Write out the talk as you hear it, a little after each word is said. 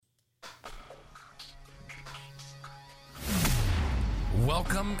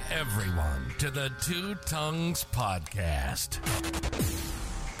Welcome, everyone, to the Two Tongues Podcast.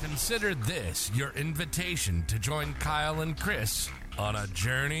 Consider this your invitation to join Kyle and Chris on a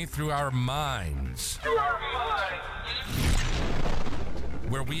journey through our minds.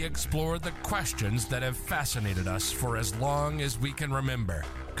 Where we explore the questions that have fascinated us for as long as we can remember.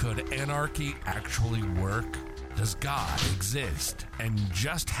 Could anarchy actually work? Does God exist? And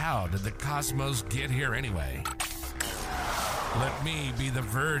just how did the cosmos get here anyway? Let me be the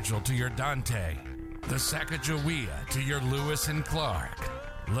Virgil to your Dante, the Sacagawea to your Lewis and Clark.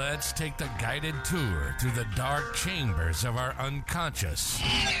 Let's take the guided tour through the dark chambers of our unconscious,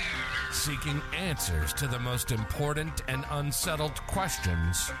 seeking answers to the most important and unsettled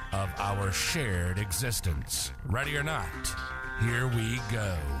questions of our shared existence. Ready or not, here we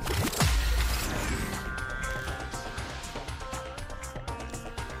go.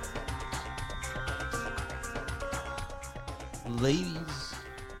 Ladies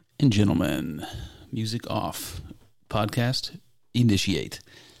and gentlemen, music off. Podcast initiate.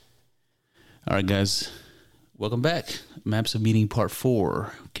 All right, guys, welcome back. Maps of Meaning Part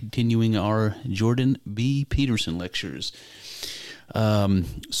 4, continuing our Jordan B. Peterson lectures. So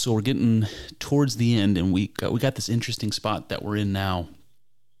we're getting towards the end, and we got this interesting spot that we're in now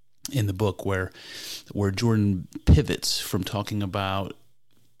in the book where Jordan pivots from talking about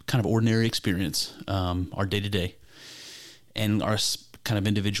kind of ordinary experience, our day-to-day, and our kind of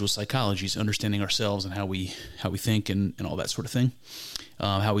individual psychologies, understanding ourselves and how we think and all that sort of thing,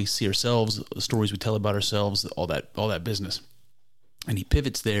 how we see ourselves, the stories we tell about ourselves, all that business. And he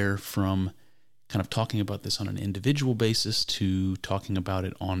pivots there from kind of talking about this on an individual basis to talking about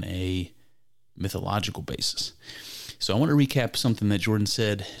it on a mythological basis. So I want to recap something that Jordan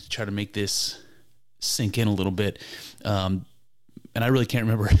said to try to make this sink in a little bit. And I really can't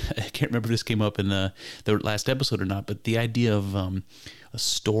remember. I can't remember if this came up in the last episode or not. But the idea of a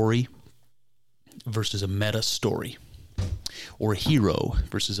story versus a meta story, or a hero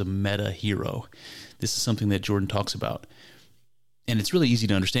versus a meta hero. This is something that Jordan talks about, and it's really easy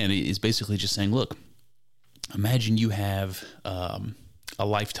to understand. It's basically just saying, look, imagine you have a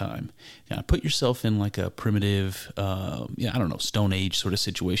lifetime. Now, put yourself in like a primitive, Stone Age sort of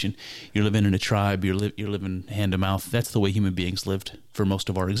situation. You're living in a tribe. You're living hand to mouth. That's the way human beings lived for most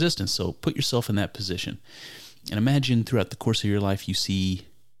of our existence. So put yourself in that position, and imagine throughout the course of your life you see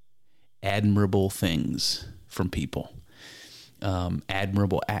admirable things from people,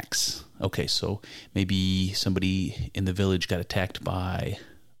 admirable acts. Okay, so maybe somebody in the village got attacked by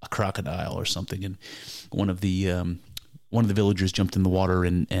a crocodile or something, and one of the villagers jumped in the water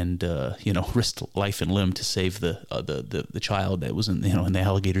and risked life and limb to save the child that was in the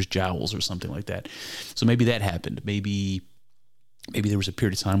alligator's jowls or something like that. So maybe that happened. Maybe there was a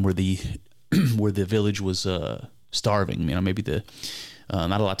period of time where the village was starving. Maybe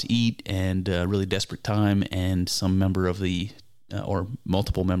not a lot to eat and really desperate time, and some member of the or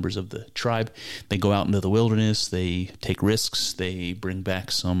multiple members of the tribe, they go out into the wilderness. They take risks. They bring back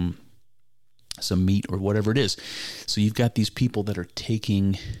some meat or whatever it is. So you've got these people that are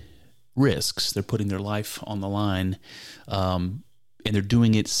taking risks. They're putting their life on the line, and they're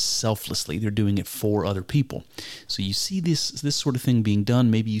doing it selflessly. They're doing it for other people. So you see this sort of thing being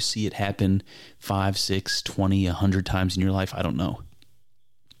done. Maybe you see it happen 5, 6, 20, 100 times in your life. I don't know.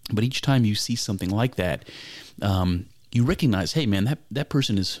 But each time you see something like that, you recognize, hey man, that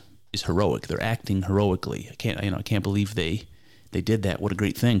person is heroic. They're acting heroically. I can't believe they did that. What a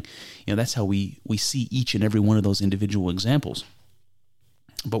great thing. That's how we see each and every one of those individual examples.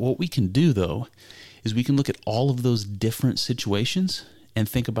 But what we can do, though, is we can look at all of those different situations and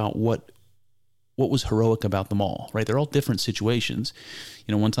think about what was heroic about them all, right? They're all different situations.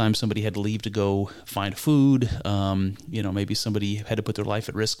 One time somebody had to leave to go find food. Maybe somebody had to put their life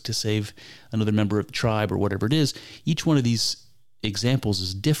at risk to save another member of the tribe or whatever it is. Each one of these examples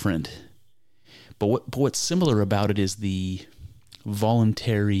is different. But what's similar about it is the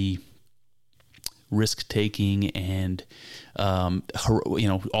voluntary risk-taking and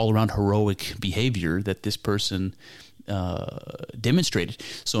all-around heroic behavior that this person demonstrated.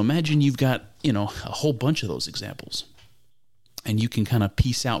 So imagine you've got a whole bunch of those examples, and you can kind of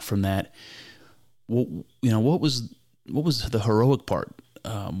piece out from that. What was the heroic part?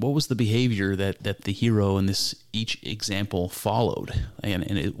 What was the behavior that the hero in each example followed,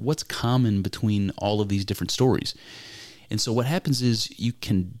 and what's common between all of these different stories? And so what happens is you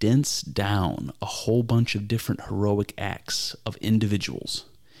condense down a whole bunch of different heroic acts of individuals.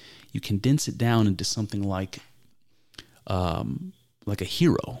 You condense it down into something like a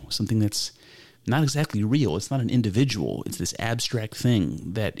hero, something that's not exactly real. It's not an individual. It's this abstract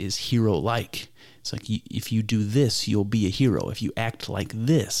thing that is hero-like. It's like, if you do this, you'll be a hero. If you act like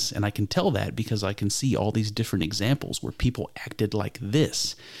this, and I can tell that because I can see all these different examples where people acted like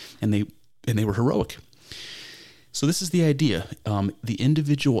this, and they were heroic. So this is the idea. The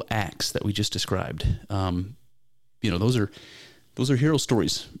individual acts that we just described, those are hero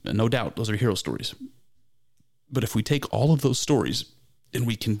stories. No doubt, those are hero stories. But if we take all of those stories and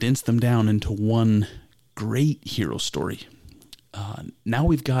we condense them down into one great hero story, now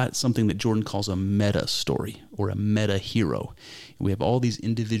we've got something that Jordan calls a meta story or a meta hero. We have all these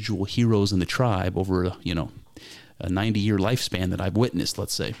individual heroes in the tribe over a 90-year lifespan that I've witnessed,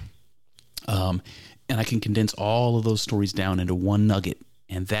 let's say. And I can condense all of those stories down into one nugget.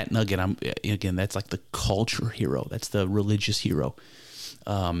 And that nugget, that's like the culture hero. That's the religious hero.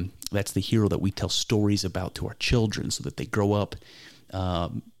 That's the hero that we tell stories about to our children so that they grow up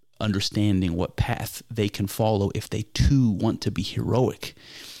understanding what path they can follow if they too want to be heroic.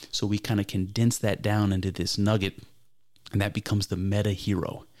 So we kind of condense that down into this nugget, and that becomes the meta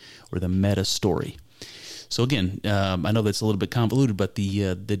hero or the meta story. So again, I know that's a little bit convoluted, but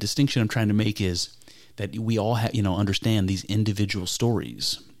the distinction I'm trying to make is that we all understand these individual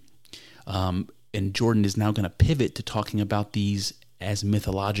stories. And Jordan is now going to pivot to talking about these as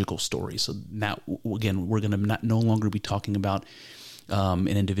mythological stories. So now, again, we're going to no longer be talking about an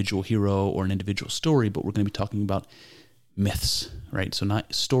individual hero or an individual story, but we're going to be talking about myths, right? So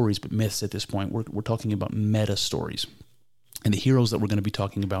not stories, but myths at this point. We're talking about meta stories. And the heroes that we're going to be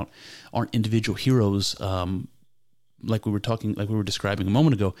talking about aren't individual heroes like we were describing a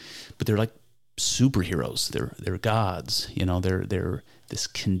moment ago, but they're like superheroes. They're gods. They're this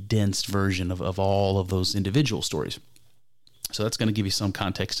condensed version of all of those individual stories. So that's going to give you some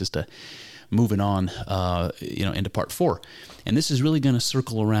context as to moving on, into part 4. And this is really going to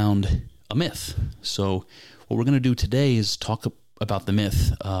circle around a myth. So what we're going to do today is talk about the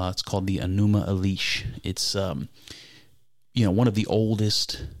myth. It's called the Enuma Elish. It's, one of the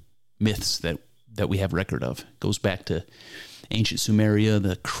oldest myths that we have record of. It goes back to ancient Sumeria,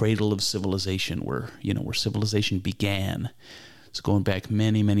 the cradle of civilization, where civilization began. It's going back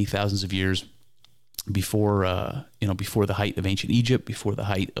many, many thousands of years before the height of ancient Egypt, before the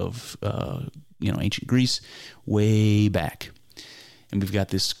height of, ancient Greece, way back. And we've got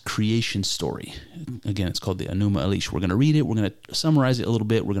this creation story. Again, it's called the Enuma Elish. We're going to read it. We're going to summarize it a little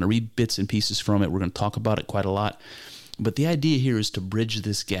bit. We're going to read bits and pieces from it. We're going to talk about it quite a lot. But the idea here is to bridge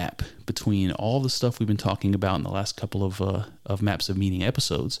this gap between all the stuff we've been talking about in the last couple of Maps of Meaning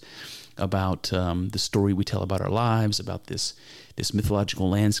episodes about the story we tell about our lives, about this mythological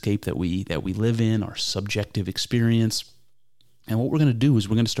landscape that we live in, our subjective experience. And what we're going to do is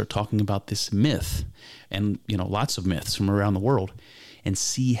we're going to start talking about this myth and, lots of myths from around the world and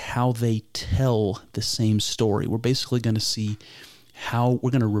see how they tell the same story. We're basically going to see how we're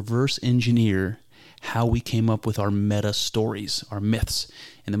going to reverse engineer how we came up with our meta stories, our myths.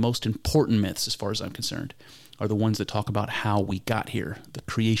 And the most important myths, as far as I'm concerned, are the ones that talk about how we got here, the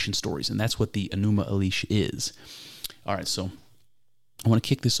creation stories. And that's what the Enuma Elish is. All right, so I want to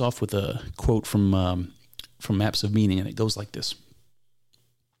kick this off with a quote from Maps of Meaning, and it goes like this.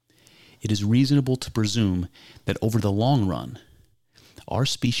 It is reasonable to presume that over the long run, our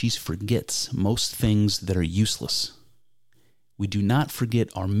species forgets most things that are useless. We do not forget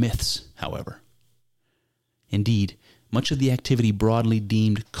our myths, however. Indeed, much of the activity broadly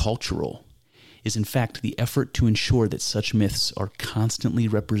deemed cultural is in fact the effort to ensure that such myths are constantly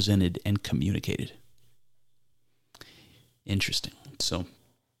represented and communicated. Interesting. So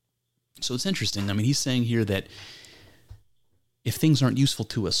it's interesting. I mean, he's saying here that if things aren't useful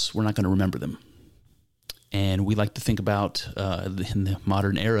to us, we're not going to remember them. And we like to think about, in the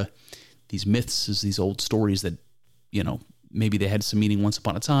modern era, these myths as these old stories that, maybe they had some meaning once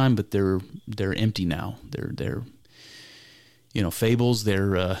upon a time, but they're empty now. They're fables.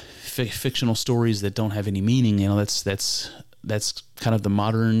 They're fictional stories that don't have any meaning. That's kind of the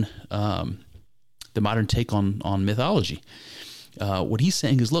modern take on mythology. What he's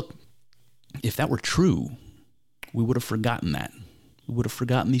saying is, look, if that were true, we would have forgotten that. We would have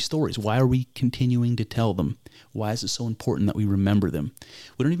forgotten these stories. Why are we continuing to tell them? Why is it so important that we remember them?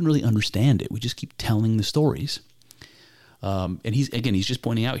 We don't even really understand it. We just keep telling the stories. And he's just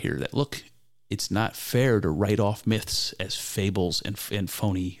pointing out here that, look, it's not fair to write off myths as fables and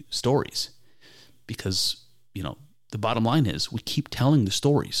phony stories because, the bottom line is we keep telling the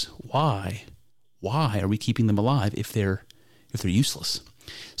stories. Why are we keeping them alive if they're useless?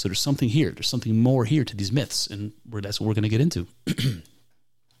 So there's something here. There's something more here to these myths, and that's what we're going to get into.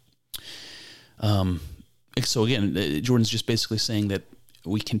 So again, Jordan's just basically saying that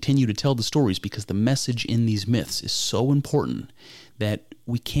we continue to tell the stories because the message in these myths is so important that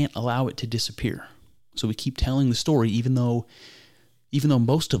we can't allow it to disappear. So we keep telling the story, even though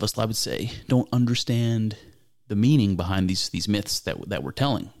most of us, I would say, don't understand the meaning behind these myths that we're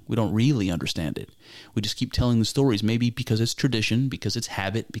telling. We don't really understand it. We just keep telling the stories, maybe because it's tradition, because it's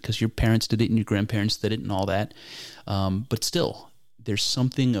habit, because your parents did it and your grandparents did it and all that. But still, there's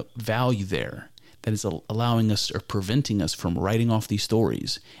something of value there that is allowing us or preventing us from writing off these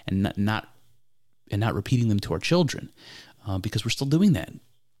stories and not repeating them to our children, because we're still doing that,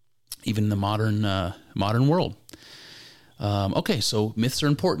 even in the modern world. Okay, so myths are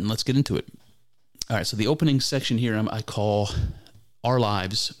important. Let's get into it. All right, so the opening section here I call Our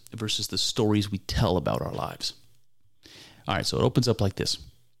Lives versus the Stories We Tell About Our Lives. All right, so it opens up like this.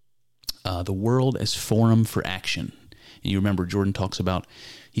 The world as forum for action. And you remember Jordan talks about,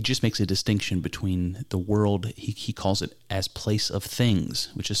 he just makes a distinction between the world, he calls it as place of things,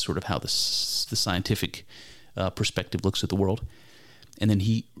 which is sort of how the scientific perspective looks at the world. And then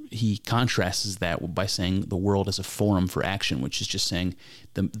he contrasts that by saying the world as a forum for action, which is just saying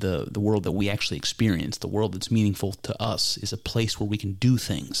the world that we actually experience, the world that's meaningful to us, is a place where we can do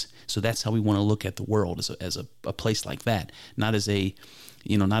things. So that's how we want to look at the world, as a place like that, not as a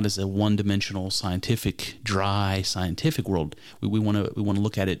one-dimensional dry scientific world. We want to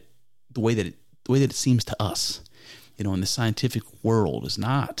look at it the way that it seems to us. And the scientific world is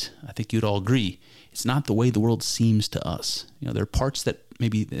not, I think you'd all agree, it's not the way the world seems to us. There are parts that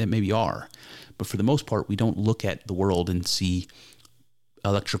maybe are, but for the most part, we don't look at the world and see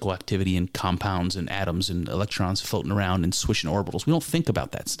electrical activity and compounds and atoms and electrons floating around and swishing orbitals. We don't think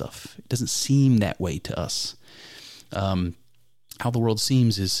about that stuff. It doesn't seem that way to us. How the world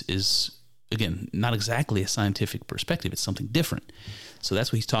seems is again, not exactly a scientific perspective. It's something different. So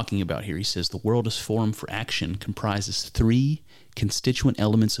that's what he's talking about here. He says the world as forum for action comprises 3 constituent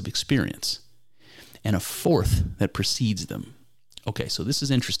elements of experience and a 4th that precedes them. Okay, so this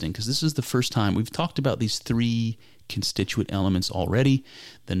is interesting because this is the first time we've talked about these 3 constituent elements already: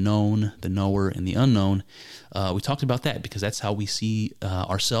 the known, the knower, and the unknown. We talked about that because that's how we see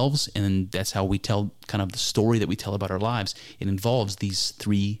ourselves, and that's how we tell kind of the story that we tell about our lives. It involves these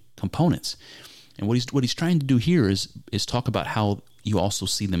 3 components. And what he's trying to do here is talk about how you also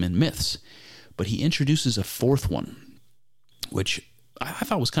see them in myths. But he introduces a 4th one, which I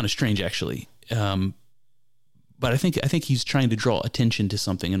thought was kind of strange, actually. But I think he's trying to draw attention to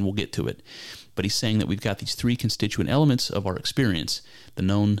something, and we'll get to it. But he's saying that we've got these 3 constituent elements of our experience: the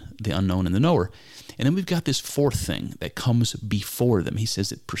known, the unknown, and the knower. And then we've got this 4th thing that comes before them. He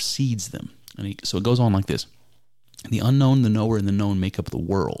says it precedes them. So it goes on like this. The unknown, the knower, and the known make up the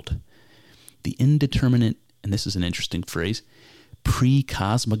world. The indeterminate, and this is an interesting phrase,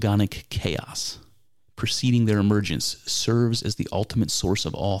 pre-cosmogonic chaos preceding their emergence serves as the ultimate source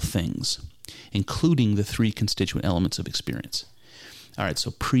of all things, including the 3 constituent elements of experience. All right,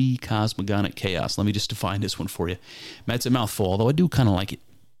 so pre-cosmogonic chaos. Let me just define this one for you. It's a mouthful, although I do kind of like it.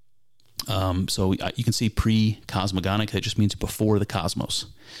 So you can see pre-cosmogonic. That just means before the cosmos.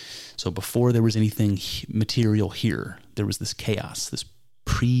 So before there was anything material here, there was this chaos, this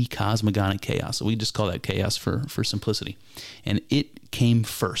pre-cosmogonic chaos. So we just call that chaos for simplicity. And it came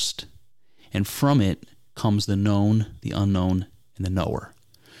first. And from it comes the known, the unknown, and the knower.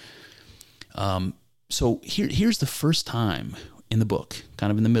 So here's the first time in the book,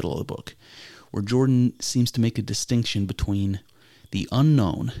 kind of in the middle of the book, where Jordan seems to make a distinction between the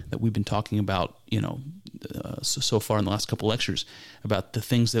unknown that we've been talking about, so far in the last couple lectures, about the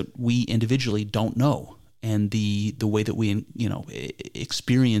things that we individually don't know, and the way that we,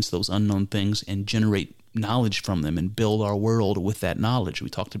 experience those unknown things and generate knowledge from them and build our world with that knowledge. We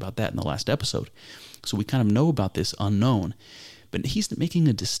talked about that in the last episode. So we kind of know about this unknown. But he's making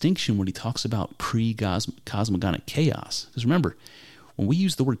a distinction when he talks about pre-cosmogonic chaos. Because remember, when we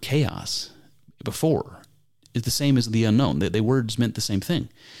use the word chaos before, it's the same as the unknown. The words meant the same thing.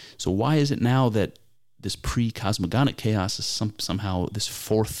 So why is it now that this pre-cosmogonic chaos is somehow this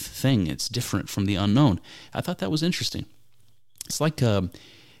 4th thing? It's different from the unknown. I thought that was interesting. It's like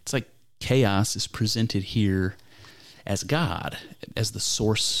chaos is presented here as God, as the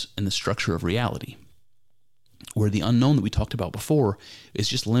source and the structure of reality, where the unknown that we talked about before is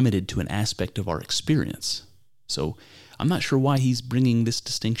just limited to an aspect of our experience. So I'm not sure why he's bringing this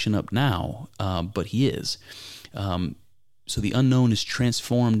distinction up now, but he is. So the unknown is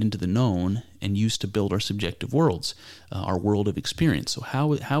transformed into the known and used to build our subjective worlds, our world of experience. So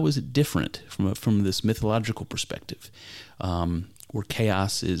how is it different from this mythological perspective, where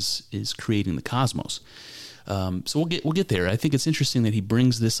chaos is creating the cosmos? So we'll get there. I think it's interesting that he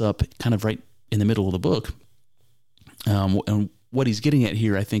brings this up kind of right in the middle of the book. And what he's getting at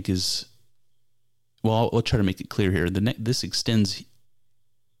here, I think, is, well, I'll try to make it clear here. This extends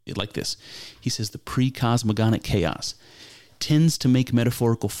it like this. He says the pre-cosmogonic chaos tends to take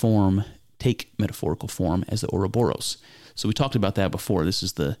metaphorical form as the Ouroboros. So we talked about that before. This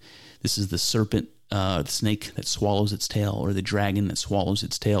is the serpent, the snake that swallows its tail, or the dragon that swallows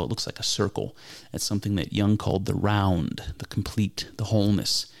its tail. It looks like a circle. That's something that Jung called the round, the complete, the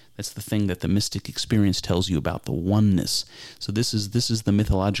wholeness. That's the thing that the mystic experience tells you about, the oneness. So this is the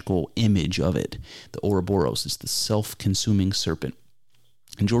mythological image of it. The Ouroboros is the self-consuming serpent.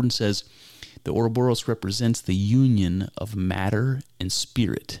 And Jordan says the Ouroboros represents the union of matter and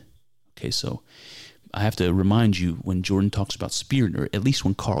spirit. Okay, so I have to remind you, when Jordan talks about spirit, or at least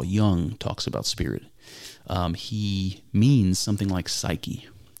when Carl Jung talks about spirit, he means something like psyche,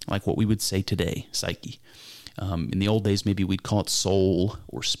 like what we would say today, psyche. In the old days, maybe we'd call it soul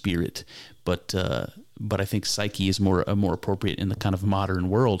or spirit, but I think psyche is more appropriate in the kind of modern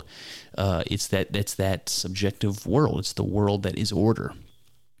world. It's that subjective world. It's the world that is order.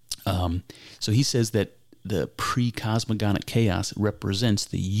 So he says that the pre-cosmogonic chaos represents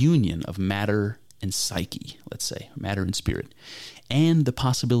the union of matter and psyche, let's say, matter and spirit, and the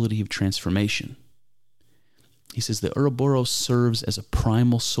possibility of transformation. He says the Ouroboros serves as a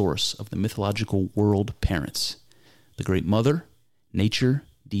primal source of the mythological world parents, the Great Mother, nature,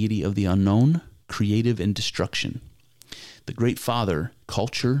 deity of the unknown, creative and destruction. The Great Father,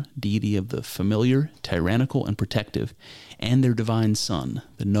 culture, deity of the familiar, tyrannical and protective, and their divine Son,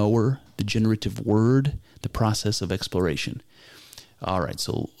 the knower, the generative word, the process of exploration. All right,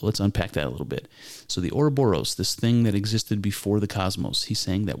 so let's unpack that a little bit. So the Ouroboros, this thing that existed before the cosmos, he's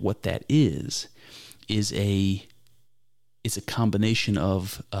saying that what that is a combination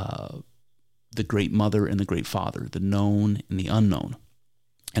of the Great Mother and the Great Father, the known and the unknown,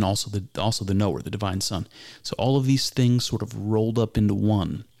 and also the knower, the divine Son. So all of these things sort of rolled up into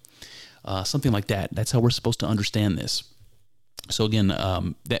one, something like that. That's how we're supposed to understand this. So again,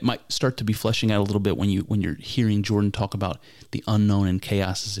 that might start to be fleshing out a little bit when you're hearing Jordan talk about the unknown and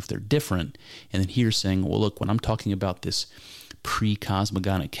chaos as if they're different, and then here saying, well, look, when I'm talking about this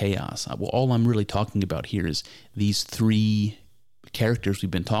pre-cosmogonic chaos, well, all I'm really talking about here is these three characters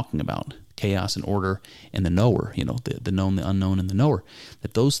we've been talking about: chaos and order, and the knower. The known, the unknown, and the knower.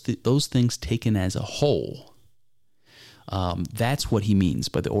 That those things taken as a whole. That's what he means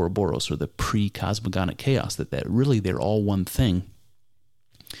by the Ouroboros, or the pre-cosmogonic chaos, that really they're all one thing.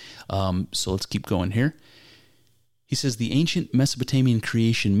 So let's keep going here. He says the ancient Mesopotamian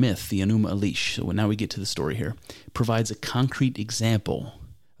creation myth, the Enuma Elish, so now we get to the story here, provides a concrete example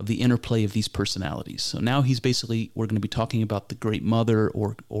of the interplay of these personalities. So now we're going to be talking about the Great Mother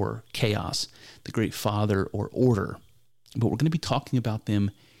or chaos, the Great Father or order, but we're going to be talking about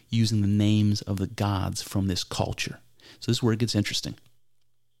them using the names of the gods from this culture. So this is where it gets interesting.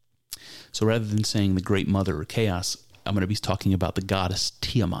 So rather than saying the Great Mother or chaos, I'm going to be talking about the goddess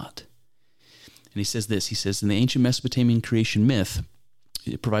Tiamat. And he says this, in the ancient Mesopotamian creation myth,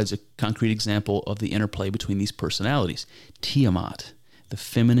 it provides a concrete example of the interplay between these personalities. Tiamat, the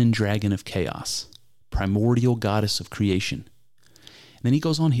feminine dragon of chaos, primordial goddess of creation. And then he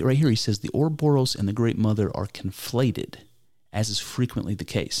goes on right here, he says the Ouroboros and the Great Mother are conflated, as is frequently the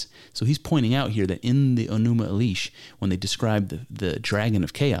case. So he's pointing out here that in the Enuma Elish, when they describe the dragon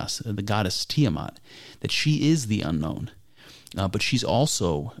of chaos, the goddess Tiamat, that she is the unknown. But she's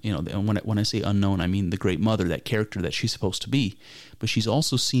also, when I say unknown, I mean the Great Mother, that character that she's supposed to be. But she's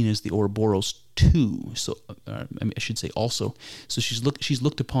also seen as the Ouroboros too. So I should say also. So she's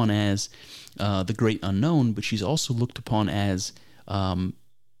looked upon as the Great Unknown, but she's also looked upon as the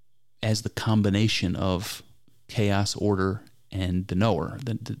combination of chaos, order, and the knower,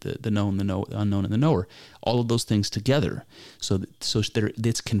 the known, the unknown, and the knower, all of those things together. So it's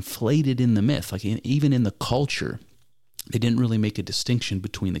conflated in the myth, like even in the culture. They didn't really make a distinction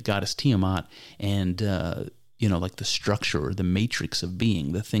between the goddess Tiamat and, like the structure or the matrix of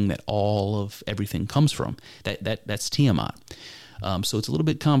being, the thing that all of everything comes from. That's Tiamat. So it's a little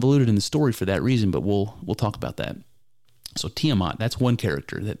bit convoluted in the story for that reason, but we'll talk about that. So Tiamat, that's one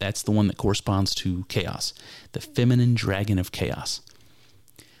character. That's the one that corresponds to chaos, the feminine dragon of chaos.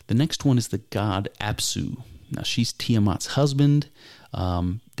 The next one is the god Apsu. Now she's Tiamat's husband.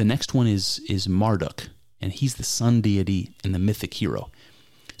 The next one is Marduk, and he's the sun deity and the mythic hero.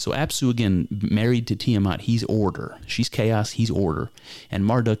 So Apsu, again, married to Tiamat, he's order. She's chaos, he's order. And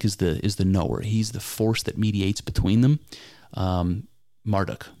Marduk is the knower. He's the force that mediates between them.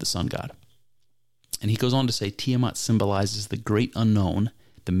 Marduk, the sun god. And he goes on to say Tiamat symbolizes the great unknown,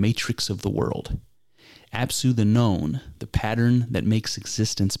 the matrix of the world. Apsu, the known, the pattern that makes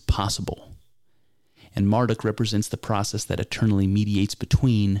existence possible. And Marduk represents the process that eternally mediates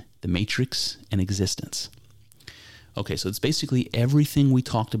between the matrix and existence. Okay, so it's basically everything we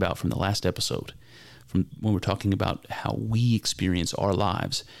talked about from the last episode, from when we're talking about how we experience our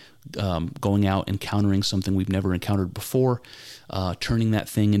lives, going out, encountering something we've never encountered before, turning that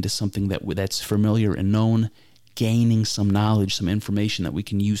thing into something that's familiar and known, gaining some knowledge, some information that we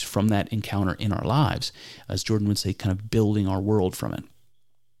can use from that encounter in our lives. As Jordan would say, kind of building our world from it.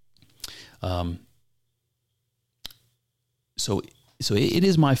 So it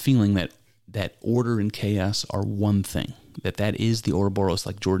is my feeling that order and chaos are one thing, that is the Ouroboros,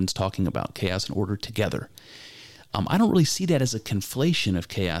 like Jordan's talking about, chaos and order together. I don't really see that as a conflation of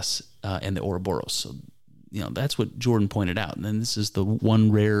chaos and the Ouroboros. So, that's what Jordan pointed out. And then this is the one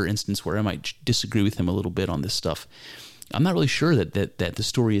rare instance where I might disagree with him a little bit on this stuff. I'm not really sure that the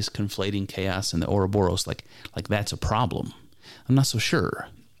story is conflating chaos and the Ouroboros like that's a problem. I'm not so sure.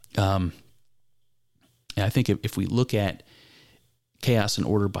 And I think if we look at chaos and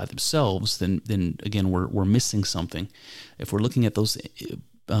order by themselves, then again we're missing something. If we're looking at those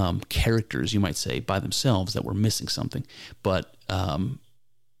characters, you might say, by themselves, that we're missing something. But I'm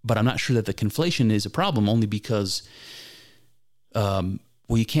not sure that the conflation is a problem, only because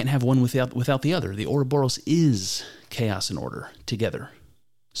you can't have one without the other. The Ouroboros is chaos and order together.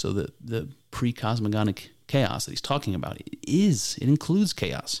 So the pre-cosmogonic chaos that he's talking about, it includes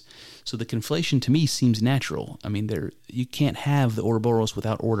chaos. So the conflation to me seems natural. I mean, you can't have the Ouroboros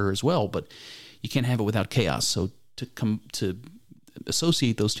without order as well, but you can't have it without chaos. So to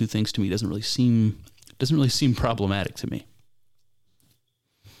associate those two things to me doesn't really seem problematic to me.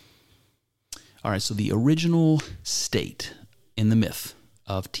 All right, so the original state in the myth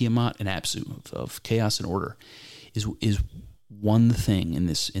of Tiamat and Apsu, of chaos and order, is one thing in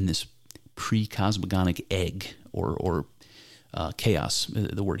this pre-cosmogonic egg or chaos,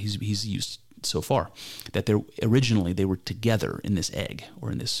 the word he's used so far, that originally they were together in this egg,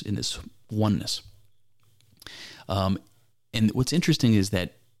 or in this oneness. And what's interesting is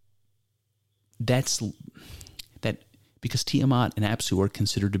that because Tiamat and Apsu are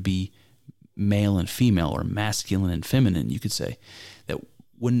considered to be male and female, or masculine and feminine, you could say, that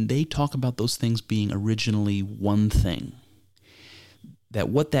when they talk about those things being originally one thing, that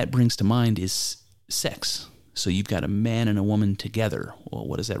what that brings to mind is sex. So you've got a man and a woman together. Well,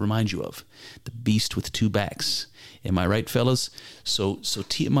 what does that remind you of? The beast with two backs. Am I right, fellas? So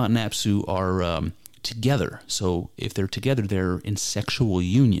Tiamat and Apsu are together. So if they're together, they're in sexual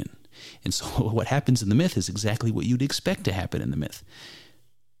union. And so what happens in the myth is exactly what you'd expect to happen in the myth.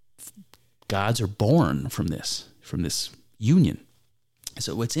 Gods are born from this union.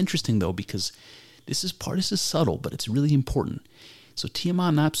 So it's interesting, though, because this is subtle, but it's really important. So Tiamat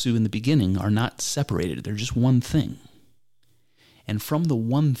and Apsu in the beginning are not separated. They're just one thing. And from the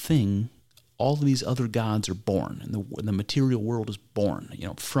one thing, all of these other gods are born, and the material world is born,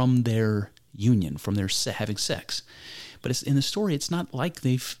 from their union, from their having sex. But in the story, it's not like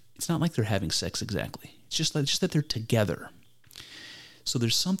they're having sex exactly. It's just that they're together. So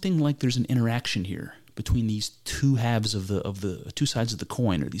there's an interaction here between these two halves of the two sides of the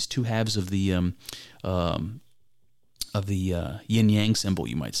coin, or these two halves of the yin yang symbol,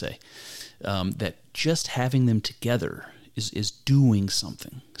 you might say, that just having them together is doing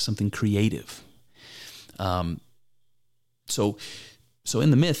something creative. So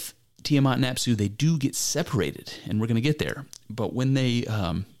in the myth, Tiamat and Apsu, they do get separated, and we're going to get there. But when they're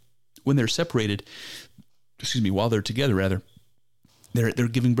separated, while they're together, rather, they're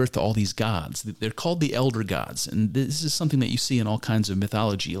giving birth to all these gods. They're called the elder gods, and this is something that you see in all kinds of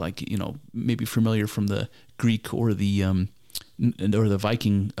mythology, like maybe familiar from the Greek or the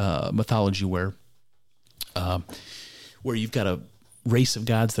Viking mythology, where you've got a race of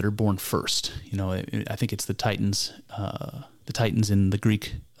gods that are born first. I think it's the Titans. The Titans in the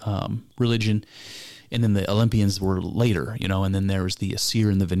Greek religion, and then the Olympians were later. And then there was the Aesir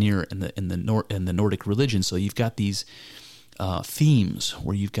and the Vanir in the Nordic religion. So you've got these themes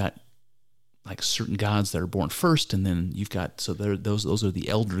where you've got like certain gods that are born first, and then you've got those are the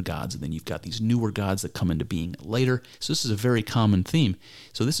elder gods, and then you've got these newer gods that come into being later. So this is a very common theme.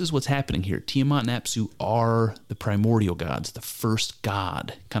 So this is what's happening here. Tiamat and Apsu are the primordial gods, the first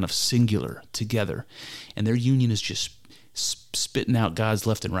god, kind of singular together, and their union is just spitting out gods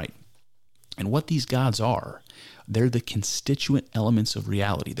left and right. And what these gods are, they're the constituent elements of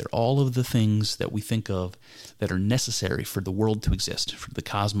reality. They're all of the things that we think of that are necessary for the world to exist, for the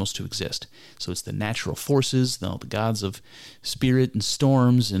cosmos to exist. So it's the natural forces, the gods of spirit and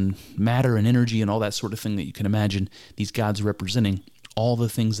storms and matter and energy and all that sort of thing that you can imagine, these gods representing all the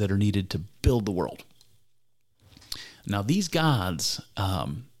things that are needed to build the world. Now these gods,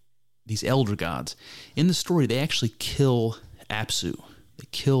 these elder gods. In the story, they actually kill Apsu. They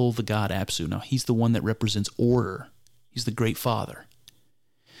kill the god Apsu. Now, he's the one that represents order. He's the great father.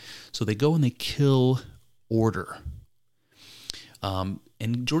 So they go and they kill order.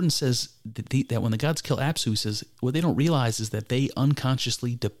 And Jordan says that when the gods kill Apsu, he says, what they don't realize is that they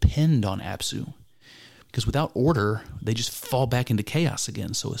unconsciously depend on Apsu. Because without order, they just fall back into chaos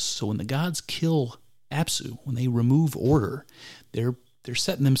again. So when the gods kill Apsu, when they remove order, they're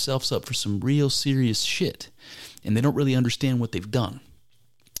setting themselves up for some real serious shit. And they don't really understand what they've done.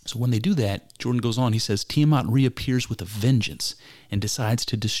 So when they do that, Jordan goes on, he says, Tiamat reappears with a vengeance and decides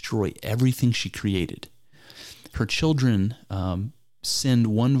to destroy everything she created. Her children send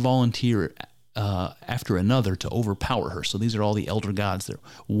one volunteer after another to overpower her. So these are all the elder gods. They're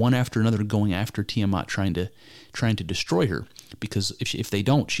one after another going after Tiamat, trying to destroy her, because if they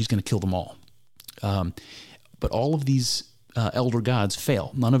don't, she's going to kill them all. But all of these elder gods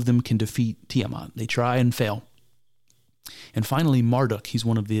fail. None of them can defeat Tiamat. They try and fail. And finally, Marduk, he's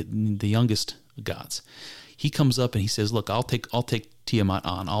one of the youngest gods. He comes up and he says, "Look, I'll take Tiamat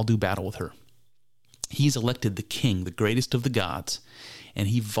on. I'll do battle with her." He's elected the king, the greatest of the gods, and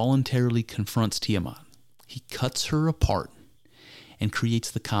he voluntarily confronts Tiamat. He cuts her apart and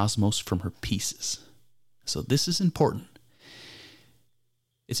creates the cosmos from her pieces. So this is important.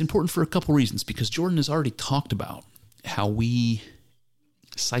 It's important for a couple reasons, because Jordan has already talked about how we,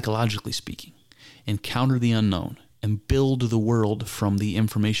 psychologically speaking, encounter the unknown and build the world from the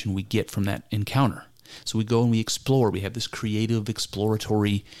information we get from that encounter. So we go and we explore. We have this creative,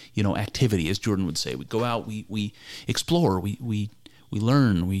 exploratory, activity, as Jordan would say. We go out, we explore, we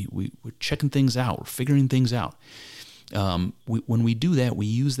learn, we're checking things out, we're figuring things out. When we do that, we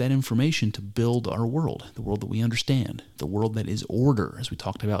use that information to build our world, the world that we understand, the world that is order, as we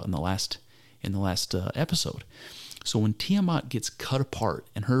talked about in the last episode. So when Tiamat gets cut apart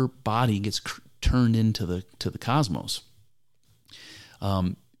and her body gets turned into the cosmos,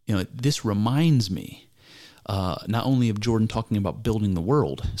 this reminds me not only of Jordan talking about building the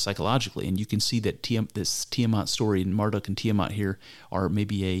world psychologically, and you can see that this Tiamat story and Marduk and Tiamat here are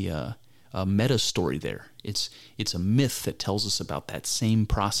maybe a meta story there. It's a myth that tells us about that same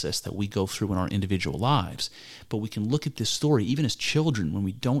process that we go through in our individual lives. But we can look at this story, even as children, when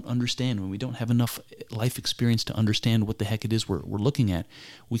we don't understand, when we don't have enough life experience to understand what the heck it is we're looking at.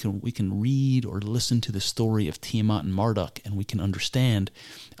 We can read or listen to the story of Tiamat and Marduk, and we can understand.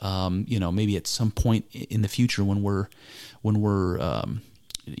 Maybe at some point in the future when we're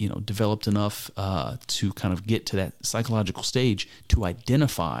developed enough to kind of get to that psychological stage to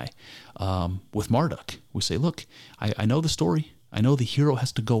identify with Marduk. We say, look, I know the story. I know the hero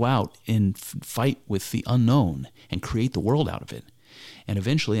has to go out and fight with the unknown and create the world out of it. And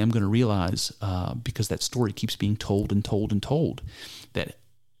eventually I'm going to realize, because that story keeps being told and told and told, that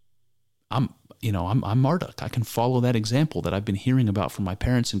I'm Marduk. I can follow that example that I've been hearing about from my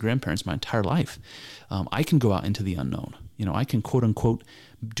parents and grandparents my entire life. I can go out into the unknown. I can quote unquote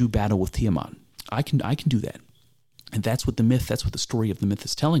do battle with Tiamat. I can do that. And that's what the story of the myth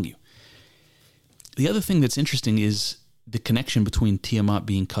is telling you. The other thing that's interesting is the connection between Tiamat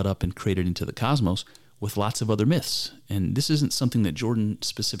being cut up and created into the cosmos with lots of other myths. And this isn't something that Jordan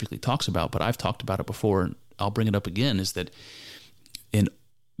specifically talks about, but I've talked about it before, and I'll bring it up again, is that in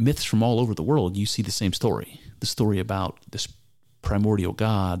myths from all over the world, you see the same story. The story about this primordial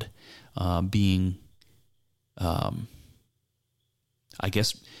god being,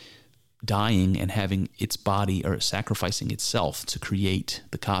 dying and having its body, or sacrificing itself to create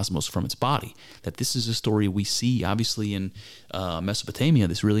the cosmos from its body. That this is a story we see, obviously, in Mesopotamia,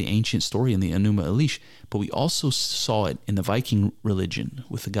 this really ancient story in the Enuma Elish, but we also saw it in the Viking religion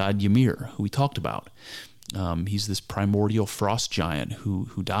with the god Ymir, who we talked about. He's this primordial frost giant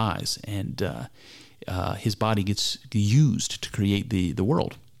who dies, and his body gets used to create the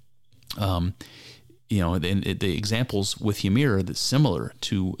world. The examples with Ymir are similar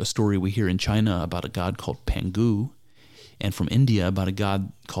to a story we hear in China about a god called Pangu, and from India about a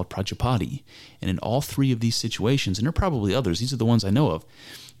god called Prajapati. And in all three of these situations, and there are probably others, these are the ones I know of,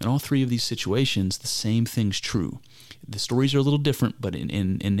 in all three of these situations, the same thing's true. The stories are a little different, but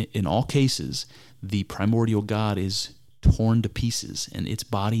in all cases, the primordial god is torn to pieces, and its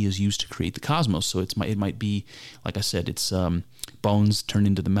body is used to create the cosmos. So it might be, like I said, its bones turn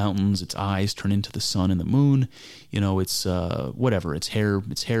into the mountains, its eyes turn into the sun and the moon. It's whatever. Its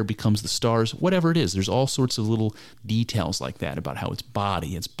hair becomes the stars. Whatever it is, there's all sorts of little details like that about how its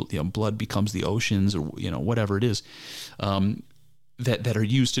body, its blood becomes the oceans, or whatever it is. That are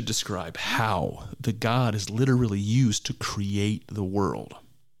used to describe how the god is literally used to create the world.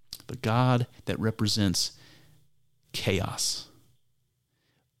 The god that represents chaos,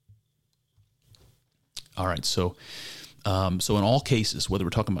 All right, so in all cases, whether we're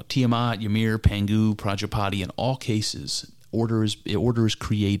talking about Tiamat, Ymir, Pangu, Prajapati, in all cases, order is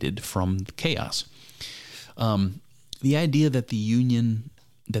created from chaos. The idea that the union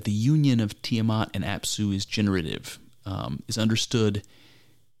of Tiamat and Apsu is generative is understood.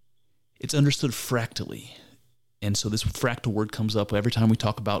 It's understood fractally. And so this fractal word comes up every time we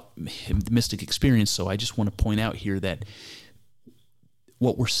talk about the mystic experience. So I just want to point out here that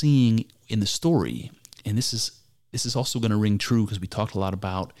what we're seeing in the story, and this is also going to ring true because we talked a lot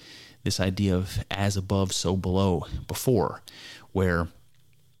about this idea of as above, so below before, where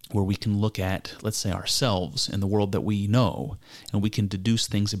we can look at, let's say, ourselves and the world that we know, and we can deduce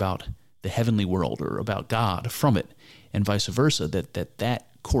things about the heavenly world or about God from it, and vice versa, that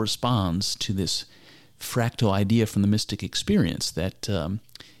corresponds to this fractal idea from the mystic experience that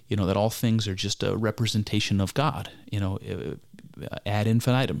that all things are just a representation of God, ad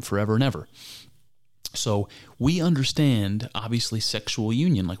infinitum, forever and ever. So we understand, obviously, sexual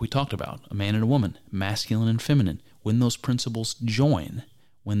union, like we talked about, a man and a woman, masculine and feminine. When those principles join,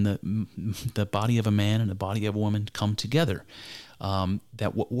 when the body of a man and the body of a woman come together,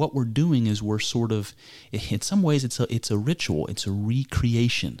 that what we're doing is we're sort of, in some ways, it's a ritual, it's a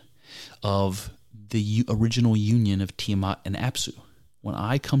recreation of the original union of Tiamat and Apsu. When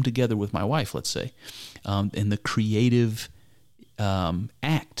I come together with my wife, let's say, and the creative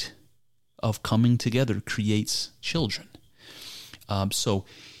act of coming together creates children. So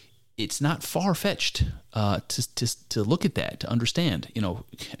it's not far-fetched to look at that, to understand,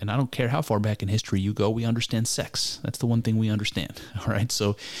 and I don't care how far back in history you go, we understand sex. That's the one thing we understand, all right?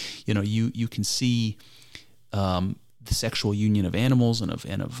 So, you can see the sexual union of animals and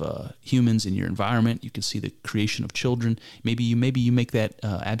of humans in your environment. You can see the creation of children. Maybe you make that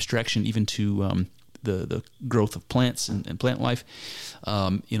abstraction even to the growth of plants and plant life.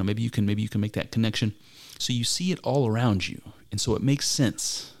 Maybe you can make that connection. So you see it all around you, and so it makes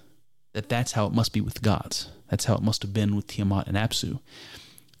sense that that's how it must be with the gods. That's how it must have been with Tiamat and Apsu.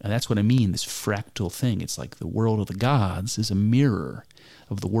 And that's what I mean, this fractal thing. It's like the world of the gods is a mirror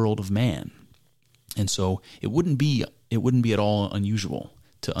of the world of man. And so it wouldn't be at all unusual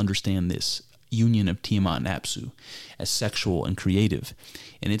to understand this union of Tiamat and Apsu as sexual and creative.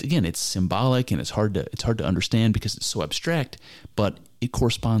 And it's symbolic and it's hard to understand because it's so abstract, but it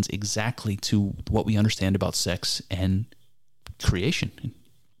corresponds exactly to what we understand about sex and creation.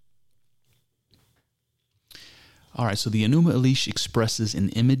 All right, so the Enuma Elish expresses in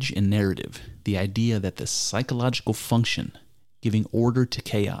image and narrative the idea that the psychological function giving order to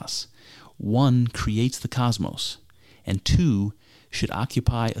chaos, one, creates the cosmos, and two, should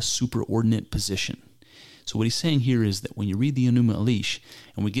occupy a superordinate position. So what he's saying here is that when you read the Enuma Elish,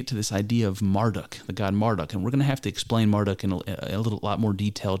 and we get to this idea of Marduk, the god Marduk, and we're going to have to explain Marduk in a lot more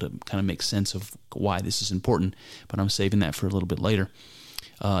detail to kind of make sense of why this is important, but I'm saving that for a little bit later.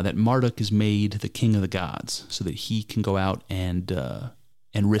 That Marduk is made the king of the gods so that he can go out and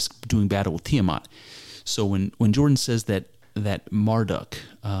risk doing battle with Tiamat. So when Jordan says that Marduk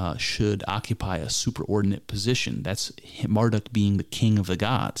should occupy a superordinate position, that's Marduk being the king of the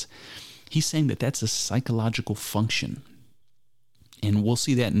gods, he's saying that that's a psychological function. And we'll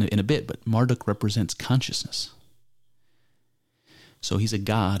see that in a bit, but Marduk represents consciousness. So he's a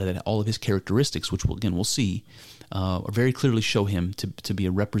god that all of his characteristics, which we'll see, very clearly show him to be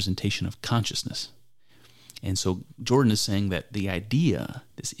a representation of consciousness. And so Jordan is saying that the idea,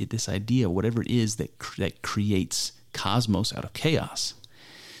 this idea, whatever it is that creates cosmos out of chaos,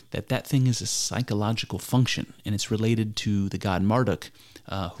 that thing is a psychological function, and it's related to the god Marduk,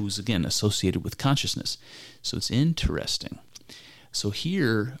 who's again associated with consciousness. So it's interesting. So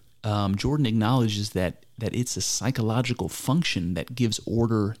here, Jordan acknowledges that it's a psychological function that gives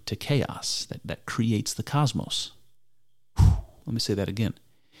order to chaos, that creates the cosmos. Let me say that again.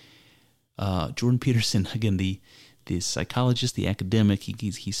 Jordan Peterson, again, the psychologist, the academic,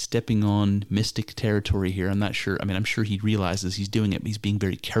 he's stepping on mystic territory here. I'm not sure. I mean, I'm sure he realizes he's doing it, but he's being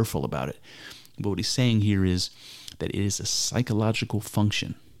very careful about it. But what he's saying here is that it is a psychological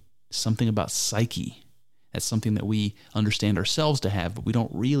function, something about psyche. That's something that we understand ourselves to have, but we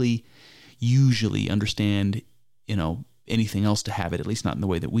don't really usually understand, anything else to have it, at least not in the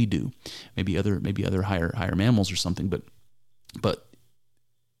way that we do. Maybe other higher mammals or something, but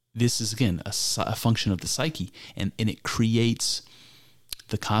this is, again, a function of the psyche, and it creates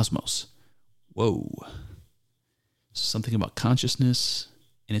the cosmos. Whoa. Something about consciousness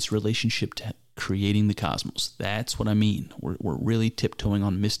and its relationship to creating the cosmos. That's what I mean. We're really tiptoeing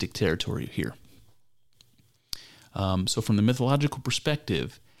on mystic territory here. So from the mythological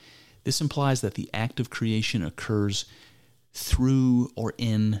perspective, this implies that the act of creation occurs through or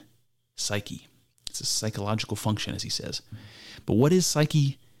in psyche. It's a psychological function, as he says. But what is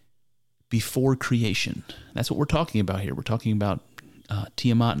psyche before creation? That's what we're talking about here. We're talking about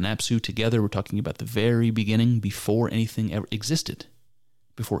Tiamat and Apsu together. We're talking about the very beginning, before anything ever existed.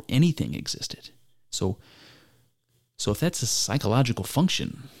 Before anything existed. So if that's a psychological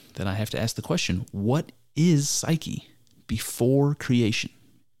function, then I have to ask the question, what is psyche before creation,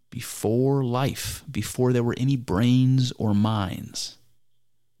 before life, before there were any brains or minds?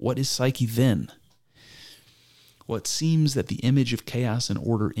 What is psyche then? Well, it seems that the image of chaos and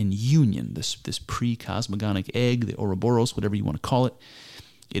order in union, this pre-cosmogonic egg, the Ouroboros, whatever you want to call it,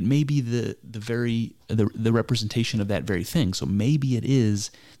 it may be the representation of that very thing. So maybe it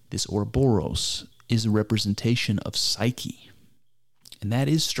is this Ouroboros is a representation of psyche. And that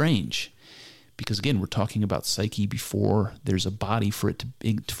is strange, because again, we're talking about psyche before there's a body for it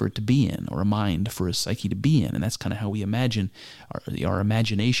to be in, or a mind for a psyche to be in, and that's kind of how we imagine our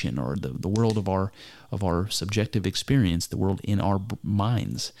imagination, or the world of our subjective experience, the world in our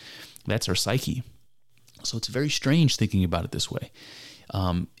minds. That's our psyche. So it's very strange thinking about it this way.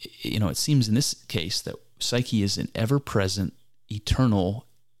 It seems in this case that psyche is an ever-present, eternal,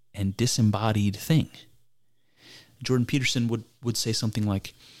 and disembodied thing. Jordan Peterson would say something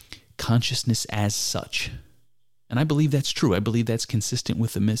like, consciousness as such. And I believe that's true. I believe that's consistent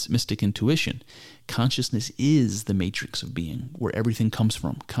with the mystic intuition. Consciousness is the matrix of being, where everything comes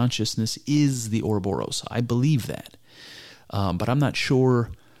from. Consciousness is the Ouroboros. I believe that. But I'm not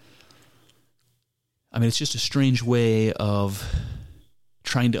sure. I mean, it's just a strange way of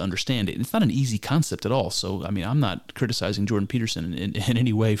trying to understand it. It's not an easy concept at all. So, I mean, I'm not criticizing Jordan Peterson in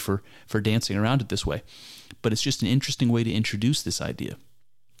any way for dancing around it this way. But it's just an interesting way to introduce this idea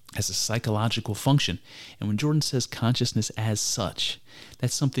as a psychological function. And when Jordan says consciousness as such,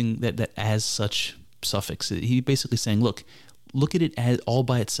 that's something that as such suffix. He's basically saying, look at it as all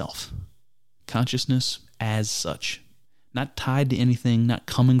by itself. Consciousness as such. Not tied to anything, not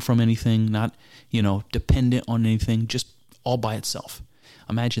coming from anything, not, dependent on anything, just all by itself.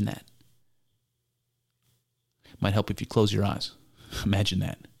 Imagine that. Might help if you close your eyes. Imagine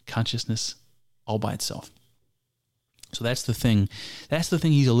that. Consciousness all by itself. So that's the thing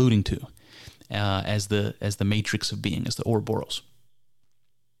he's alluding to as the matrix of being, as the Ouroboros.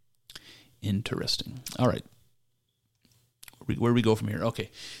 Interesting. All right. Where do we go from here?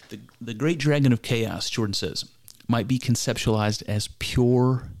 Okay. The great dragon of chaos, Jordan says, might be conceptualized as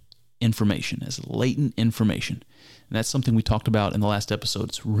pure information, as latent information. And that's something we talked about in the last episode.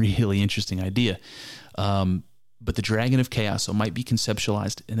 It's a really interesting idea. But the dragon of chaos might be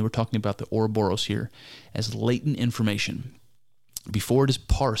conceptualized, and then we're talking about the Ouroboros here, as latent information before it is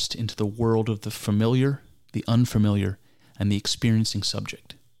parsed into the world of the familiar, the unfamiliar, and the experiencing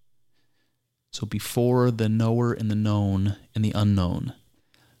subject. So before the knower and the known and the unknown,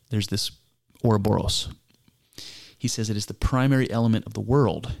 there's this Ouroboros. He says it is the primary element of the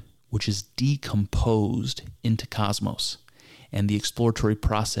world, which is decomposed into cosmos, and the exploratory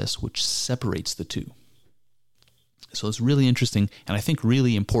process which separates the two. So it's really interesting, and I think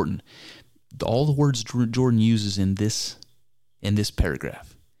really important. All the words Jordan uses in this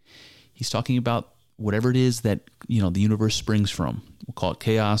paragraph. He's talking about whatever it is that the universe springs from. We'll call it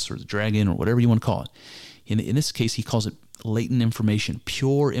chaos or the dragon or whatever you want to call it. In this case, he calls it latent information,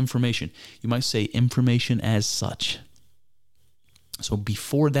 pure information. You might say information as such. So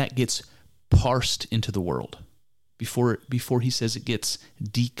before that gets parsed into the world, before he says it gets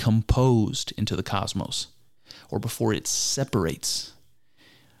decomposed into the cosmos, or before it separates.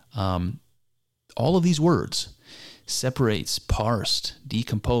 All of these words, separates, parsed,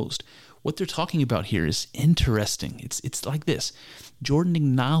 decomposed, what they're talking about here is interesting. It's like this. Jordan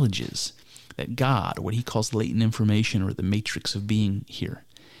acknowledges that God, what he calls latent information or the matrix of being here,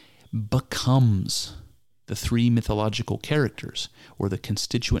 becomes the three mythological characters or the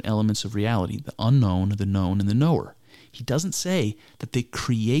constituent elements of reality, the unknown, the known, and the knower. He doesn't say that they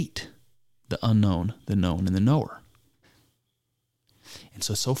create the unknown, the known, and the knower. And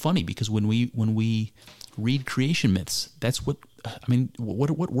so it's so funny because when we read creation myths, that's what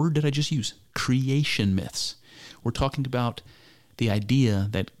word did I just use? Creation myths. We're talking about the idea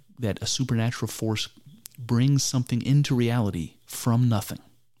that a supernatural force brings something into reality from nothing,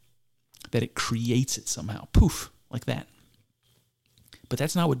 that it creates it somehow, poof, like that. But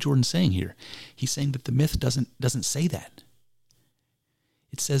that's not what Jordan's saying here. He's saying that the myth doesn't say that.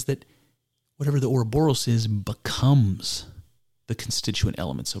 It says that whatever the Ouroboros is becomes the constituent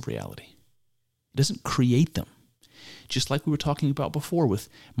elements of reality. It doesn't create them. Just like we were talking about before with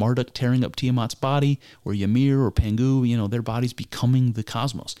Marduk tearing up Tiamat's body, or Ymir or Pangu, their bodies becoming the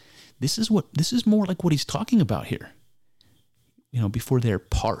cosmos. This is more like what he's talking about here. Before they're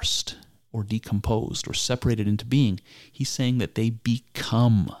parsed or decomposed or separated into being. He's saying that they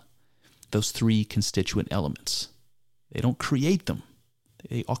become those three constituent elements. They don't create them.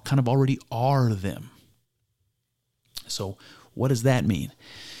 They all kind of already are them. So what does that mean?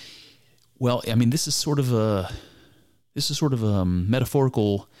 Well, I mean, this is sort of a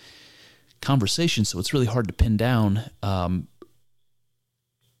metaphorical conversation, so it's really hard to pin down.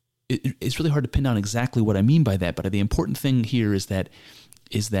 It's really hard to pin down exactly what I mean by that. But the important thing here is that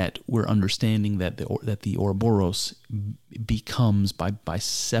we're understanding that the Ouroboros becomes by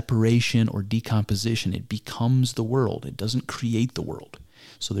separation or decomposition. It becomes the world. It doesn't create the world.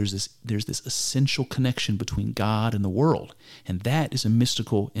 So there's this essential connection between God and the world, and that is a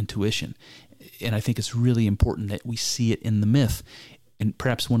mystical intuition. And I think it's really important that we see it in the myth, and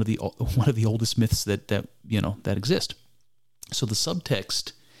perhaps one of the oldest myths that exist. So the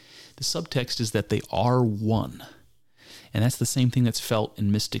subtext is that they are one, and that's the same thing that's felt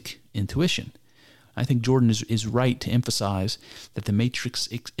in mystic intuition. I think Jordan is right to emphasize that the matrix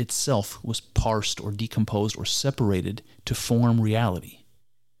itself was parsed or decomposed or separated to form reality.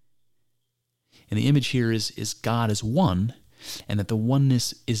 And the image here is God as one, and that the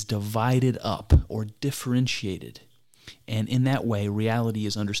oneness is divided up or differentiated. And in that way, reality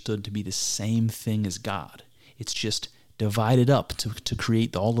is understood to be the same thing as God. It's just divided up to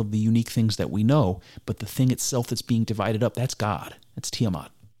create all of the unique things that we know, but the thing itself that's being divided up, that's God. That's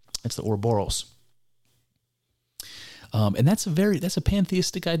Tiamat. That's the Ouroboros. And that's a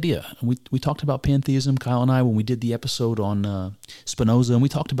pantheistic idea. We talked about pantheism, Kyle and I, when we did the episode on Spinoza, and we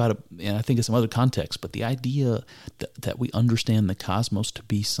talked about it, and I think in some other context, but the idea that we understand the cosmos to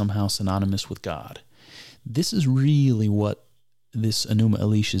be somehow synonymous with God. This is really what this Enuma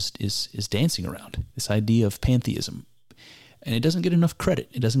Elish is dancing around, this idea of pantheism. And it doesn't get enough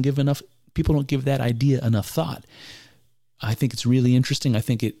credit. People don't give that idea enough thought. I think it's really interesting. I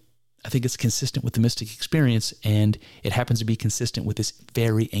think it's consistent with the mystic experience, and it happens to be consistent with this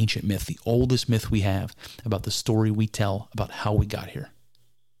very ancient myth, the oldest myth we have about the story we tell about how we got here.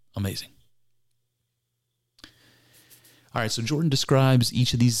 Amazing. All right, so Jordan describes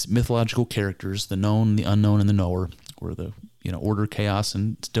each of these mythological characters, the known, the unknown, and the knower, or the order, chaos,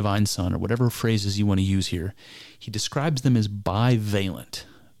 and divine son, or whatever phrases you want to use here. He describes them as bivalent.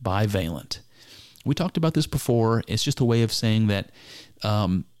 Bivalent. We talked about this before. It's just a way of saying that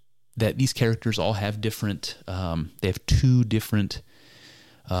that these characters all have different, they have two different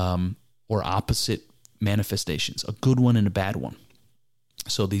or opposite manifestations, a good one and a bad one.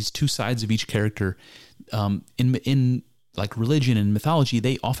 So these two sides of each character, in like religion and mythology,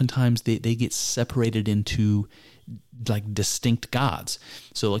 they oftentimes they get separated into like distinct gods.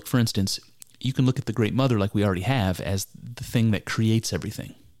 So like, for instance, you can look at the Great Mother, like we already have, as the thing that creates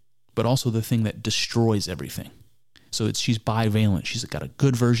everything, but also the thing that destroys everything. So she's bivalent. She's got a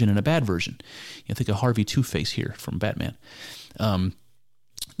good version and a bad version. Think of Harvey Two-Face here from Batman.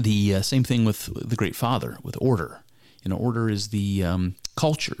 The same thing with the Great Father, with order. Order is the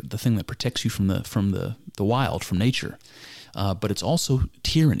culture, the thing that protects you from the wild, from nature. But it's also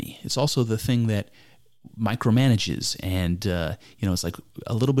tyranny. It's also the thing that micromanages, and it's like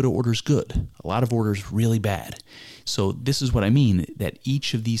a little bit of order is good, a lot of order is really bad. So this is what I mean, that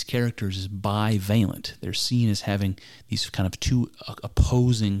each of these characters is bivalent. They're seen as having these kind of two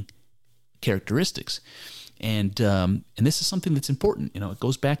opposing characteristics, and this is something that's important. It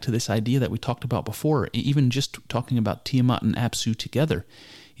goes back to this idea that we talked about before, even just talking about Tiamat and Apsu together,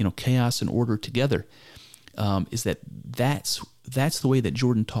 chaos and order together, is that's the way that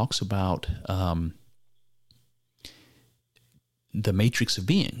Jordan talks about the matrix of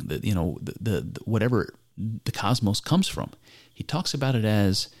being, the whatever the cosmos comes from. He talks about it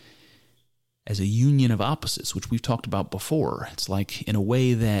as a union of opposites, which we've talked about before. It's like, in a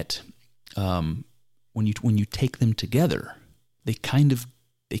way that when you take them together, they kind of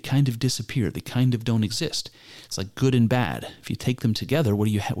disappear. They kind of don't exist. It's like good and bad. If you take them together, what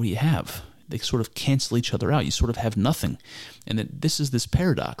do you have? They sort of cancel each other out. You sort of have nothing. And that this is this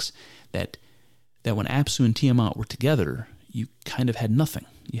paradox that when Apsu and Tiamat were together, you kind of had nothing.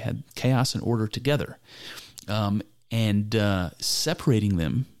 You had chaos and order together. And separating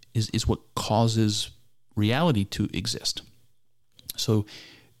them is what causes reality to exist. So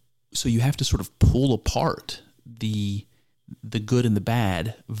you have to sort of pull apart the good and the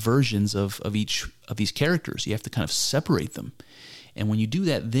bad versions of each of these characters. You have to kind of separate them. And when you do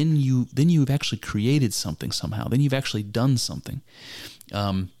that, then you've actually created something somehow. Then you've actually done something.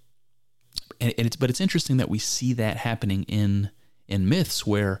 But it's interesting that we see that happening in myths,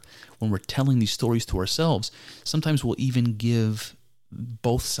 where when we're telling these stories to ourselves, sometimes we'll even give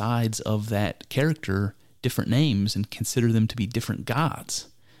both sides of that character different names and consider them to be different gods.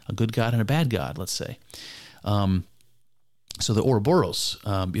 a good God and a bad God, let's say. So the Ouroboros,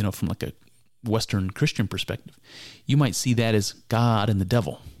 from like a Western Christian perspective, you might see that as God and the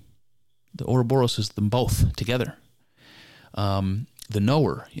devil. The Ouroboros is them both together. The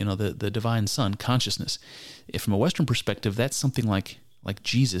knower, the divine Son, consciousness. If from a Western perspective, that's something like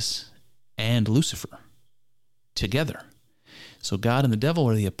Jesus and Lucifer together. So God and the devil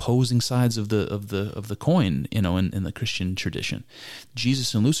are the opposing sides of the coin, in the Christian tradition.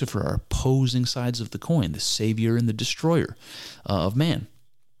 Jesus and Lucifer are opposing sides of the coin, the savior and the destroyer of man.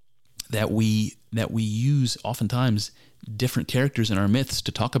 That we use oftentimes different characters in our myths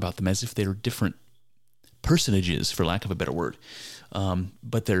to talk about them as if they're different personages, for lack of a better word.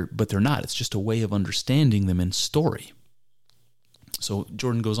 But they're not. It's just a way of understanding them in story. So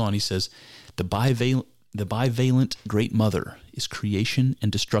Jordan goes on. He says, the bivalent Great Mother is creation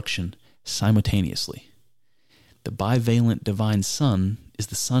and destruction simultaneously. The bivalent Divine Son is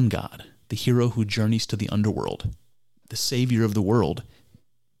the Sun God, the hero who journeys to the underworld, the savior of the world,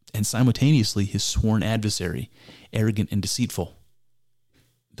 and simultaneously his sworn adversary, arrogant and deceitful.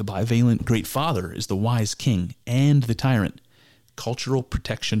 The bivalent Great Father is the wise king and the tyrant, cultural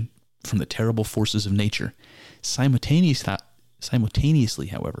protection from the terrible forces of nature. Simultaneously,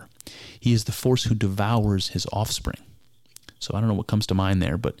 however, he is the force who devours his offspring. So I don't know what comes to mind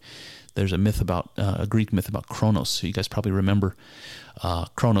there, but there's a myth about a Greek myth about Kronos. So you guys probably remember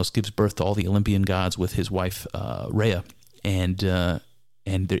Kronos gives birth to all the Olympian gods with his wife Rhea, and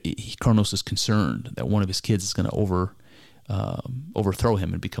Kronos is concerned that one of his kids is going to overthrow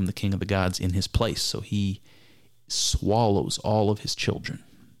him and become the king of the gods in his place. So he swallows all of his children.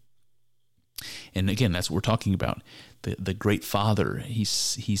 And again, that's what we're talking about. The Great Father,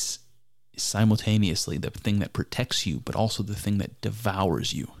 he's simultaneously the thing that protects you, but also the thing that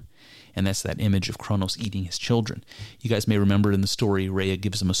devours you. And that's that image of Kronos eating his children. You guys may remember in the story, Rhea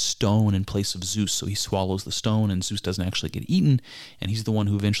gives him a stone in place of Zeus, so he swallows the stone, and Zeus doesn't actually get eaten, and he's the one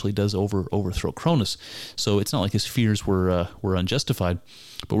who eventually does overthrow Kronos. So it's not like his fears were unjustified,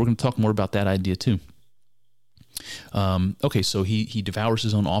 but we're going to talk more about that idea too. So he devours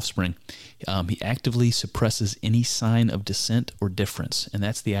his own offspring. He actively suppresses any sign of dissent or difference, and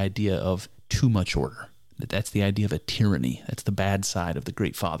that's the idea of too much order. That's the idea of a tyranny. That's the bad side of the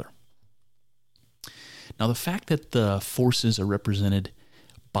Great Father. Now, the fact that the forces are represented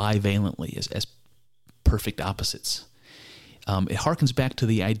bivalently as perfect opposites, it harkens back to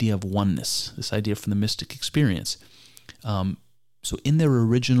the idea of oneness, this idea from the mystic experience. So in their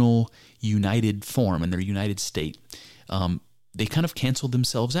original united form, in their united state, they kind of cancel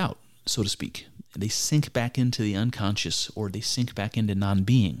themselves out, so to speak. They sink back into the unconscious, or they sink back into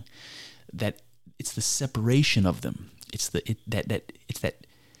non-being. That it's the separation of them. It's that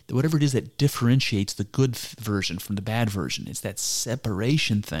whatever it is that differentiates the good version from the bad version. It's that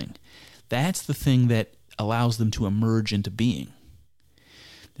separation thing. That's the thing that allows them to emerge into being.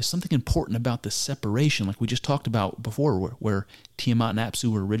 There's something important about the separation, like we just talked about before, where Tiamat and Apsu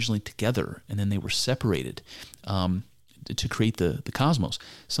were originally together, and then they were separated to create the cosmos.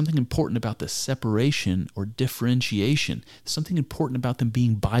 Something important about the separation or differentiation, something important about them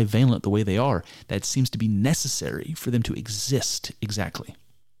being bivalent the way they are, that seems to be necessary for them to exist exactly.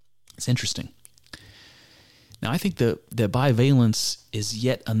 It's interesting. Now, I think the bivalence is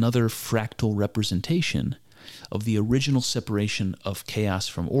yet another fractal representation of the original separation of chaos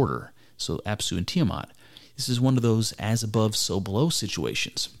from order, so Apsu and Tiamat. This is one of those as above, so below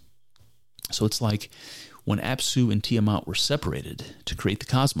situations. So it's like when Apsu and Tiamat were separated to create the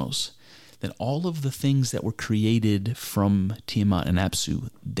cosmos, then all of the things that were created from Tiamat and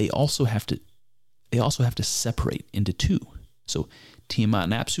Apsu, they also have to separate into two. So Tiamat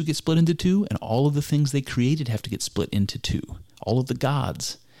and Apsu get split into two, and all of the things they created have to get split into two. All of the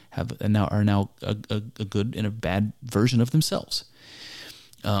gods are now a good and a bad version of themselves.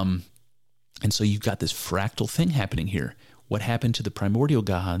 And so you've got this fractal thing happening here. What happened to the primordial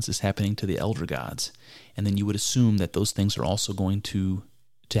gods is happening to the elder gods. And then you would assume that those things are also going to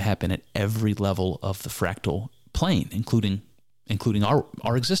happen at every level of the fractal plane, including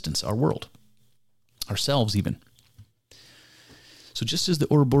our existence, our world, ourselves even. So just as the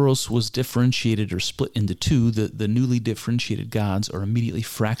Ouroboros was differentiated or split into two, the newly differentiated gods are immediately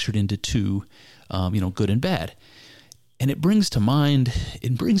fractured into two, good and bad. And it brings to mind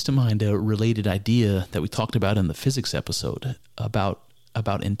a related idea that we talked about in the physics episode about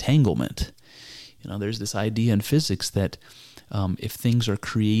entanglement. There's this idea in physics that if things are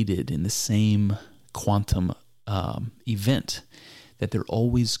created in the same quantum event, that they're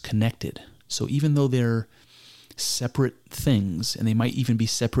always connected. So even though they're separate things, and they might even be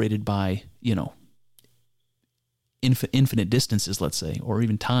separated by, infinite distances, let's say, or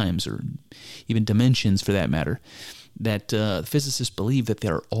even times, or even dimensions for that matter, that physicists believe that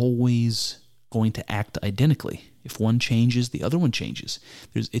they're always going to act identically. If one changes, the other one changes.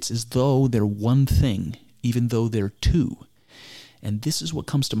 It's as though they're one thing, even though they're two. And this is what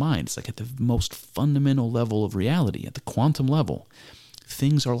comes to mind. It's like at the most fundamental level of reality, at the quantum level,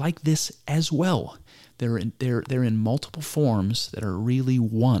 things are like this as well. They're in multiple forms that are really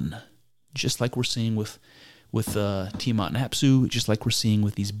one, just like we're seeing with Tiamat and Apsu, just like we're seeing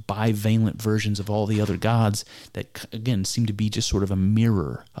with these bivalent versions of all the other gods that, again, seem to be just sort of a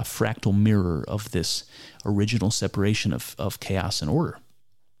mirror, a fractal mirror of this original separation of chaos and order.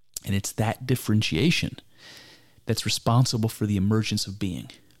 And it's that differentiation that's responsible for the emergence of being,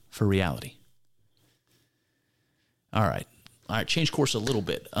 for reality. All right, change course a little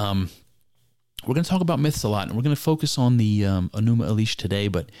bit. We're going to talk about myths a lot, and we're going to focus on the Enuma Elish today,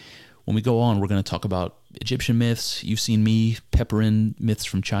 but when we go on, we're going to talk about Egyptian myths. You've seen me pepper in myths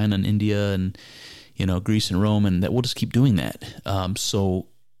from China and India and, Greece and Rome, and that we'll just keep doing that. So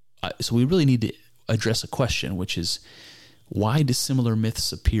we really need to address a question, which is, why do similar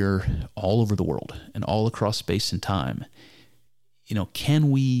myths appear all over the world and all across space and time?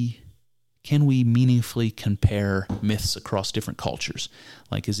 Can we meaningfully compare myths across different cultures?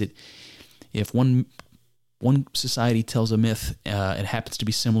 Like, is it, if one society tells a myth, it happens to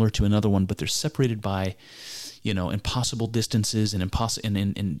be similar to another one, but they're separated by, impossible distances and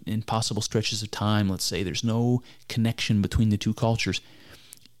impossible stretches of time. Let's say there's no connection between the two cultures.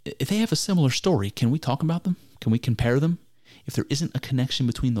 If they have a similar story, can we talk about them? Can we compare them? If there isn't a connection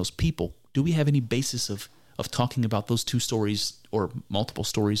between those people, do we have any basis of talking about those two stories or multiple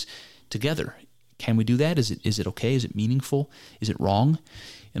stories together? Can we do that? Is it okay? Is it meaningful? Is it wrong?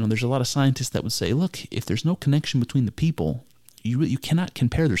 There's a lot of scientists that would say, look, if there's no connection between the people, you cannot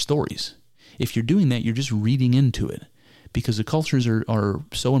compare their stories. If you're doing that, you're just reading into it, because the cultures are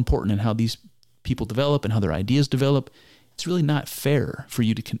so important in how these people develop and how their ideas develop. It's really not fair for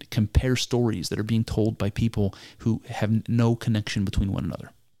you to compare stories that are being told by people who have no connection between one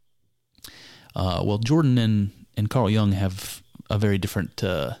another. Well, Jordan and Carl Jung have a very different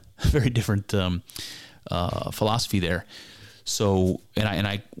philosophy there. So, and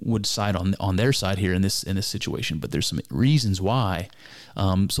I would side on their side here in this situation, but there's some reasons why.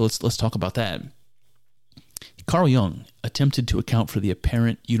 So let's talk about that. Carl Jung attempted to account for the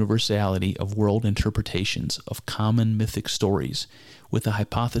apparent universality of world interpretations of common mythic stories with the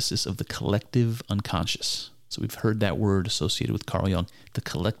hypothesis of the collective unconscious. So we've heard that word associated with Carl Jung, the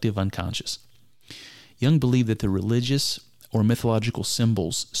collective unconscious. Jung believed that the religious or mythological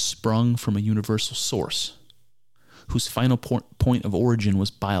symbols sprung from a universal source, whose final point of origin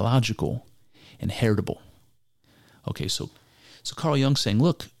was biological and heritable. Okay, so Carl Jung's saying,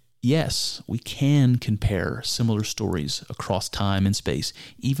 look, yes, we can compare similar stories across time and space,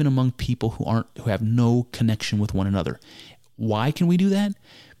 even among people who have no connection with one another. Why can we do that?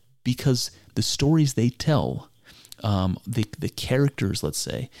 Because the stories they tell, the characters, let's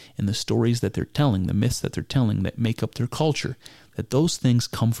say, and the stories that they're telling, the myths that they're telling that make up their culture, that those things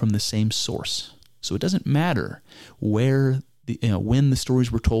come from the same source. So it doesn't matter where when the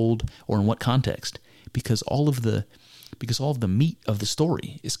stories were told or in what context, because all of the meat of the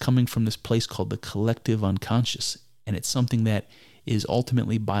story is coming from this place called the collective unconscious, and it's something that is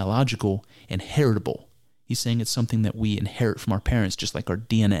ultimately biological and heritable. He's saying it's something that we inherit from our parents, just like our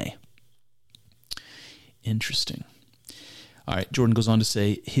DNA. Interesting. All right, Jordan goes on to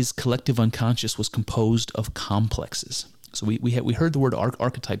say his collective unconscious was composed of complexes. So we heard the word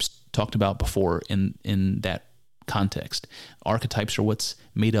archetypes talked about before in that context. Archetypes are what's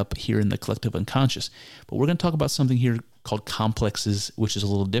made up here in the collective unconscious. But we're going to talk about something here called complexes, which is a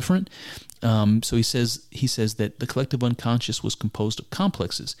little different. So he says that the collective unconscious was composed of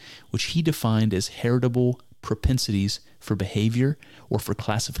complexes, which he defined as heritable propensities for behavior or for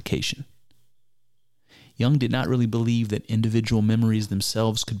classification. Jung did not really believe that individual memories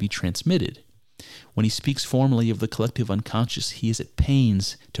themselves could be transmitted. When he speaks formally of the collective unconscious, he is at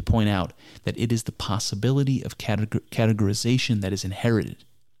pains to point out that it is the possibility of categorization that is inherited.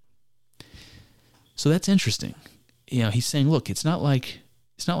 So that's interesting. He's saying, look, it's not like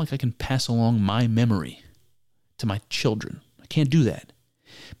I can pass along my memory to my children. I can't do that.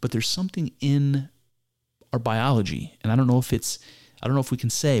 But there's something in our biology, and I don't know if we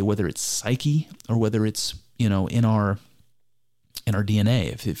can say whether it's psyche or whether it's, in our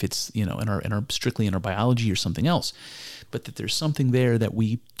DNA, if it's, in our strictly in our biology or something else, but that there's something there that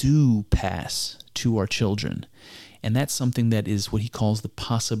we do pass to our children. And that's something that is what he calls the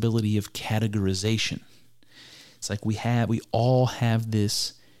possibility of categorization. It's like we all have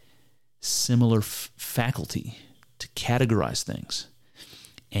this similar faculty to categorize things.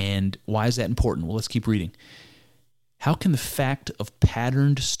 And why is that important? Well, let's keep reading. How can the fact of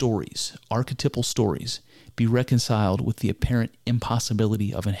patterned stories, archetypal stories, be reconciled with the apparent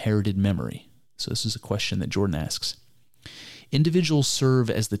impossibility of inherited memory? So this is a question that Jordan asks. Individuals serve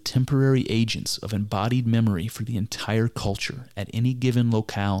as the temporary agents of embodied memory for the entire culture at any given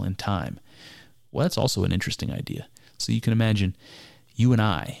locale and time. Well, that's also an interesting idea. So you can imagine you and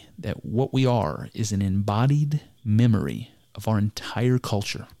I, that what we are is an embodied memory of our entire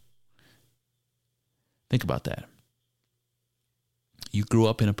culture. Think about that. You grew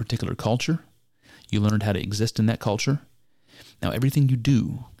up in a particular culture. You learned how to exist in that culture. Now, everything you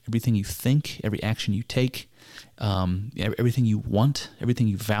do, everything you think, every action you take, everything you want, everything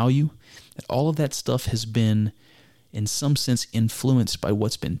you value, all of that stuff has been, in some sense, influenced by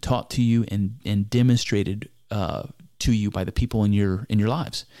what's been taught to you and demonstrated to you by the people in your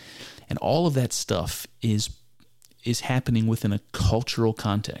lives. And all of that stuff is happening within a cultural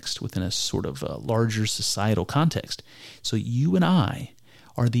context, within a sort of a larger societal context. So you and I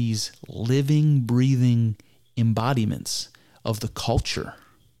are these living, breathing embodiments of the culture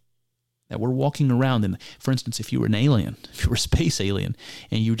that we're walking around in. For instance, if you were an alien, if you were a space alien,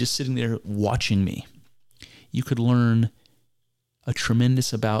 and you were just sitting there watching me, you could learn a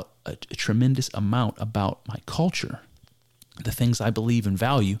tremendous amount about my culture, the things I believe and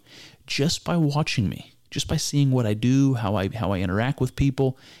value, just by watching me. Just by seeing what I do, how I interact with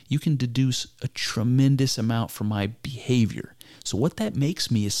people, you can deduce a tremendous amount from my behavior. So what that makes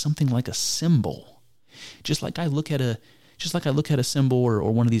me is something like a symbol. Just like I look at a symbol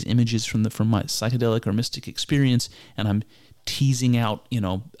or one of these images from my psychedelic or mystic experience, and I'm teasing out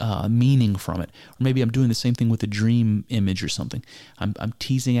meaning from it. Or maybe I'm doing the same thing with a dream image or something. I'm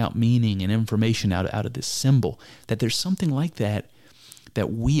teasing out meaning and information out of this symbol. That there's something like that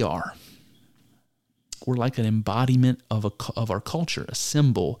we are. We're like an embodiment of our culture, a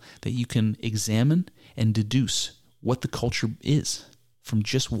symbol that you can examine and deduce what the culture is from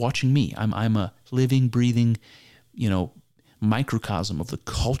just watching me. I'm a living, breathing, microcosm of the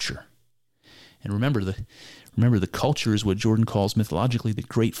culture. And remember the culture is what Jordan calls mythologically the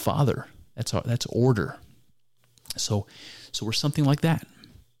Great Father. That's order. So we're something like that.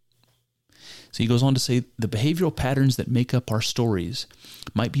 So he goes on to say, the behavioral patterns that make up our stories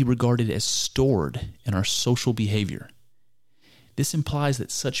might be regarded as stored in our social behavior. This implies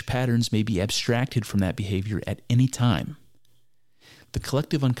that such patterns may be abstracted from that behavior at any time. The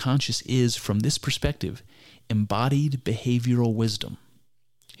collective unconscious is, from this perspective, embodied behavioral wisdom.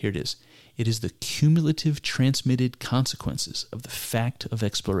 Here it is. It is the cumulative transmitted consequences of the fact of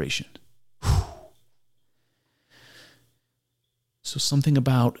exploration. Whew. So something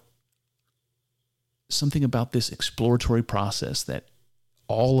about this exploratory process that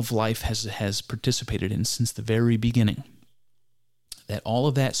all of life has participated in since the very beginning, that all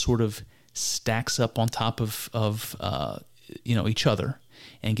of that sort of stacks up on top of each other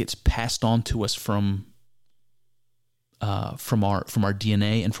and gets passed on to us from our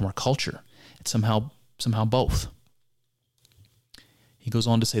DNA and from our culture. It's somehow both. He goes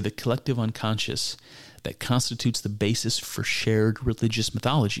on to say the collective unconscious that constitutes the basis for shared religious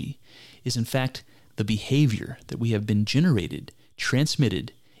mythology is in fact the behavior that we have been generated,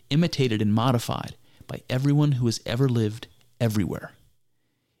 transmitted, imitated, and modified by everyone who has ever lived everywhere.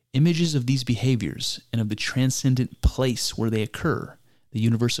 Images of these behaviors and of the transcendent place where they occur, the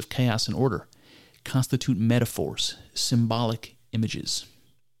universe of chaos and order, constitute metaphors, symbolic images.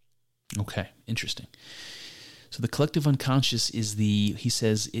 Okay, interesting. So the collective unconscious is the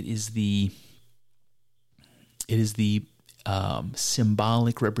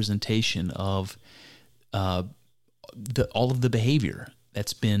symbolic representation of all of the behavior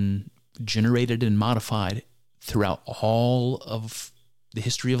that's been generated and modified throughout all of the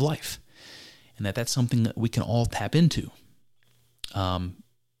history of life, and that's something that we can all tap into.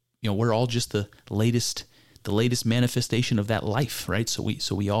 We're all just the latest manifestation of that life, right? So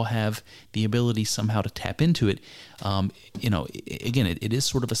we all have the ability somehow to tap into it. Again, it is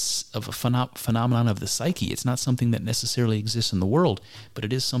sort of a phenomenon of the psyche. It's not something that necessarily exists in the world, but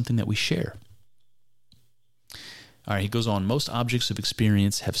it is something that we share. All right, he goes on. Most objects of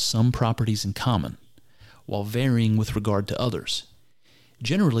experience have some properties in common, while varying with regard to others.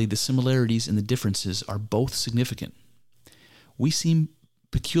 Generally, the similarities and the differences are both significant. We seem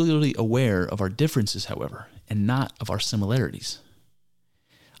peculiarly aware of our differences, however, and not of our similarities.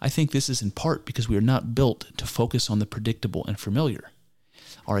 I think this is in part because we are not built to focus on the predictable and familiar.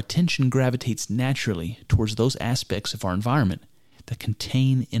 Our attention gravitates naturally towards those aspects of our environment that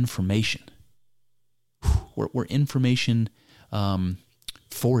contain information. We're information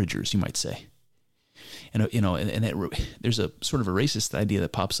foragers, you might say. And that there's a sort of a racist idea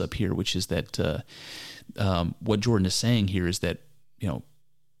that pops up here, which is that what Jordan is saying here is that,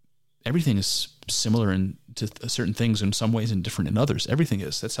 everything is similar to certain things in some ways and different in others. Everything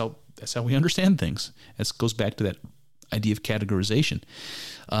is. That's how we understand things. It goes back to that idea of categorization.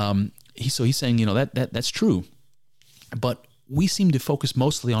 He's saying, that's true, but we seem to focus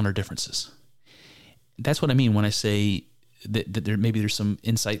mostly on our differences. That's what I mean when I say that there's some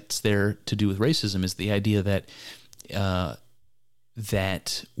insights there to do with racism, is the idea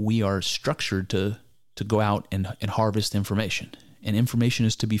that we are structured to go out and harvest information. And information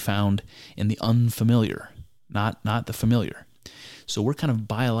is to be found in the unfamiliar, not the familiar. So we're kind of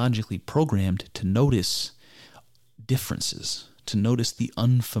biologically programmed to notice differences, to notice the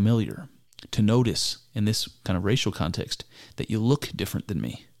unfamiliar, to notice, in this kind of racial context, that you look different than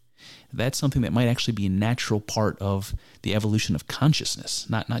me. That's something that might actually be a natural part of the evolution of consciousness,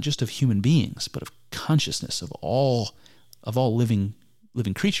 not just of human beings, but of consciousness of all living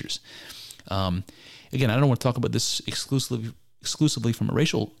creatures. Again, I don't want to talk about this exclusively from a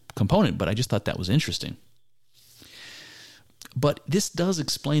racial component, but I just thought that was interesting. But this does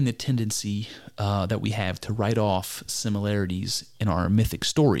explain the tendency that we have to write off similarities in our mythic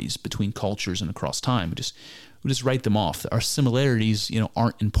stories between cultures and across time. We just write them off. Our similarities,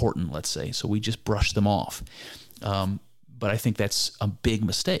 aren't important, let's say, so we just brush them off. But I think that's a big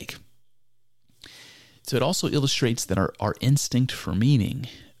mistake. So it also illustrates that our instinct for meaning,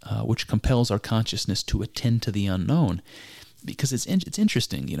 which compels our consciousness to attend to the unknown, because it's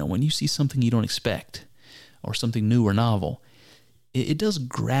interesting, when you see something you don't expect or something new or novel, it does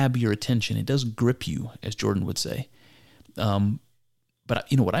grab your attention. It does grip you, as Jordan would say. But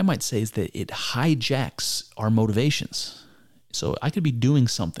what I might say is that it hijacks our motivations. So I could be doing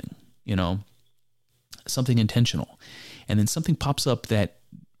something, something intentional, and then something pops up that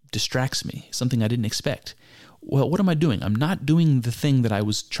distracts me, something I didn't expect. Well, what am I doing? I'm not doing the thing that I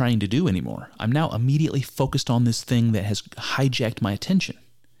was trying to do anymore. I'm now immediately focused on this thing that has hijacked my attention.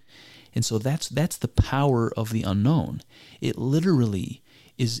 And so that's the power of the unknown. It literally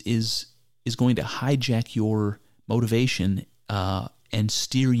is going to hijack your motivation and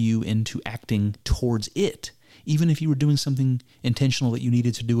steer you into acting towards it, even if you were doing something intentional that you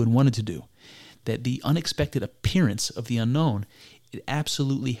needed to do and wanted to do. That the unexpected appearance of the unknown, it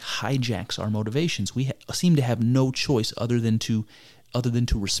absolutely hijacks our motivations. We seem to have no choice other than to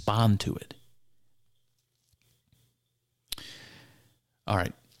respond to it. All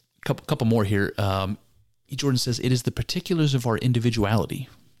right, couple more here. Jordan says, it is the particulars of our individuality,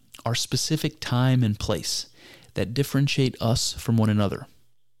 our specific time and place, that differentiate us from one another.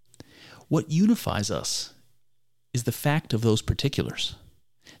 What unifies us is the fact of those particulars,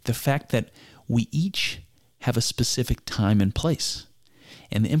 the fact that we each have a specific time and place,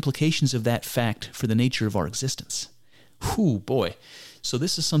 and the implications of that fact for the nature of our existence. Whew, boy. So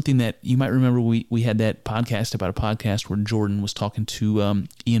this is something that you might remember we had that podcast about a podcast where Jordan was talking to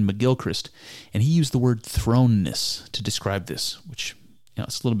Ian McGilchrist, and he used the word thrownness to describe this, which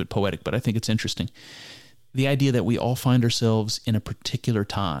it's a little bit poetic, but I think it's interesting. The idea that we all find ourselves in a particular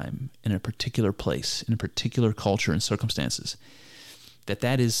time, in a particular place, in a particular culture and circumstances,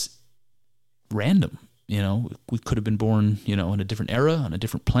 that is random. We could have been born, in a different era, on a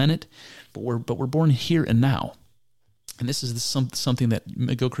different planet, but we're born here and now. And this is something that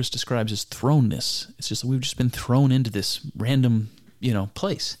McGilchrist describes as thrownness. It's just that we've just been thrown into this random,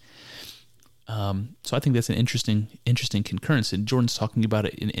 place. So I think that's an interesting concurrence. And Jordan's talking about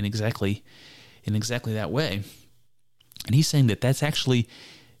it in exactly that way. And he's saying that that's actually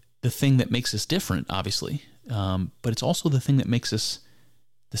the thing that makes us different, obviously, but it's also the thing that makes us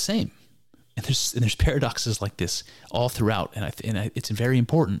the same. And there's paradoxes like this all throughout, and it's very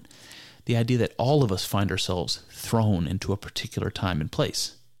important. The idea that all of us find ourselves thrown into a particular time and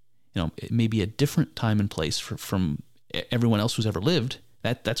place. It may be a different time and place from everyone else who's ever lived.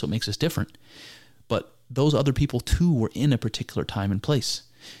 That's what makes us different. But those other people too were in a particular time and place.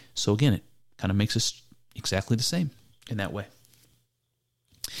 So again, it kind of makes us exactly the same in that way.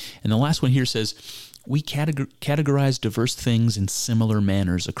 And the last one here says, we categorize diverse things in similar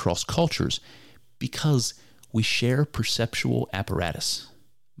manners across cultures because we share perceptual apparatus,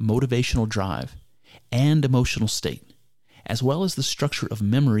 motivational drive, and emotional state, as well as the structure of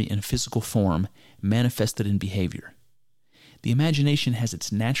memory and physical form manifested in behavior. The imagination has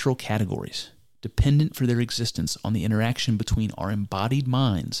its natural categories, dependent for their existence on the interaction between our embodied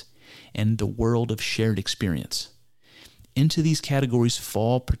minds and the world of shared experience. Into these categories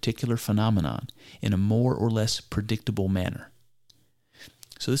fall particular phenomenon in a more or less predictable manner.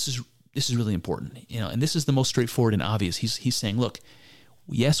 So this is really important, and this is the most straightforward and obvious. He's saying, look,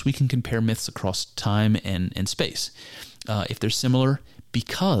 Yes, we can compare myths across time and space. If they're similar,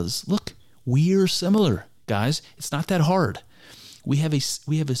 because, look, we're similar, guys. It's not that hard. We have a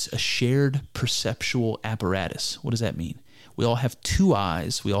shared perceptual apparatus. What does that mean? We all have two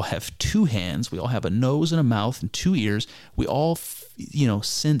eyes. We all have two hands. We all have a nose and a mouth and two ears. We all,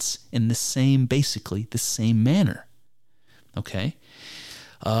 sense in basically the same manner. Okay?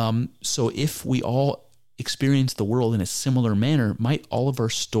 So if we all experience the world in a similar manner, might all of our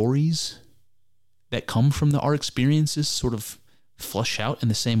stories that come from our experiences sort of flush out in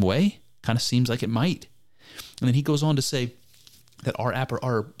the same way? Kind of seems like it might. And then he goes on to say that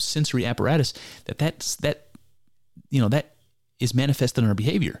our sensory apparatus, that is manifested in our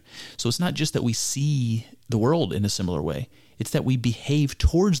behavior. So it's not just that we see the world in a similar way, it's that we behave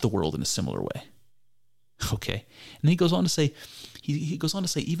towards the world in a similar way. Okay. And then he goes on to say,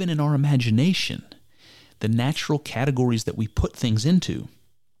 even in our imagination, the natural categories that we put things into,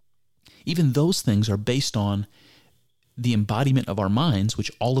 even those things are based on the embodiment of our minds,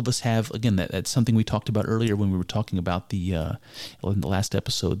 which all of us have. Again, that's something we talked about earlier when we were talking about in the last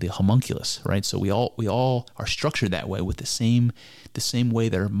episode, the homunculus, right? So we all are structured that way, with the same way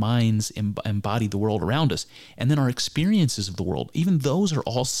that our minds embody the world around us. And then our experiences of the world, even those are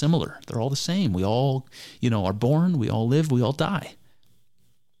all similar. They're all the same. We all, are born, we all live, we all die.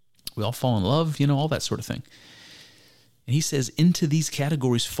 We all fall in love, all that sort of thing. And he says, into these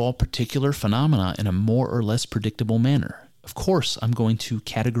categories fall particular phenomena in a more or less predictable manner. Of course, I'm going to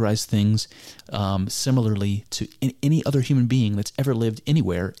categorize things similarly to any other human being that's ever lived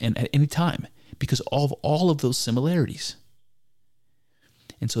anywhere and at any time, because of all of those similarities.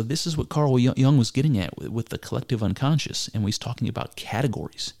 And so this is what Carl Jung was getting at with the collective unconscious, and when he's talking about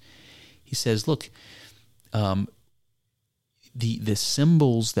categories. He says, look, the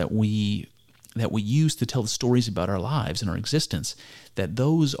symbols that we use to tell the stories about our lives and our existence, that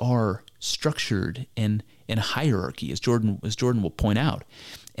those are structured in a hierarchy, as Jordan will point out.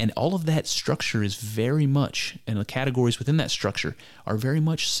 And all of that structure is very much, and the categories within that structure are very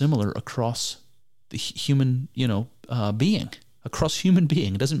much similar across the human, being. Across human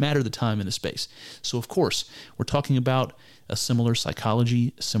being. It doesn't matter the time and the space. So, of course, we're talking about a similar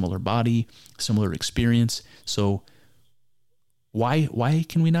psychology, a similar body, similar experience. So why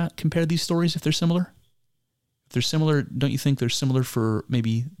can we not compare these stories if they're similar? If they're similar, don't you think they're similar for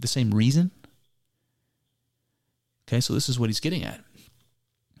maybe the same reason? Okay, so this is what he's getting at.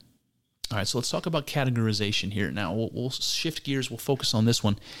 All right, so let's talk about categorization here. Now, we'll shift gears. We'll focus on this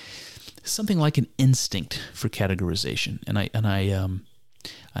one. Something like an instinct for categorization,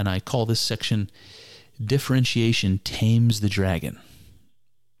 and I call this section "Differentiation Tames the Dragon."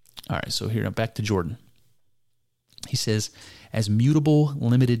 All right, so here, now back to Jordan. He says, as mutable,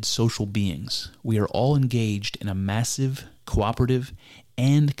 limited social beings, we are all engaged in a massive, cooperative,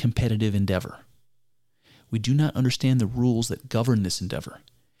 and competitive endeavor. We do not understand the rules that govern this endeavor.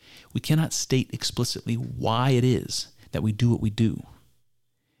 We cannot state explicitly why it is that we do what we do.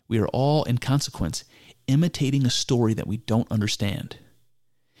 We are all, in consequence, imitating a story that we don't understand.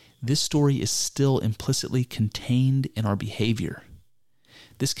 This story is still implicitly contained in our behavior.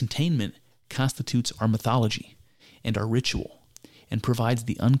 This containment constitutes our mythology and our ritual, and provides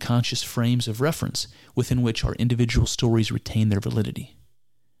the unconscious frames of reference within which our individual stories retain their validity.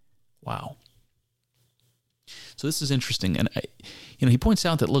 Wow. So this is interesting, and he points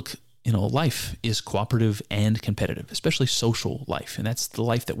out that, look, life is cooperative and competitive, especially social life, and that's the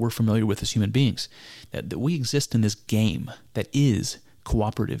life that we're familiar with as human beings, that we exist in this game that is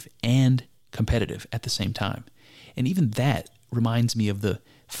cooperative and competitive at the same time. And even that reminds me of the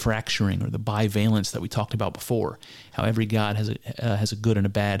fracturing or the bivalence that we talked about before, how every God has a good and a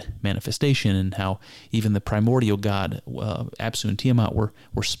bad manifestation, and how even the primordial God, Apsu and Tiamat, were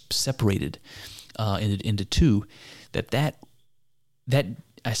separated into two, that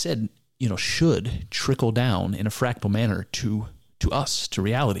I said, should trickle down in a fractal manner to us, to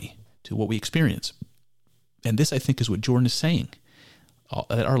reality, to what we experience. And this, I think, is what Jordan is saying.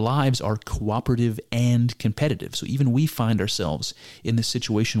 That our lives are cooperative and competitive. So even we find ourselves in this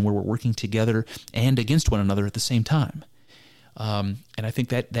situation where we're working together and against one another at the same time. And I think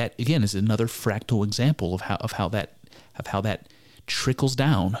that again is another fractal example of how that trickles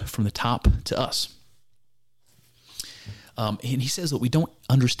down from the top to us. And he says that we don't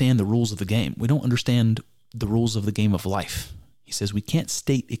understand the rules of the game. We don't understand the rules of the game of life. He says we can't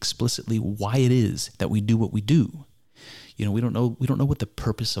state explicitly why it is that we do what we do. We don't know what the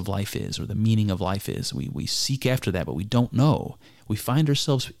purpose of life is or the meaning of life is. We seek after that, but we don't know. We find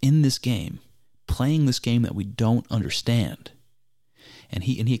ourselves in this game, playing this game that we don't understand. And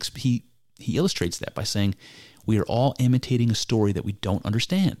he illustrates that by saying We are all imitating a story that we don't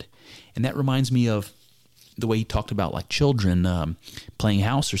understand. And that reminds me of the way he talked about like children playing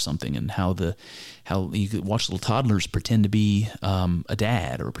house or something, and how you could watch little toddlers pretend to be a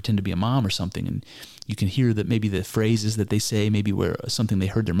dad or pretend to be a mom or something, and you can hear that maybe the phrases that they say, maybe where something they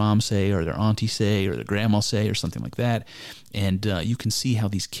heard their mom say or their auntie say or their grandma say or something like that, and you can see how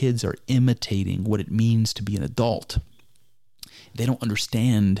these kids are imitating what it means to be an adult. They don't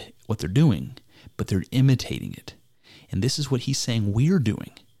understand what they're doing, but they're imitating it. And this is what he's saying we're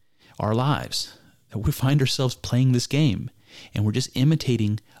doing, our lives. That we find ourselves playing this game, and we're just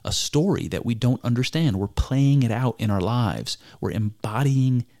imitating a story that we don't understand. We're playing it out in our lives. We're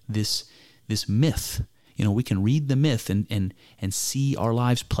embodying this myth. We can read the myth and see our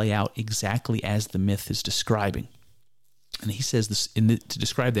lives play out exactly as the myth is describing. And he says this to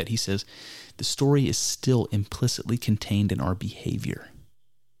describe that. He says the story is still implicitly contained in our behavior.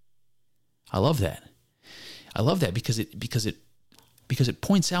 I love that. I love that because it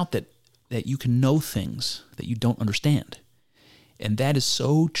points out that you can know things that you don't understand. And that is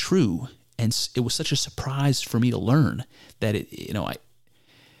so true. And it was such a surprise for me to learn that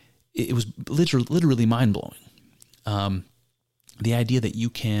it was literally mind-blowing. The idea that you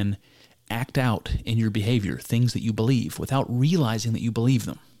can act out in your behavior things that you believe without realizing that you believe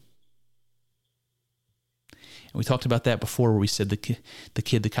them. And we talked about that before, where we said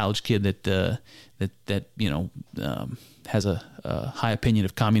the college kid that has a high opinion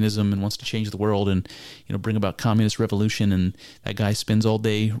of communism and wants to change the world and bring about communist revolution, and that guy spends all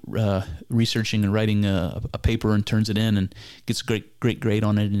day researching and writing a paper and turns it in and gets a great grade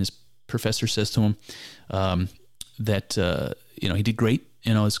on it, and his professor says to him that he did great.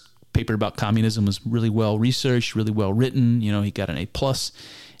 His paper about communism was really well researched, really well written. He got an A+, and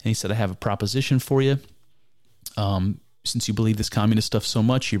he said, I have a proposition for you. Since you believe this communist stuff so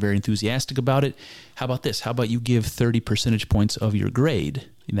much, you're very enthusiastic about it. How about this? How about you give 30 percentage points of your grade?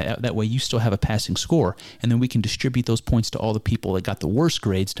 That way you still have a passing score, and then we can distribute those points to all the people that got the worst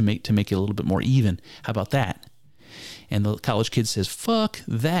grades to make it a little bit more even. How about that? And the college kid says, fuck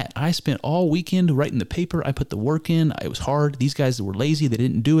that. I spent all weekend writing the paper. I put the work in. It was hard. These guys were lazy. They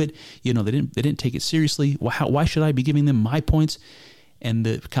didn't do it. They didn't take it seriously. Why should I be giving them my points? And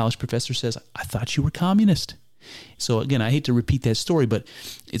the college professor says, I thought you were communist. So again, I hate to repeat that story, but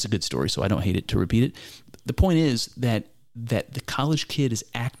it's a good story, so I don't hate it to repeat it. The point is that the college kid is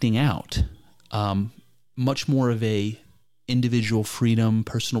acting out much more of a individual freedom,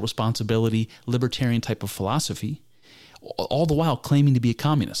 personal responsibility, libertarian type of philosophy, all the while claiming to be a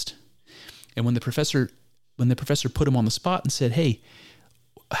communist. And when the professor put him on the spot and said, "Hey,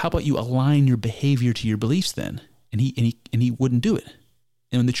 how about you align your behavior to your beliefs then?" and he wouldn't do it.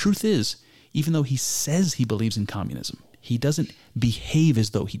 And the truth is, even though he says he believes in communism, he doesn't behave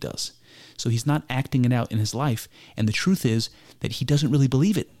as though he does. So he's not acting it out in his life. And the truth is that he doesn't really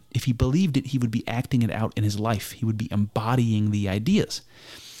believe it. If he believed it, he would be acting it out in his life. He would be embodying the ideas.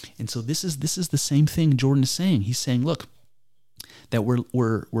 And so this is the same thing Jordan is saying. He's saying, look, that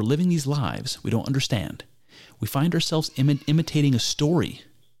we're living these lives we don't understand. We find ourselves imitating a story.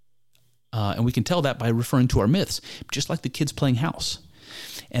 And we can tell that by referring to our myths, just like the kids playing house.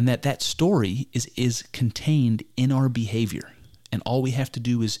 And that story is contained in our behavior. And all we have to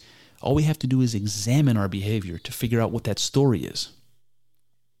do is examine our behavior to figure out what that story is.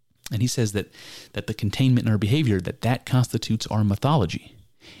 And he says that the containment in our behavior, that constitutes our mythology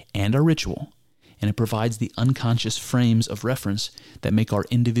and our ritual, and it provides the unconscious frames of reference that make our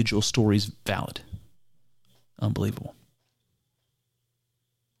individual stories valid. Unbelievable.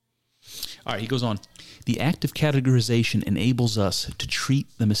 All right, he goes on. The act of categorization enables us to treat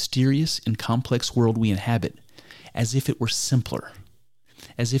the mysterious and complex world we inhabit as if it were simpler,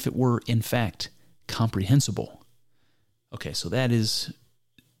 as if it were, in fact, comprehensible. Okay, so that is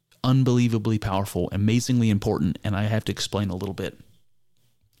unbelievably powerful, amazingly important, and I have to explain a little bit.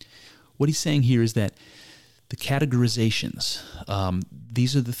 What he's saying here is that the categorizations,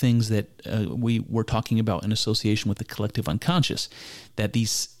 these are the things that we were talking about in association with the collective unconscious, that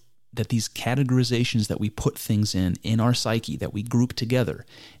these categorizations that we put things in our psyche, that we group together.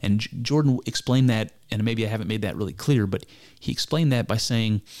 And Jordan explained that, and maybe I haven't made that really clear, but he explained that by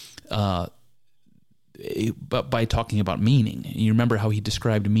saying, by talking about meaning. You remember how he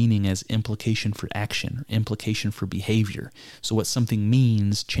described meaning as implication for action, implication for behavior. So what something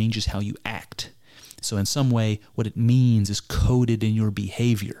means changes how you act. So in some way, what it means is coded in your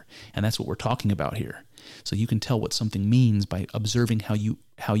behavior. And that's what we're talking about here. So you can tell what something means by observing how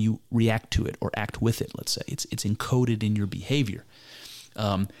you react to it or act with it, let's say. It's encoded in your behavior.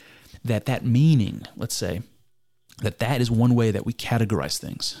 That meaning, let's say, that is one way that we categorize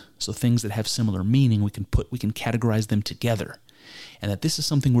things. So things that have similar meaning, we can categorize them together. And that this is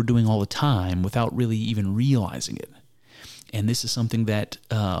something we're doing all the time without really even realizing it. And this is something that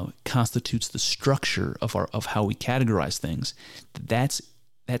constitutes the structure of how we categorize things. That's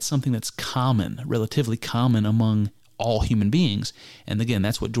something that's common, relatively common among all human beings. And again,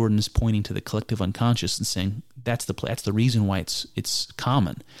 that's what Jordan is pointing to the collective unconscious and saying that's the reason why it's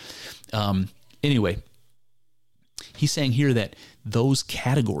common. Anyway, he's saying here that those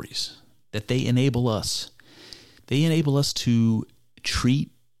categories, that they enable us to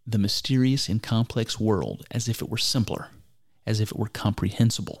treat the mysterious and complex world as if it were simpler, as if it were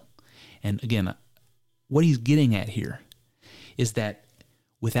comprehensible. And again, what he's getting at here is that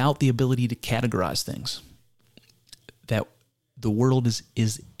without the ability to categorize things, that the world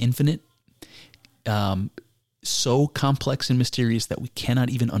is infinite, so complex and mysterious that we cannot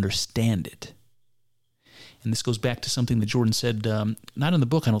even understand it. And this goes back to something that Jordan said, not in the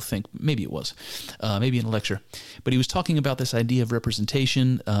book, I don't think. Maybe it was. Maybe in a lecture. But he was talking about this idea of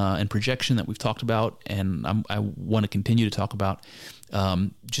representation and projection that we've talked about, and I want to continue to talk about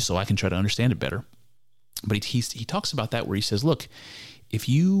just so I can try to understand it better. But he talks about that where he says, look, if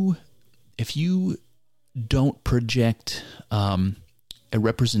you don't project a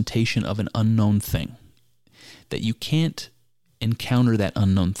representation of an unknown thing, that you can't encounter that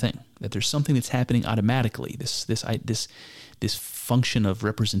unknown thing, that there's something that's happening automatically, this function of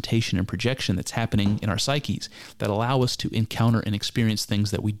representation and projection that's happening in our psyches that allow us to encounter and experience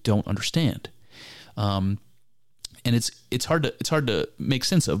things that we don't understand. And it's hard to make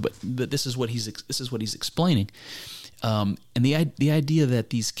sense of, but this is what he's explaining. And the idea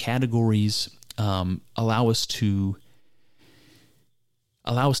that these categories allow us to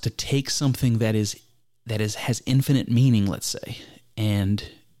take something that has infinite meaning, let's say, and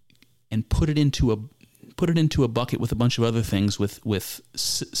put it into a bucket with a bunch of other things with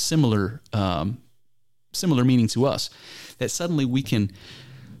similar meaning to us, that suddenly we can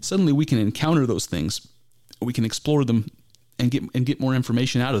encounter those things, we can explore them and get more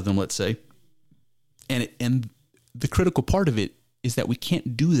information out of them, let's say. And the critical part of it is that we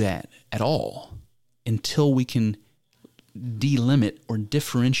can't do that at all until we can delimit or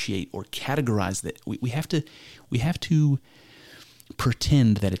differentiate or categorize that. We have to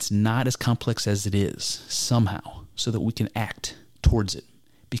pretend that it's not as complex as it is somehow, so that we can act towards it.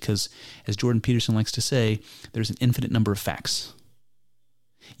 Because, as Jordan Peterson likes to say, there's an infinite number of facts.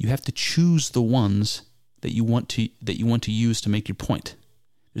 You have to choose the ones that you want to use to make your point.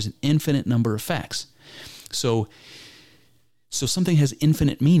 There's an infinite number of facts. So something has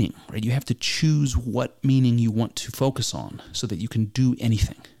infinite meaning, right? You have to choose what meaning you want to focus on so that you can do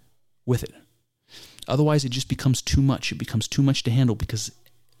anything with it. Otherwise, it just becomes too much. It becomes too much to handle because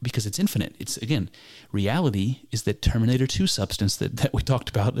it's infinite. It's, again, reality is that Terminator 2 substance that we talked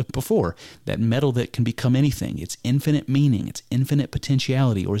about before, that metal that can become anything. It's infinite meaning. It's infinite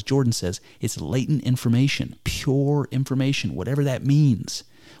potentiality. Or as Jordan says, it's latent information, pure information, whatever that means.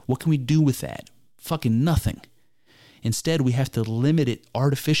 What can we do with that? Fucking nothing. Instead, we have to limit it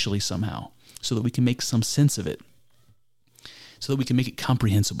artificially somehow so that we can make some sense of it, so that we can make it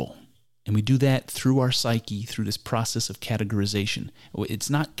comprehensible. And we do that through our psyche, through this process of categorization. It's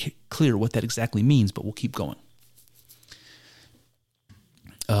not clear what that exactly means, but we'll keep going.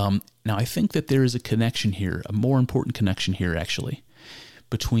 Now, I think that there is a connection here, a more important connection here, actually,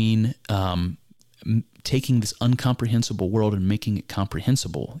 between taking this incomprehensible world and making it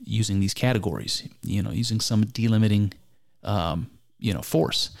comprehensible using these categories, using some delimiting,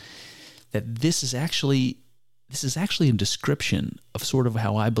 force. That this is actually a description of sort of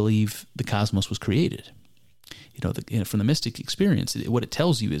how I believe the cosmos was created. From the mystic experience, what it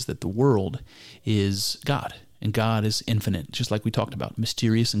tells you is that the world is God, and God is infinite, just like we talked about,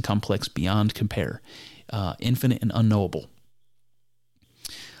 mysterious and complex beyond compare, infinite and unknowable.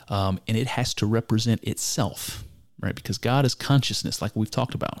 And it has to represent itself, right? Because God is consciousness, like we've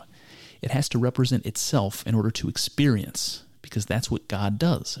talked about. It has to represent itself in order to experience, because that's what God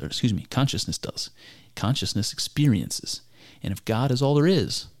does, consciousness does. Consciousness experiences. And if God is all there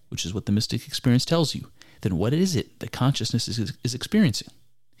is, which is what the mystic experience tells you, then what is it that consciousness is experiencing?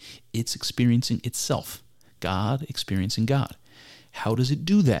 It's experiencing itself. God experiencing God. How does it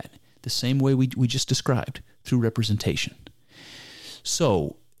do that? The same way we just described, through representation.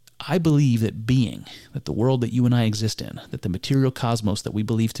 So, I believe that that the world that you and I exist in, that the material cosmos that we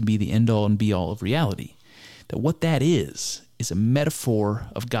believe to be the end-all and be-all of reality, that what that is a metaphor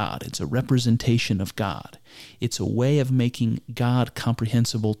of God. It's a representation of God. It's a way of making God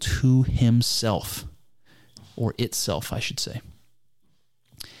comprehensible to himself, or itself, I should say.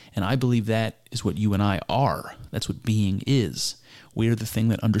 And I believe that is what you and I are. That's what being is. We are the thing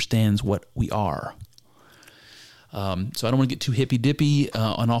that understands what we are. So I don't want to get too hippy-dippy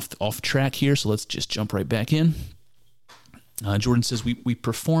and off track here, so let's just jump right back in. Jordan says, we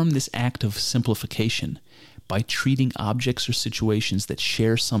perform this act of simplification by treating objects or situations that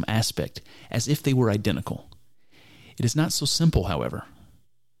share some aspect as if they were identical. It is not so simple, however.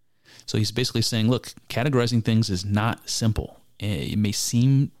 So he's basically saying, look, categorizing things is not simple. It may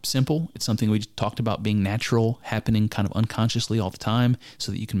seem simple. It's something we talked about being natural, happening kind of unconsciously all the time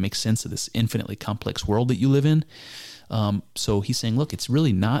so that you can make sense of this infinitely complex world that you live in. So he's saying, look, it's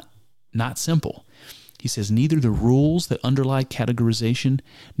really not simple. He says, neither the rules that underlie categorization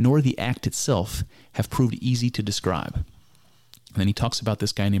nor the act itself have proved easy to describe. And then he talks about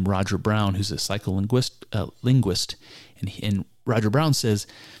this guy named Roger Brown, who's a psycholinguist, and Roger Brown says,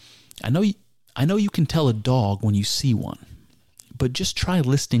 I know you can tell a dog when you see one, but just try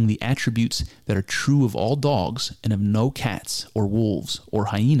listing the attributes that are true of all dogs and of no cats or wolves or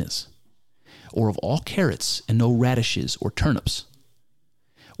hyenas, or of all carrots and no radishes or turnips,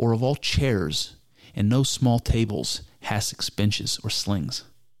 or of all chairs and no small tables, hassocks, benches, or slings.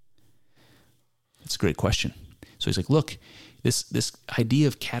 That's a great question. So he's like, look, this idea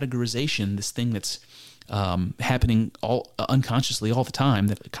of categorization, this thing that's happening all unconsciously all the time,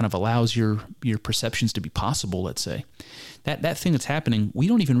 that kind of allows your perceptions to be possible, let's say, that thing that's happening, we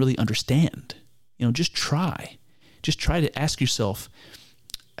don't even really understand. Just try to ask yourself,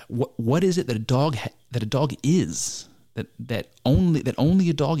 what is it that a dog is, that only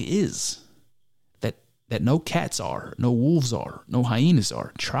a dog is, that no cats are, no wolves are, no hyenas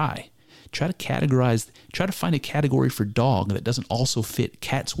are. Try to categorize, try to find a category for dog that doesn't also fit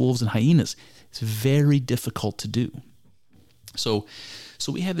cats, wolves, and hyenas. It's very difficult to do. So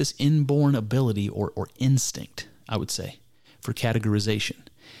we have this inborn ability or instinct, I would say, for categorization.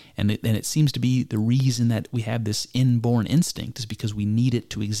 And it seems to be the reason that we have this inborn instinct is because we need it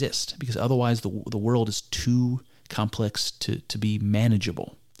to exist, because otherwise the world is too complex to be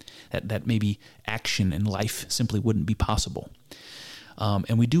manageable. That maybe action in life simply wouldn't be possible.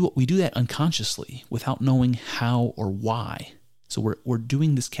 And we do that unconsciously without knowing how or why. So we're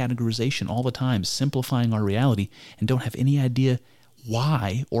doing this categorization all the time, simplifying our reality, and don't have any idea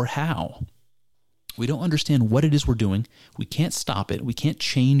why or how. We don't understand what it is we're doing. We can't stop it. We can't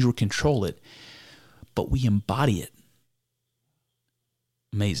change or control it, but we embody it.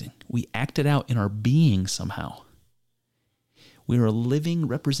 Amazing. We act it out in our being somehow. We are a living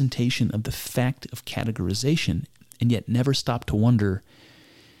representation of the fact of categorization, and yet never stop to wonder,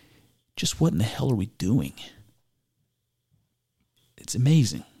 just what in the hell are we doing? It's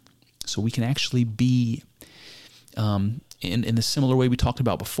amazing. So we can actually be, in the similar way we talked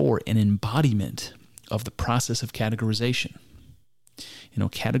about before, an embodiment of the process of categorization.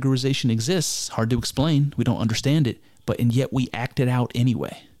 Categorization exists, hard to explain, we don't understand it, and yet we act it out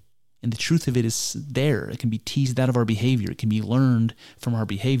anyway. And the truth of it is there. It can be teased out of our behavior. It can be learned from our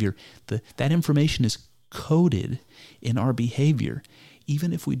behavior. That information is coded in our behavior,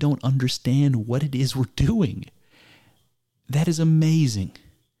 even if we don't understand what it is we're doing. That is amazing.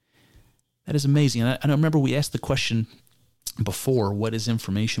 That is amazing. And I remember we asked the question before, what is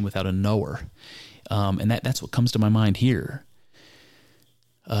information without a knower? And that's what comes to my mind here.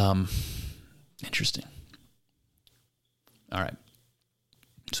 Interesting. All right.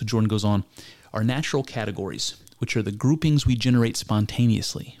 So Jordan goes on, our natural categories, which are the groupings we generate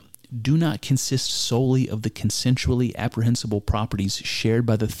spontaneously, do not consist solely of the consensually apprehensible properties shared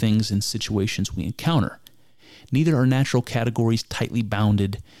by the things and situations we encounter. Neither are natural categories tightly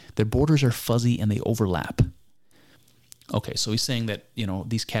bounded. Their borders are fuzzy and they overlap. Okay, so he's saying that,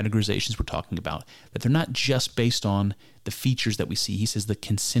 these categorizations we're talking about, that they're not just based on the features that we see. He says the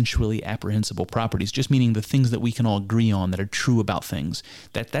consensually apprehensible properties, just meaning the things that we can all agree on that are true about things.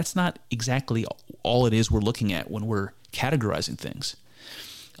 That's not exactly all it is we're looking at when we're categorizing things.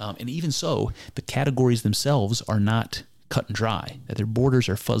 And even so, the categories themselves are not cut and dry, that their borders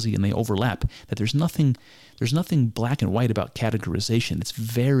are fuzzy and they overlap, that there's nothing black and white about categorization. It's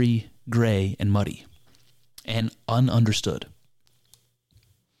very gray and muddy and ununderstood.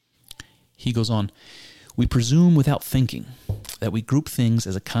 He goes on, we presume without thinking that we group things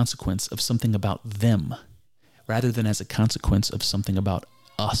as a consequence of something about them, rather than as a consequence of something about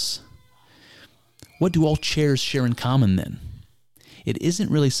us. What do all chairs share in common then? It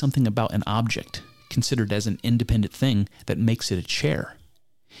isn't really something about an object, considered as an independent thing, that makes it a chair.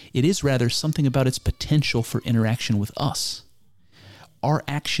 It is rather something about its potential for interaction with us. Our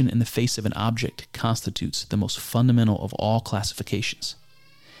action in the face of an object constitutes the most fundamental of all classifications,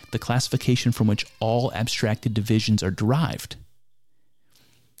 the classification from which all abstracted divisions are derived.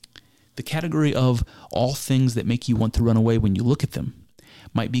 The category of all things that make you want to run away when you look at them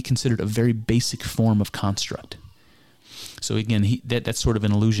might be considered a very basic form of construct. So again, that's sort of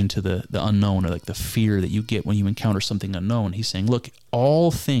an allusion to the unknown, or like the fear that you get when you encounter something unknown. He's saying, look, all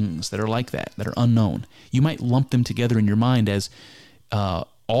things that are like that are unknown, you might lump them together in your mind as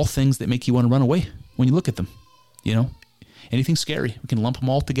all things that make you want to run away when you look at them. Anything scary, we can lump them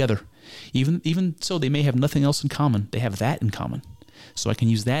all together. Even so, they may have nothing else in common. They have that in common. So I can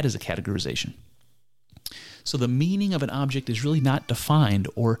use that as a categorization. So the meaning of an object is really not defined,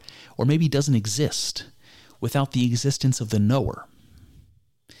 or maybe doesn't exist without the existence of the knower.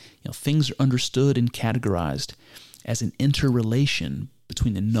 Things are understood and categorized as an interrelation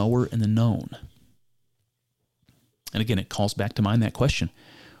between the knower and the known. And again, it calls back to mind that question: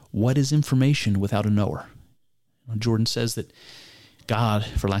 what is information without a knower? Jordan says that God,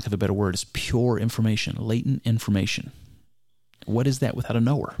 for lack of a better word, is pure information, latent information. What is that without a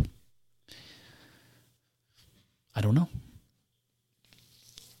knower? I don't know.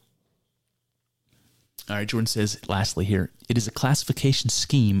 All right, Jordan says, lastly here, it is a classification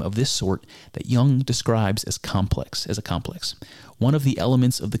scheme of this sort that Jung describes as a complex, one of the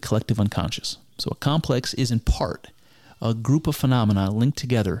elements of the collective unconscious. So a complex is in part a group of phenomena linked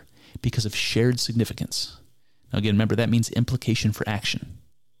together because of shared significance. Now again, remember, that means implication for action.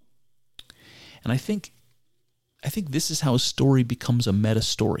 And I think this is how a story becomes a meta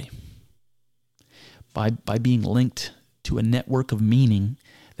story. By being linked to a network of meaning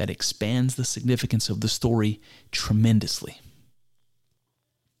that expands the significance of the story tremendously.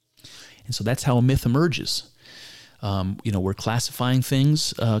 And so that's how a myth emerges. We're classifying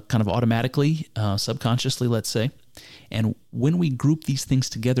things kind of automatically, subconsciously, let's say. And when we group these things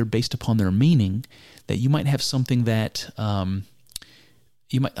together based upon their meaning, that you might have something that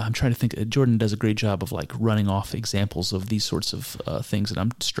I'm trying to think. Jordan does a great job of like running off examples of these sorts of things, and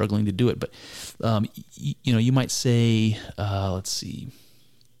I'm struggling to do it. But you might say, let's see.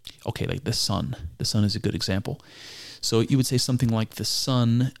 Okay, like the sun. The sun is a good example. So you would say something like the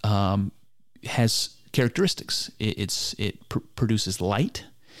sun has characteristics. It produces light.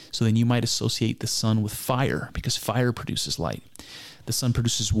 So then you might associate the sun with fire, because fire produces light. The sun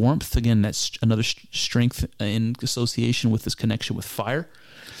produces warmth. Again, that's another strength in association with this connection with fire.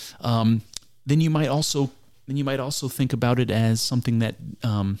 Then you might also think about it as something that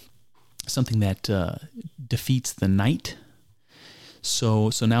defeats the night.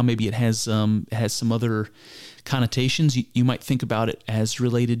 So now maybe it has some other connotations. You might think about it as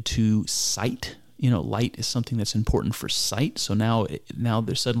related to sight. Light is something that's important for sight. So now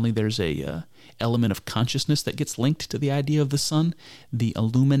there's a element of consciousness that gets linked to the idea of the sun, the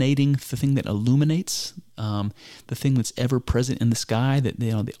thing that illuminates, the thing that's ever present in the sky, that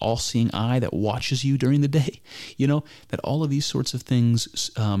the all-seeing eye that watches you during the day. That all of these sorts of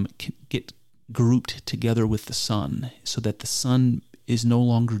things can get grouped together with the sun, so that the sun is no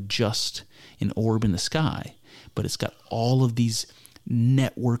longer just an orb in the sky, but it's got all of these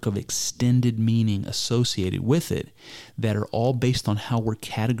network of extended meaning associated with it that are all based on how we're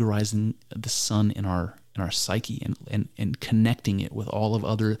categorizing the sun in our psyche and connecting it with all of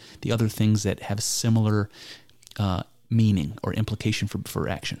the other things that have similar meaning or implication for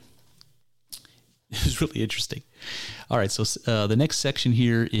action. It was really interesting. All right, so the next section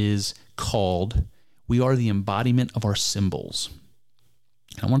here is called "We Are the Embodiment of Our Symbols."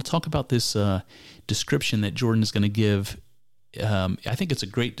 I want to talk about this description that Jordan is going to give. I think it's a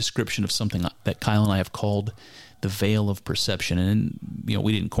great description of something that Kyle and I have called the veil of perception. And,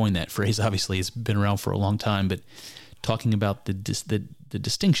 we didn't coin that phrase, obviously. It's been around for a long time. But talking about the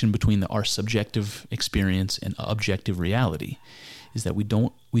distinction between our subjective experience and objective reality is that we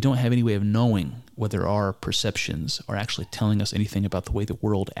don't have any way of knowing whether our perceptions are actually telling us anything about the way the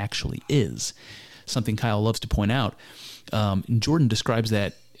world actually is. Something Kyle loves to point out. And Jordan describes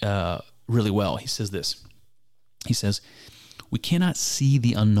that really well. He says this. He says, "We cannot see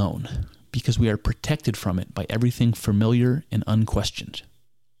the unknown because we are protected from it by everything familiar and unquestioned.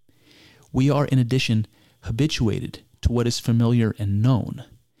 We are, in addition, habituated to what is familiar and known,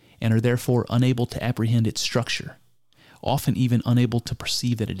 and are therefore unable to apprehend its structure, often even unable to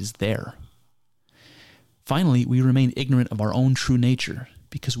perceive that it is there. Finally, we remain ignorant of our own true nature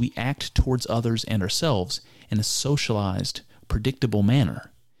because we act towards others and ourselves in a socialized, predictable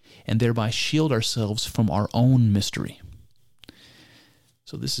manner, and thereby shield ourselves from our own mystery."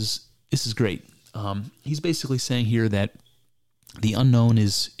 So this is great. He's basically saying here that the unknown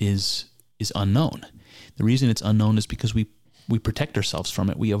is unknown. The reason it's unknown is because we protect ourselves from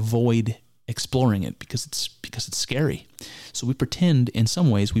it. We avoid exploring it because it's scary. So we pretend, in some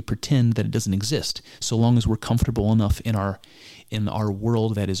ways, that it doesn't exist, so long as we're comfortable enough in our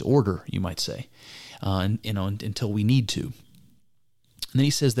world that is order, you might say, until we need to. And then he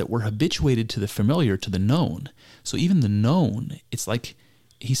says that we're habituated to the familiar, to the known. So even the known, it's like,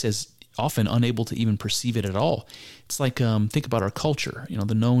 he says, often unable to even perceive it at all. It's like, think about our culture.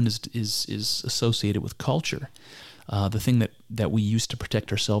 The known is associated with culture. The thing that we use to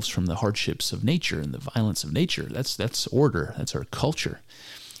protect ourselves from the hardships of nature and the violence of nature. That's order. That's our culture.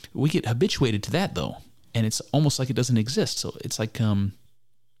 We get habituated to that, though, and it's almost like it doesn't exist. So it's like you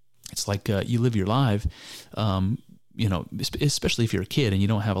live your life, especially if you're a kid and you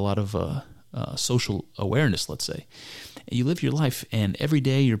don't have a lot of social awareness, let's say. You live your life, and every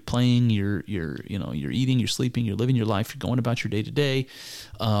day you're playing, you're eating, you're sleeping, you're living your life, you're going about your day to day.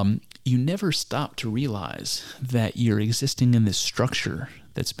 You never stop to realize that you're existing in this structure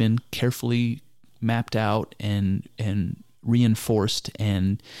that's been carefully mapped out and reinforced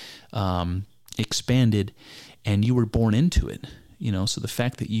and expanded, and you were born into it. So the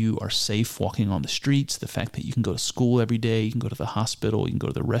fact that you are safe walking on the streets, the fact that you can go to school every day, you can go to the hospital, you can go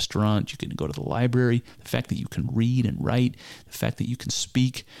to the restaurant, you can go to the library, the fact that you can read and write, the fact that you can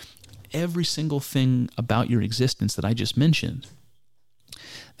speak, every single thing about your existence that I just mentioned,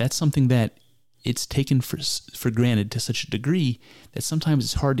 that's something that it's taken for granted to such a degree that sometimes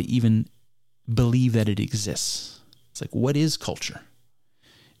it's hard to even believe that it exists. It's like, what is culture?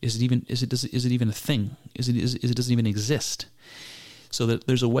 Is it even a thing? Is it doesn't even exist? So that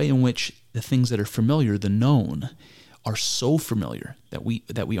there's a way in which the things that are familiar, the known, are so familiar that we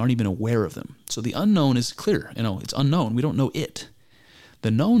aren't even aware of them. So the unknown is clear. It's unknown. We don't know it.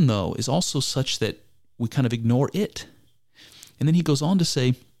 The known, though, is also such that we kind of ignore it. And then he goes on to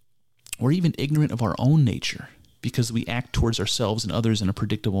say, we're even ignorant of our own nature because we act towards ourselves and others in a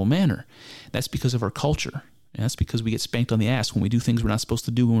predictable manner. That's because of our culture. And that's because we get spanked on the ass when we do things we're not supposed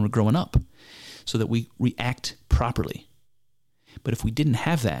to do when we're growing up, so that we react properly. But if we didn't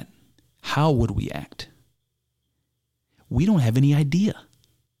have that, how would we act? We don't have any idea.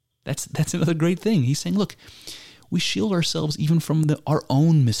 That's another great thing. He's saying, look, we shield ourselves even from our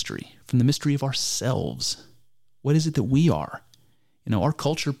own mystery, from the mystery of ourselves. What is it that we are? Our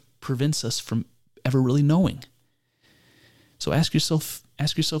culture prevents us from ever really knowing. So ask yourself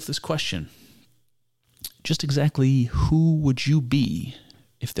this question. Just exactly who would you be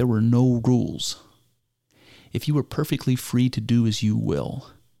if there were no rules? If you were perfectly free to do as you will,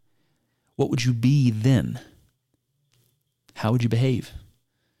 what would you be then? How would you behave?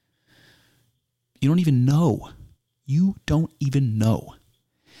 You don't even know. You don't even know.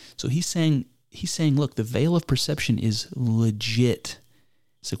 So he's saying, look, the veil of perception is legit.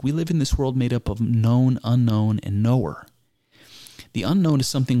 It's like we live in this world made up of known, unknown, and knower. The unknown is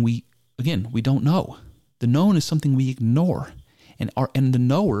something we don't know. The known is something we ignore. And the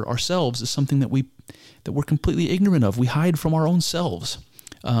knower ourselves is something that we're completely ignorant of. We hide from our own selves,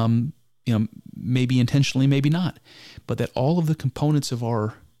 maybe intentionally, maybe not, but that all of the components of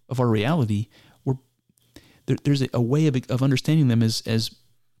our reality, there's a way of understanding them as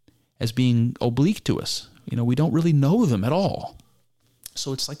being oblique to us. We don't really know them at all.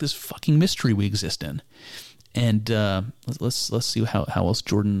 So it's like this fucking mystery we exist in. And let's see how else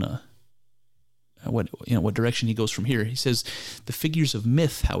Jordan. What direction he goes from here. He says, the figures of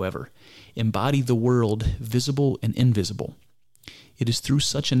myth, however, embody the world visible and invisible. It is through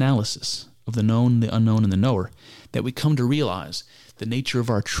such analysis of the known, the unknown, and the knower that we come to realize the nature of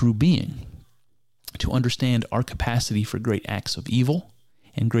our true being, to understand our capacity for great acts of evil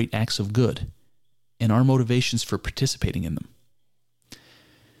and great acts of good, and our motivations for participating in them.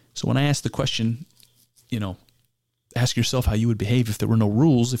 So when I ask the question, ask yourself how you would behave if there were no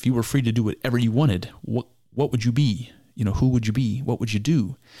rules, if you were free to do whatever you wanted, what would you be? Who would you be? What would you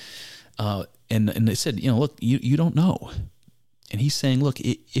do? And they said, look, you don't know. And he's saying, look,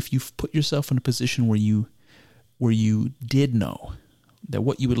 if you've put yourself in a position where you did know, that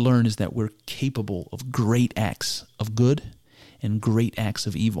what you would learn is that we're capable of great acts of good and great acts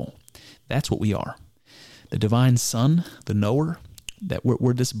of evil. That's what we are. The divine Son, the knower, that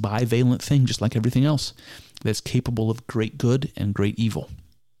we're this bivalent thing, just like everything else, that's capable of great good and great evil.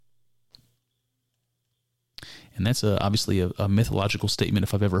 And that's obviously a mythological statement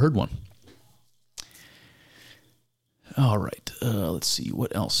if I've ever heard one. All right, let's see,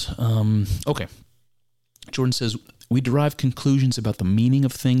 what else? Okay. Jordan says, we derive conclusions about the meaning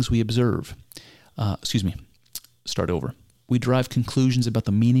of things we observe. Start over. We derive conclusions about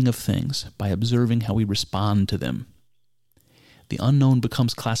the meaning of things by observing how we respond to them. The unknown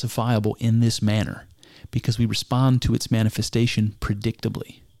becomes classifiable in this manner because we respond to its manifestation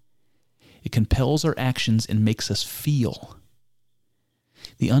predictably. It compels our actions and makes us feel.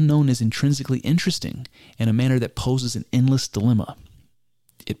 The unknown is intrinsically interesting in a manner that poses an endless dilemma.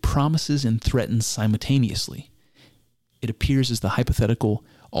 It promises and threatens simultaneously. It appears as the hypothetical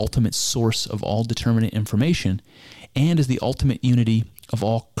ultimate source of all determinate information and as the ultimate unity of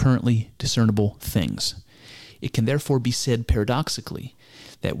all currently discernible things. It can therefore be said paradoxically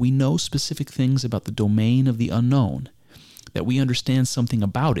that we know specific things about the domain of the unknown, that we understand something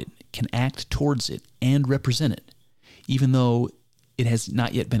about it, can act towards it, and represent it, even though it has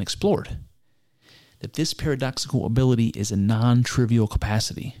not yet been explored. That this paradoxical ability is a non-trivial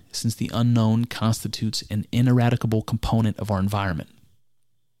capacity, since the unknown constitutes an ineradicable component of our environment.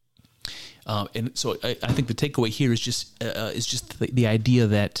 And so I think the takeaway here is just the idea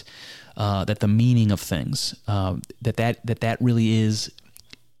that the meaning of things, that really is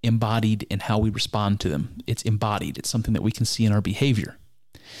embodied in how we respond to them. It's embodied. It's something that we can see in our behavior,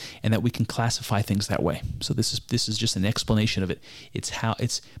 and that we can classify things that way. So this is just an explanation of it.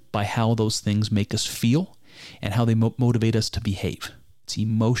 It's by how those things make us feel and how they motivate us to behave. It's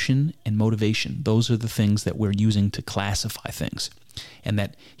emotion and motivation. Those are the things that we're using to classify things. And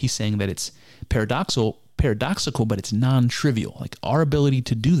that he's saying that it's paradoxical, but it's non-trivial. Like, our ability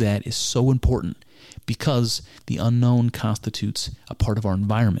to do that is so important because the unknown constitutes a part of our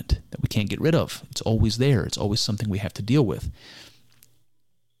environment that we can't get rid of. It's always there. It's always something we have to deal with.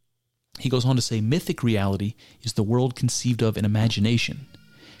 He goes on to say, mythic reality is the world conceived of in imagination,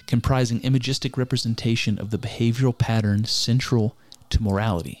 comprising imagistic representation of the behavioral pattern central to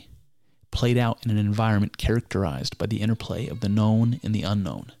morality, played out in an environment characterized by the interplay of the known and the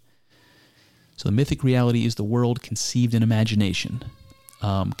unknown. So the mythic reality is the world conceived in imagination,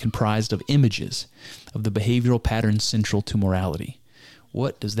 comprised of images of the behavioral pattern central to morality.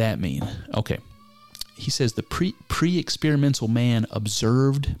 What does that mean? Okay. He says the pre-experimental man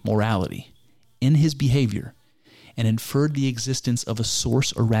observed morality in his behavior and inferred the existence of a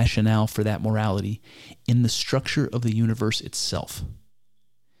source or rationale for that morality in the structure of the universe itself.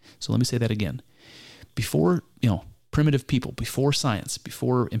 So let me say that again. Before, primitive people, before science,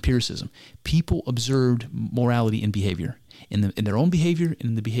 before empiricism, people observed morality in behavior, in their own behavior and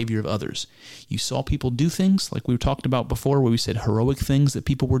in the behavior of others. You saw people do things like we talked about before, where we said heroic things that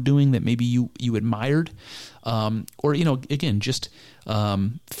people were doing that maybe you admired, or again, just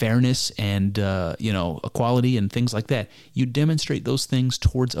fairness and equality and things like that. You demonstrate those things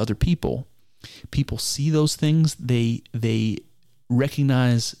towards other people. People see those things, they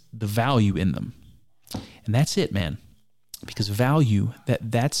recognize the value in them. And that's it, man. Because value,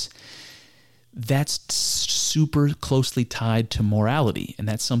 that's super closely tied to morality, and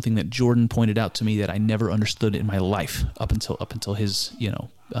that's something that Jordan pointed out to me that I never understood in my life up until his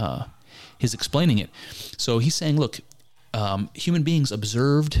his explaining it. So he's saying, look, human beings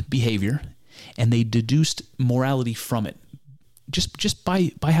observed behavior, and they deduced morality from it, just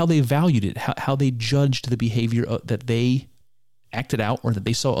by how they valued it, how they judged the behavior that they acted out or that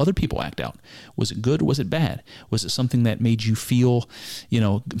they saw other people act out. Was it good or was it bad? Was it something that made you feel,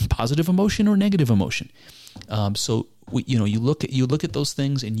 positive emotion or negative emotion? You look at those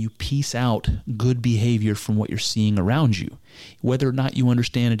things and you piece out good behavior from what you're seeing around you, whether or not you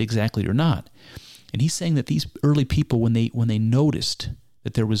understand it exactly or not. And he's saying that these early people, when they noticed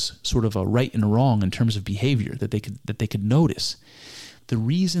that there was sort of a right and a wrong in terms of behavior that they could notice, the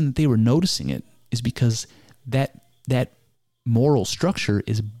reason that they were noticing it is because that moral structure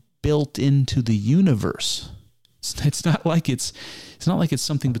is built into the universe. It's not like it's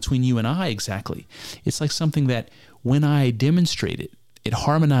something between you and I exactly. It's like something that when I demonstrate it, it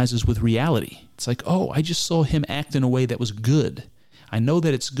harmonizes with reality. It's like, oh, I just saw him act in a way that was good. I know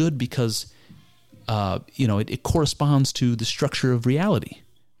that it's good because it corresponds to the structure of reality.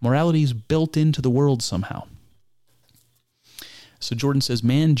 Morality is built into the world somehow. So Jordan says,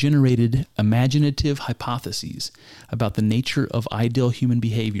 man generated imaginative hypotheses about the nature of ideal human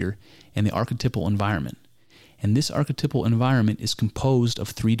behavior and the archetypal environment. And this archetypal environment is composed of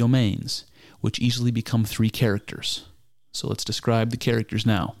 3 domains, which easily become 3 characters. So let's describe the characters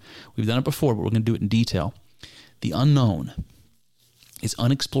now. We've done it before, but we're going to do it in detail. The unknown is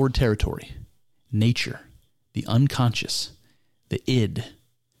unexplored territory, nature, the unconscious, the id,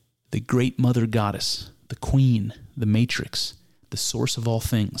 the great mother goddess, the queen, the matrix, the source of all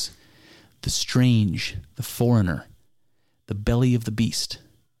things, the strange, the foreigner, the belly of the beast,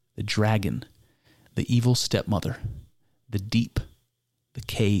 the dragon, the evil stepmother, the deep, the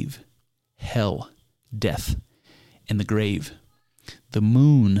cave, hell, death, and the grave, the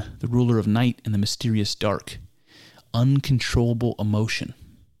moon, the ruler of night and the mysterious dark, uncontrollable emotion.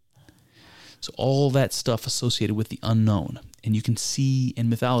 So all that stuff associated with the unknown. And you can see in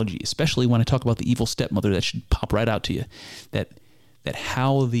mythology, especially when I talk about the evil stepmother, that should pop right out to you, that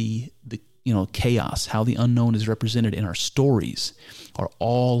how the chaos, how the unknown is represented in our stories are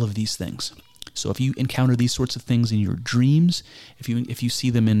all of these things. So if you encounter these sorts of things in your dreams, if you see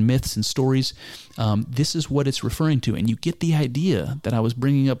them in myths and stories, this is what it's referring to. And you get the idea that I was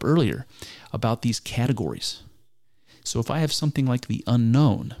bringing up earlier about these categories. So if I have something like the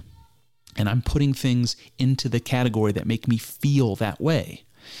unknown, and I'm putting things into the category that make me feel that way,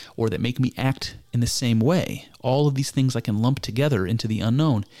 or that make me act in the same way, all of these things I can lump together into the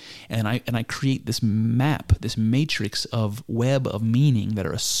unknown, and I create this map, this matrix of web of meaning that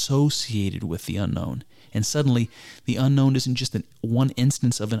are associated with the unknown. And suddenly, the unknown isn't just one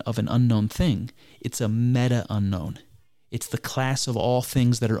instance of an unknown thing; it's a meta unknown. It's the class of all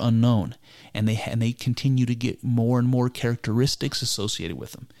things that are unknown, and they continue to get more and more characteristics associated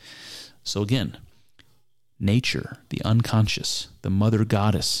with them. So again, nature, the unconscious, the mother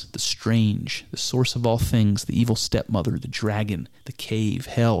goddess, the strange, the source of all things, the evil stepmother, the dragon, the cave,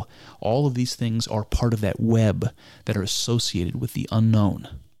 hell, all of these things are part of that web that are associated with the unknown,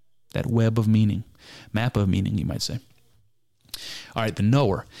 that web of meaning, map of meaning, you might say. All right, the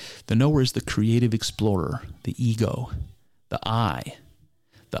knower. The knower is the creative explorer, the ego, the I,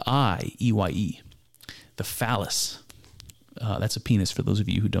 E-Y-E, the phallus. That's a penis for those of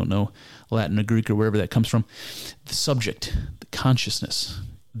you who don't know Latin or Greek or wherever that comes from. The subject, the consciousness,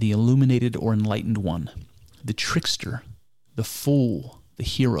 the illuminated or enlightened one, the trickster, the fool, the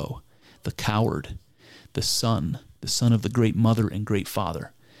hero, the coward, the son of the great mother and great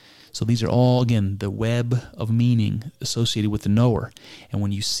father. So these are all, again, the web of meaning associated with the knower. And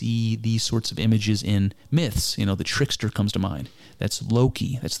when you see these sorts of images in myths, the trickster comes to mind. That's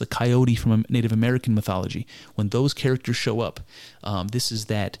Loki. That's the coyote from Native American mythology. When those characters show up, this is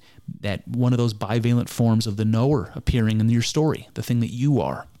that one of those bivalent forms of the knower appearing in your story, the thing that you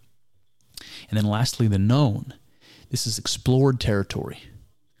are. And then lastly, the known. This is explored territory,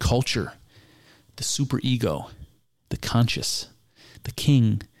 culture, the superego, the conscious, the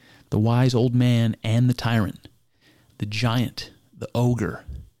king, the wise old man and the tyrant, the giant, the ogre,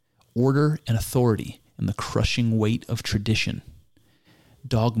 order and authority, and the crushing weight of tradition,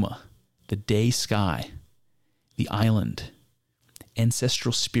 dogma, the day sky, the island,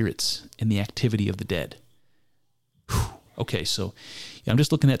 ancestral spirits, and the activity of the dead. Whew. Okay, so I'm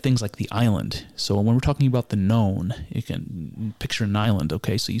just looking at things like the island. So when we're talking about the known, you can picture an island,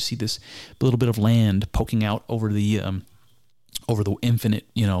 okay? So you see this little bit of land poking out over the infinite,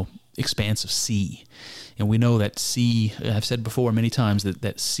 expanse of sea. And we know that sea, I've said before many times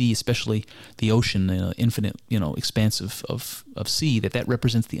that sea, especially the ocean, infinite, expanse of sea, that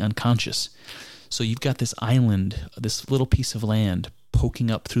represents the unconscious. So you've got this island, this little piece of land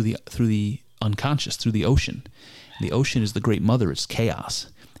poking up through the unconscious, through the ocean. And the ocean is the great mother, it's chaos.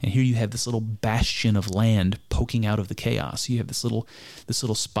 And here you have this little bastion of land poking out of the chaos. You have this little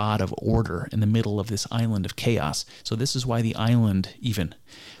spot of order in the middle of this island of chaos. So this is why the island even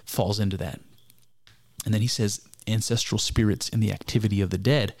falls into that. And then he says ancestral spirits and the activity of the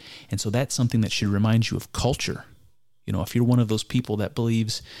dead. And so that's something that should remind you of culture. If you're one of those people that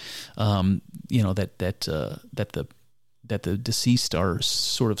believes, that the deceased are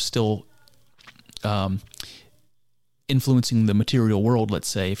sort of still influencing the material world, let's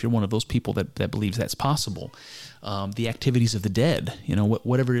say, if you're one of those people that believes that's possible, the activities of the dead,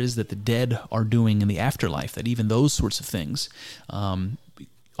 whatever it is that the dead are doing in the afterlife, that even those sorts of things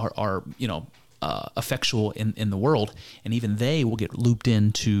are effectual in the world, and even they will get looped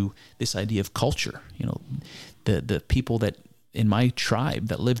into this idea of culture. The people that in my tribe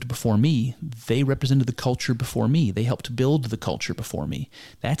that lived before me, they represented the culture before me. They helped build the culture before me.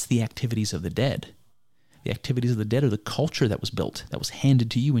 That's the activities of the dead. The activities of the dead are the culture that was built, that was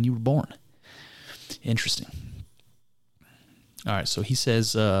handed to you when you were born. Interesting. All right, so he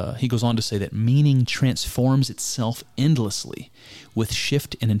says, he goes on to say that meaning transforms itself endlessly with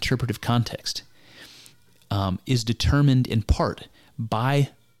shift in interpretive context, is determined in part by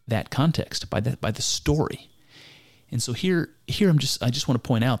that context, by the story. And so here I just want to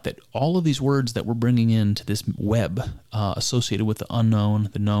point out that all of these words that we're bringing into this web associated with the unknown,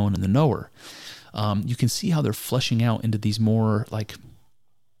 the known, and the knower, you can see how they're fleshing out into these more like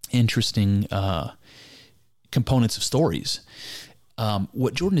interesting components of stories.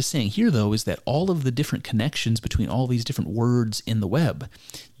 What Jordan is saying here, though, is that all of the different connections between all these different words in the web,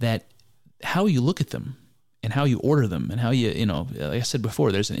 that how you look at them and how you order them and how you like I said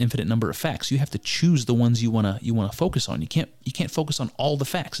before, there's an infinite number of facts. You have to choose the ones you want to focus on. You can't focus on all the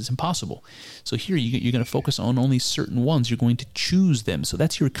facts. It's impossible. So here you're going to focus on only certain ones. You're going to choose them. So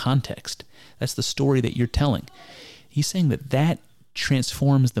that's your context. That's the story that you're telling. he's saying that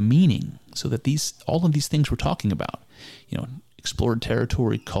transforms the meaning, so that all of these things we're talking about, explored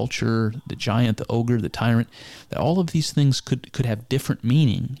territory, culture, the giant, the ogre, the tyrant, that all of these things could have different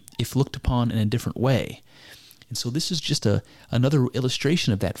meaning if looked upon in a different way. And so this is just another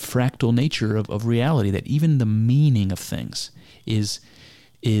illustration of that fractal nature of reality, that even the meaning of things is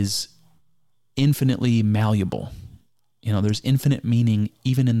infinitely malleable. There's infinite meaning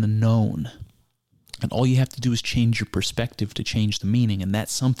even in the known. And all you have to do is change your perspective to change the meaning, and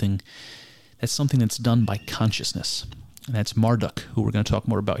that's something that's done by consciousness. And that's Marduk, who we're going to talk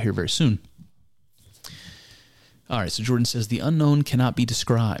more about here very soon. All right, so Jordan says, the unknown cannot be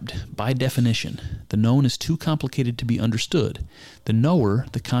described. By definition, the known is too complicated to be understood. The knower,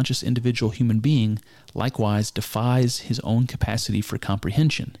 the conscious individual human being, likewise defies his own capacity for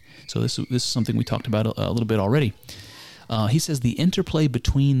comprehension. So this is something we talked about a little bit already. He says the interplay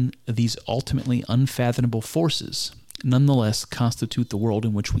between these ultimately unfathomable forces nonetheless constitute the world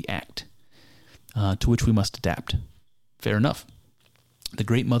in which we act, to which we must adapt. Fair enough. The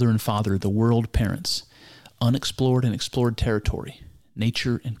great mother and father, the world parents, unexplored and explored territory,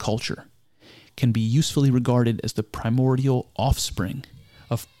 nature and culture, can be usefully regarded as the primordial offspring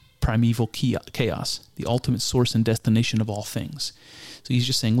of primeval chaos, the ultimate source and destination of all things. So he's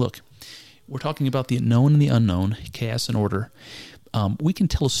just saying, look, we're talking about the known and the unknown, chaos and order. We can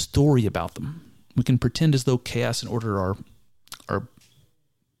tell a story about them. We can pretend as though chaos and order are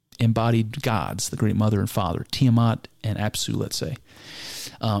embodied gods, the great mother and father, Tiamat and Apsu, let's say,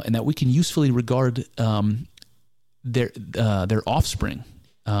 and that we can usefully regard their offspring.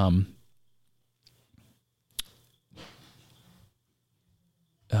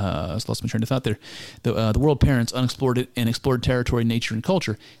 I lost my train of thought there. The world parents, unexplored and explored territory, nature, and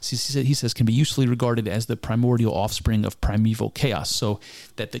culture, he says, can be usefully regarded as the primordial offspring of primeval chaos. So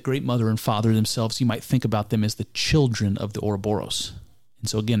that the great mother and father themselves, you might think about them as the children of the Ouroboros. And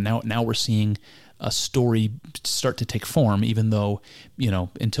so again, now we're seeing a story start to take form, even though,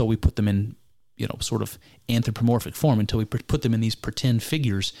 until we put them in, sort of anthropomorphic form, until we put them in these pretend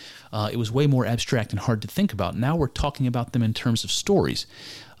figures, it was way more abstract and hard to think about. Now we're talking about them in terms of stories,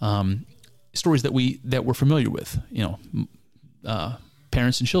 stories that we're familiar with,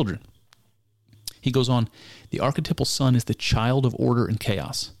 parents and children. He goes on, the archetypal son is the child of order and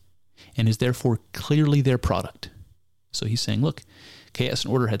chaos, and is therefore clearly their product. So he's saying, look, chaos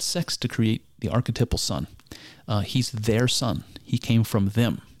and order had sex to create the archetypal son. He's their son. He came from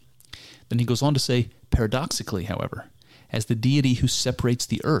them. Then he goes on to say, paradoxically, however, as the deity who separates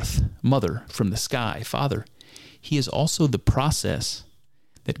the earth, mother, from the sky, father, he is also the process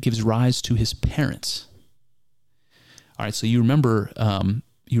that gives rise to his parents. All right, so you remember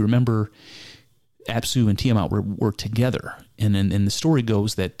Apsu and Tiamat were together, and the story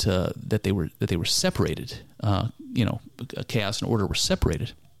goes that they were separated. Chaos and order were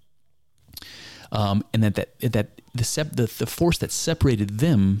separated, and that the force that separated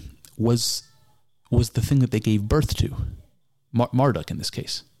them was the thing that they gave birth to, Marduk in this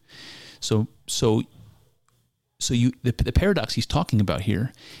case. So the paradox he's talking about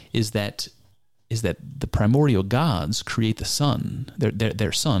here is that the primordial gods create the son,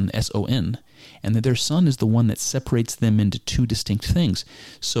 their son, S-O-N, and that their son is the one that separates them into two distinct things.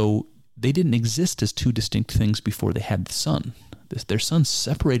 So they didn't exist as two distinct things before they had the son. Their son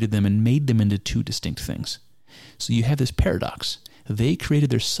separated them and made them into two distinct things. So you have this paradox. They created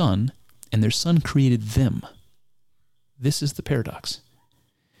their son, and their son created them. This is the paradox.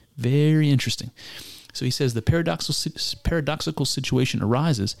 Very interesting. So he says the paradoxical situation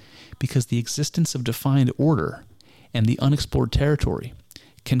arises because the existence of defined order and the unexplored territory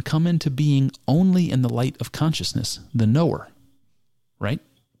can come into being only in the light of consciousness, the knower. Right?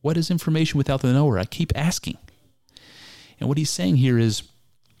 What is information without the knower? I keep asking. And what he's saying here is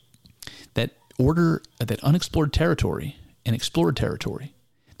that order, that unexplored territory and explored territory,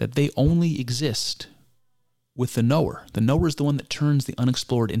 that they only exist with the knower. The knower is the one that turns the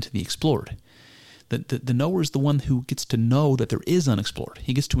unexplored into the explored. The knower is the one who gets to know that there is unexplored.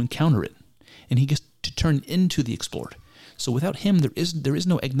 He gets to encounter it, and he gets to turn into the explored. So without him, there is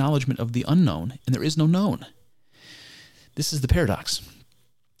no acknowledgement of the unknown, and there is no known. This is the paradox.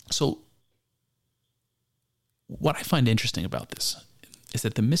 So what I find interesting about this is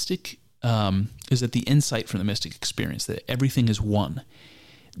that the mystic, the insight from the mystic experience that everything is one,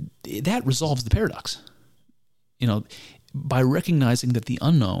 that resolves the paradox. By recognizing that the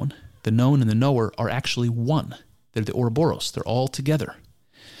unknown, the known and the knower are actually one. They're the Ouroboros. They're all together.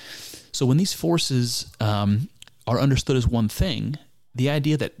 So when these forces are understood as one thing, the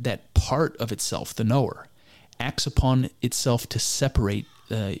idea that part of itself, the knower, acts upon itself to separate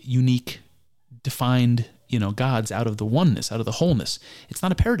unique, defined, gods out of the oneness, out of the wholeness. It's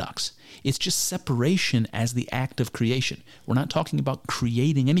not a paradox. It's just separation as the act of creation. We're not talking about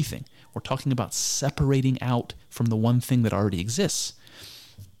creating anything. We're talking about separating out from the one thing that already exists.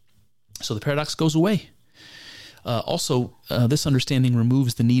 So the paradox goes away. Also, this understanding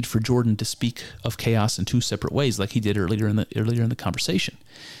removes the need for Jordan to speak of chaos in two separate ways, like he did earlier in the conversation.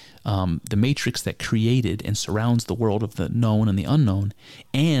 The matrix that created and surrounds the world of the known and the unknown,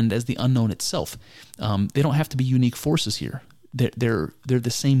 and as the unknown itself. They don't have to be unique forces here. They're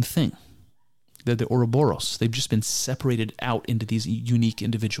the same thing. They're the Ouroboros. They've just been separated out into these unique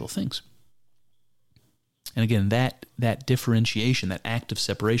individual things. And again, that differentiation, that act of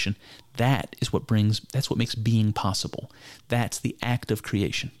separation, that's what makes being possible. That's the act of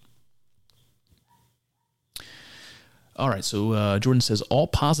creation. All right, so Jordan says, all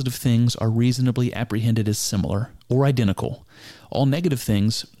positive things are reasonably apprehended as similar or identical. All negative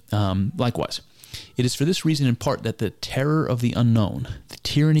things, likewise. It is for this reason in part that the terror of the unknown, the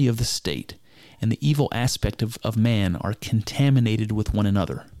tyranny of the state, and the evil aspect of man are contaminated with one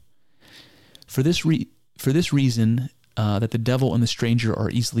another. For this reason, that the devil and the stranger are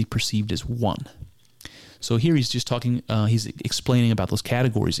easily perceived as one. So here he's just talking, he's explaining about those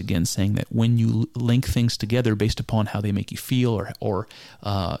categories again, saying that when you link things together based upon how they make you feel or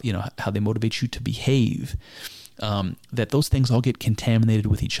how they motivate you to behave, that those things all get contaminated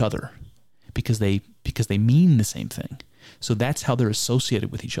with each other because they mean the same thing. So that's how they're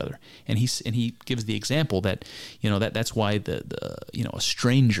associated with each other. And he gives the example that that's why a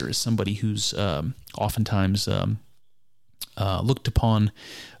stranger is somebody who's oftentimes looked upon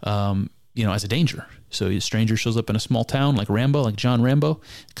as a danger. So a stranger shows up in a small town like John Rambo.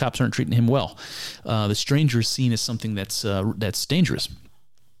 The cops aren't treating him well. The stranger is seen as something that's dangerous.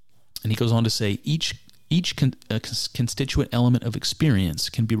 And he goes on to say, each constituent element of experience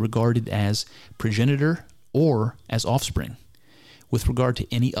can be regarded as progenitor or as offspring with regard to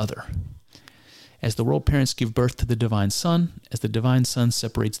any other. As the world parents give birth to the divine Son, as the divine Son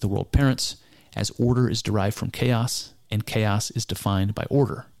separates the world parents, as order is derived from chaos, and chaos is defined by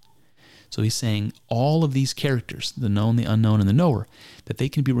order. So he's saying all of these characters, the known, the unknown, and the knower, that they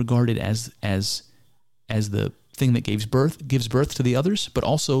can be regarded as the thing that gives birth to the others, but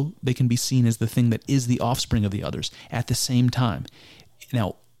also they can be seen as the thing that is the offspring of the others at the same time.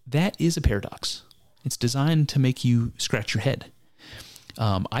 Now, that is a paradox. It's designed to make you scratch your head.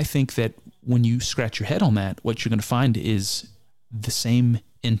 I think that when you scratch your head on that, what you're going to find is the same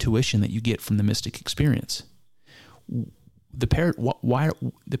intuition that you get from the mystic experience. The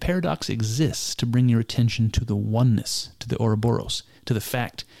paradox exists to bring your attention to the oneness, to the Ouroboros, to the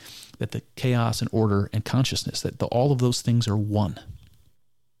fact that the chaos and order and consciousness, that all of those things are one.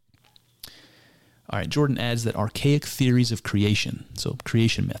 All right, Jordan adds that archaic theories of creation, so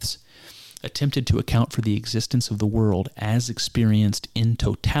creation myths, attempted to account for the existence of the world as experienced in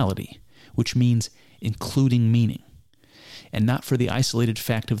totality, which means including meaning, and not for the isolated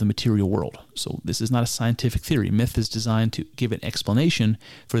fact of the material world. So this is not a scientific theory. Myth is designed to give an explanation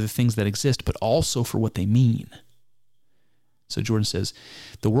for the things that exist, but also for what they mean. So Jordan says,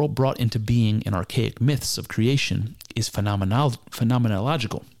 the world brought into being in archaic myths of creation is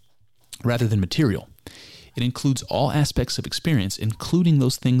phenomenological rather than material. It includes all aspects of experience, including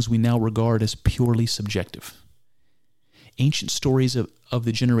those things we now regard as purely subjective. Ancient stories of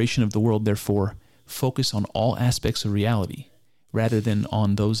the generation of the world, therefore, focus on all aspects of reality, rather than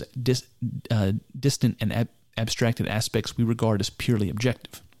on those distant and abstracted aspects we regard as purely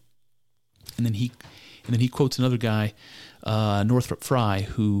objective. And then he quotes another guy, Northrop Frye,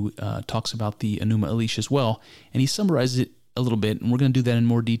 who talks about the Enuma Elish as well, and he summarizes it a little bit, and we're going to do that in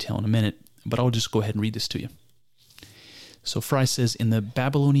more detail in a minute, but I'll just go ahead and read this to you. So Frye says, in the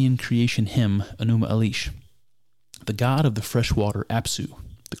Babylonian creation hymn, Enuma Elish, the god of the fresh water, Apsu,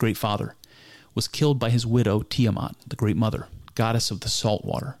 the great father, was killed by his widow, Tiamat, the great mother, goddess of the salt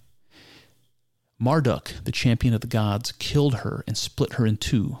water. Marduk, the champion of the gods, killed her and split her in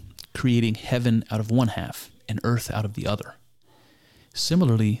two, creating heaven out of one half and earth out of the other.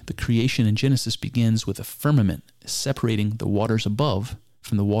 Similarly, the creation in Genesis begins with a firmament separating the waters above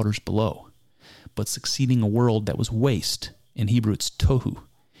from the waters below, but succeeding a world that was waste, in Hebrew it's tohu,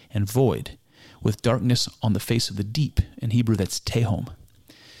 and void, with darkness on the face of the deep, in Hebrew that's tehom.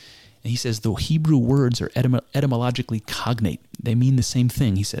 And he says, though Hebrew words are etymologically cognate, they mean the same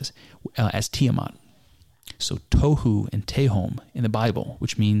thing, he says, as Tiamat. So tohu and tehom in the Bible,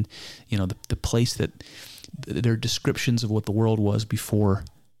 which mean, the place that they're descriptions of what the world was before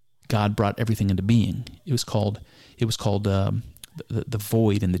God brought everything into being. It was called the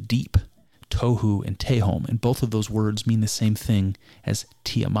void and the deep, tohu and tehom, and both of those words mean the same thing as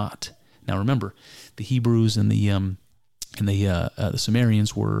Tiamat. Now remember, the Hebrews and the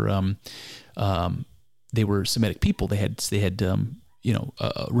Sumerians were they were Semitic people. They had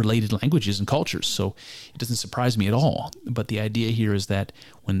related languages and cultures. So it doesn't surprise me at all. But the idea here is that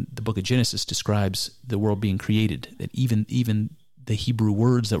when the book of Genesis describes the world being created, that even the Hebrew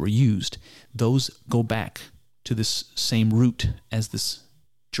words that were used, those go back to this same root as this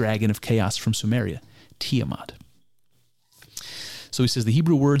dragon of chaos from Sumeria, Tiamat. So he says the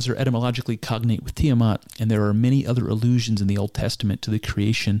Hebrew words are etymologically cognate with Tiamat, and there are many other allusions in the Old Testament to the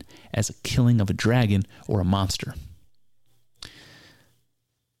creation as a killing of a dragon or a monster.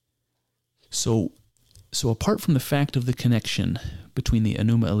 So apart from the fact of the connection between the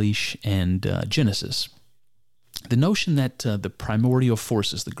Enuma Elish and Genesis, the notion that the primordial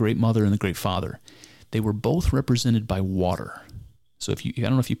forces, the Great Mother and the Great Father, they were both represented by water. So I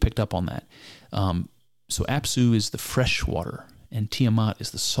don't know if you picked up on that. So Apsu is the fresh water, and Tiamat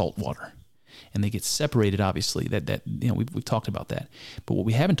is the salt water, and they get separated. Obviously, we've talked about that. But what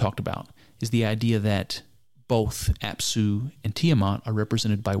we haven't talked about is the idea that both Apsu and Tiamat are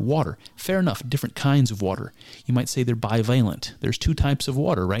represented by water. Fair enough, different kinds of water. You might say they're bivalent. There's two types of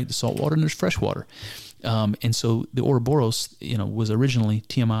water, right? The salt water and there's fresh water. And so the Ouroboros, was originally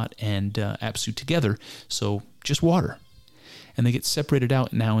Tiamat and Apsu together, so just water. And they get separated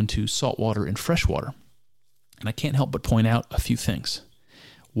out now into salt water and fresh water. And I can't help but point out a few things.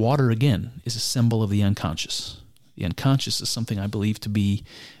 Water, again, is a symbol of the unconscious. The unconscious is something I believe to be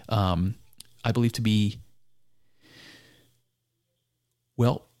God. I believe it to be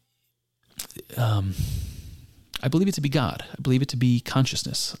God. I believe it to be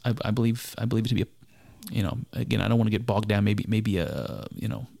consciousness. I believe it to be again, I don't want to get bogged down. Maybe a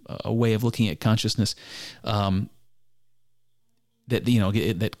way of looking at consciousness.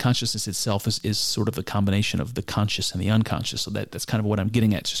 That consciousness itself is sort of a combination of the conscious and the unconscious. So that's kind of what I'm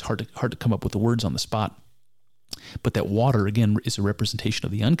getting at. It's just hard to come up with the words on the spot. But that water, again, is a representation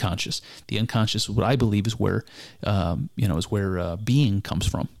of the unconscious. The unconscious, what I believe, is where being comes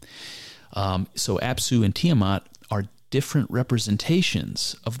from. So Apsu and Tiamat are different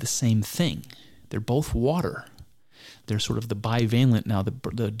representations of the same thing. They're both water. They're sort of the bivalent now,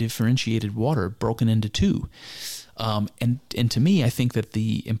 the differentiated water broken into two. And to me, I think that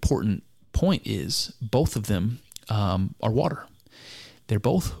the important point is both of them are water. They're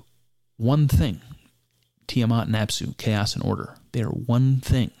both one thing. Tiamat and Apsu, chaos and order. They are one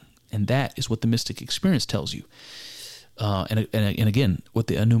thing, and that is what the mystic experience tells you. And again, what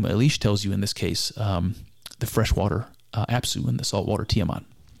the Enuma Elish tells you in this case, the freshwater Apsu and the saltwater Tiamat.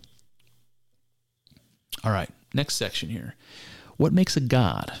 All right, next section here. What makes a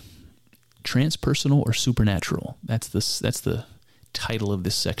god? Transpersonal or supernatural? That's the title of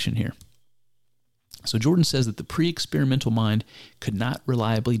this section here. So Jordan says that the pre-experimental mind could not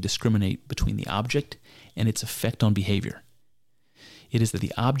reliably discriminate between the object and its effect on behavior. It is that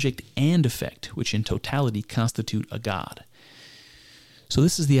the object and effect, which in totality constitute a god. So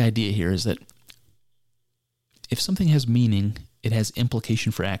this is the idea here, is that if something has meaning, it has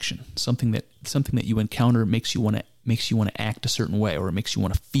implication for action. Something that you encounter makes you want to act a certain way, or it makes you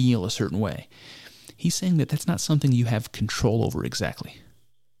want to feel a certain way. He's saying that that's not something you have control over exactly.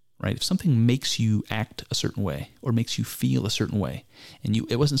 Right? If something makes you act a certain way or makes you feel a certain way, and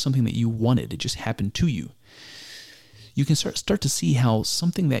it wasn't something that you wanted, it just happened to you, you can start to see how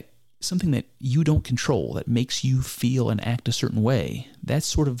something that you don't control, that makes you feel and act a certain way, that's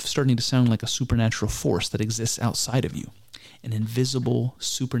sort of starting to sound like a supernatural force that exists outside of you. An invisible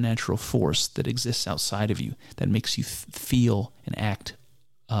supernatural force that exists outside of you that makes you feel and act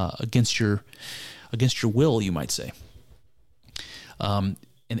against your will, you might say.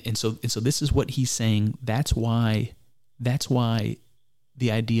 And so this is what he's saying. That's why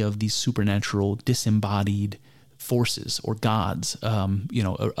the idea of these supernatural disembodied forces or gods,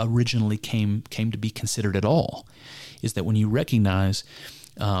 originally came to be considered at all, is that when you recognize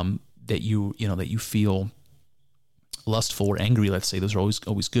that you feel lustful or angry, let's say, those are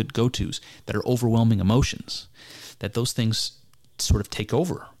always good go-tos, that are overwhelming emotions, that those things sort of take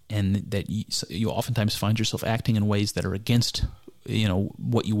over, and that you oftentimes find yourself acting in ways that are against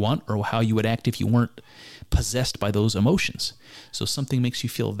what you want or how you would act if you weren't possessed by those emotions. So something makes you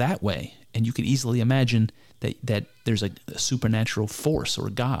feel that way, and you can easily imagine that there's a supernatural force or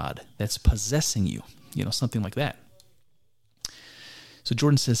God that's possessing you, something like that. So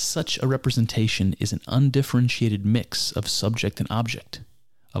Jordan says such a representation is an undifferentiated mix of subject and object,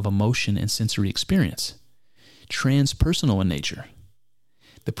 of emotion and sensory experience, transpersonal in nature.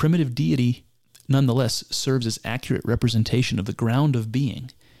 The primitive deity nonetheless serves as accurate representation of the ground of being,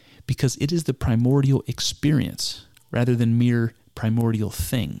 because it is the primordial experience rather than mere primordial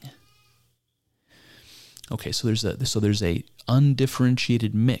thing. Okay, so there's a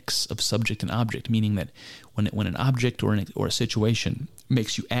undifferentiated mix of subject and object, meaning that when an object or a situation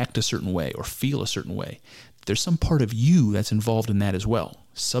makes you act a certain way or feel a certain way, there's some part of you that's involved in that as well.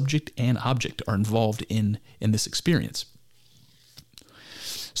 Subject and object are involved in this experience.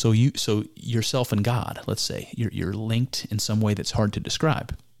 So yourself and God, let's say, you're linked in some way that's hard to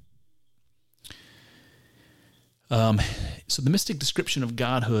describe. So the mystic description of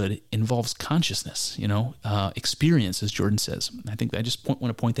godhood involves consciousness, experience, as Jordan says. I think I just want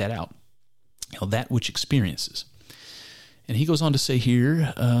to point that out. That which experiences. And he goes on to say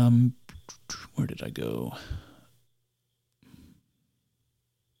here, where did I go?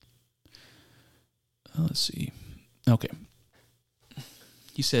 Let's see. Okay.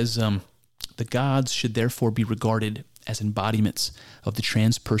 He says, the gods should therefore be regarded as embodiments of the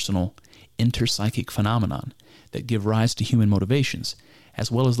transpersonal interpsychic phenomenon that give rise to human motivations,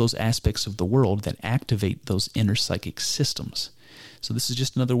 as well as those aspects of the world that activate those inner psychic systems. So this is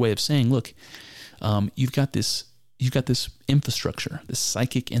just another way of saying, look, you've got this infrastructure, this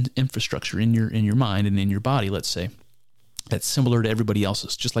psychic infrastructure in your mind and in your body, let's say, that's similar to everybody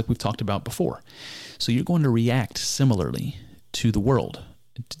else's, just like we've talked about before. So you're going to react similarly to the world,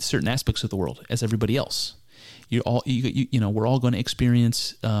 to certain aspects of the world, as everybody else. We're all going to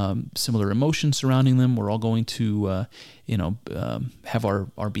experience similar emotions surrounding them. We're all going to, have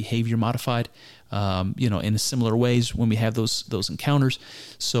our behavior modified, in similar ways when we have those encounters.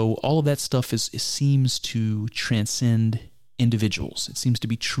 So all of that stuff seems to transcend individuals. It seems to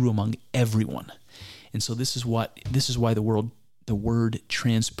be true among everyone, and so this is why the word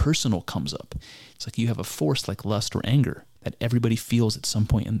transpersonal comes up. It's like you have a force like lust or anger that everybody feels at some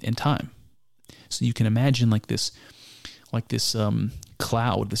point in time. So you can imagine like this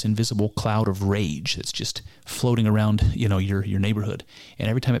cloud, this invisible cloud of rage that's just floating around, your neighborhood. And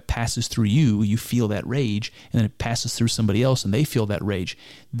every time it passes through you, you feel that rage, and then it passes through somebody else, and they feel that rage.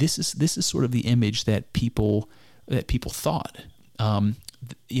 This is sort of the image that people thought,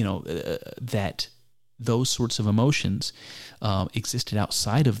 that those sorts of emotions existed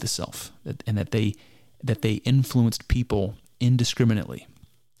outside of the self, and that they influenced people indiscriminately.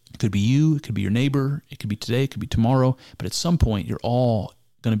 It could be you, it could be your neighbor, it could be today, it could be tomorrow, but at some point you're all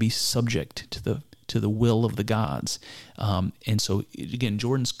going to be subject to the will of the gods. And so again,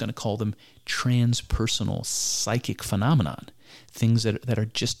 Jordan's going to call them transpersonal psychic phenomenon, things that are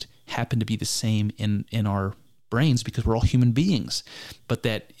just happen to be the same in our brains because we're all human beings. But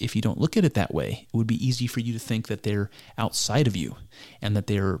that if you don't look at it that way, it would be easy for you to think that they're outside of you and that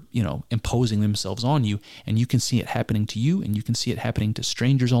they're, imposing themselves on you, and you can see it happening to you, and you can see it happening to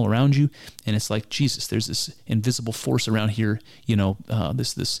strangers all around you. And it's like, Jesus, there's this invisible force around here,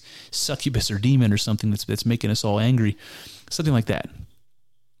 this succubus or demon or something that's making us all angry, something like that.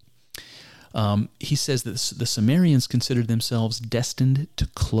 He says that the Sumerians considered themselves destined to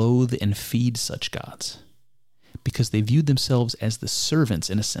clothe and feed such gods, because they viewed themselves as the servants,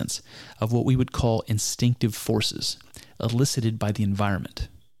 in a sense, of what we would call instinctive forces elicited by the environment.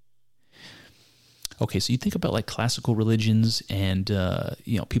 Okay, so you think about like classical religions and,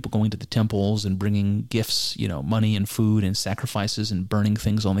 people going to the temples and bringing gifts, money and food and sacrifices and burning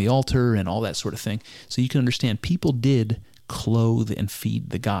things on the altar and all that sort of thing. So you can understand people did clothe and feed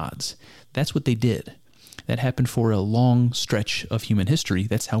the gods. That's what they did. That happened for a long stretch of human history.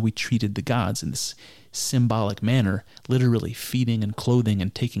 That's how we treated the gods, in this symbolic manner, literally feeding and clothing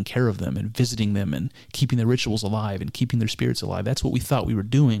and taking care of them and visiting them and keeping their rituals alive and keeping their spirits alive. That's what we thought we were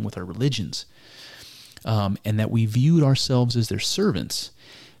doing with our religions. And that we viewed ourselves as their servants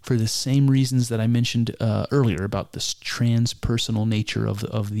for the same reasons that I mentioned earlier about this transpersonal nature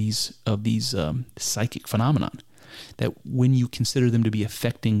of these psychic phenomenon. That when you consider them to be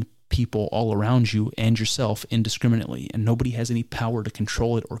affecting people all around you and yourself indiscriminately, and nobody has any power to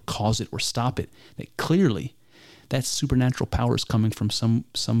control it or cause it or stop it, that clearly that supernatural power is coming from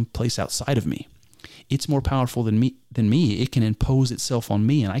some place outside of me. It's more powerful than me. It can impose itself on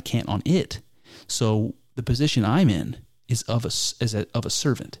me, and I can't on it. So the position I'm in is of a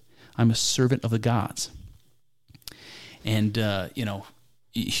servant. I'm a servant of the gods. And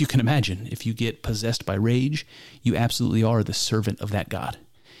you can imagine, if you get possessed by rage, you absolutely are the servant of that god.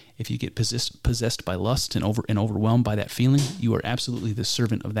 If you get possessed by lust and overwhelmed by that feeling, you are absolutely the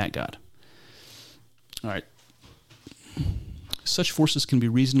servant of that god. All right. Such forces can be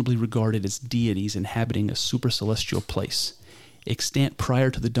reasonably regarded as deities inhabiting a supercelestial place, extant prior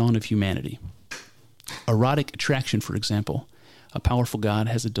to the dawn of humanity. Erotic attraction, for example, a powerful god,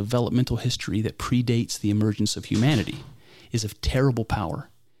 has a developmental history that predates the emergence of humanity, is of terrible power,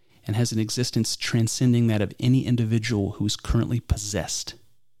 and has an existence transcending that of any individual who is currently possessed.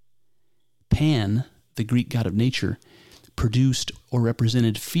 Pan, the Greek god of nature, produced or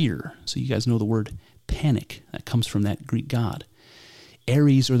represented fear. So you guys know the word panic. That comes from that Greek god.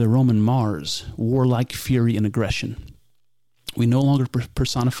 Ares, or the Roman Mars, warlike fury and aggression. We no longer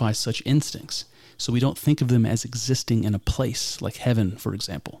personify such instincts, so we don't think of them as existing in a place like heaven, for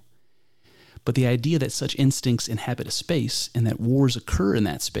example. But the idea that such instincts inhabit a space and that wars occur in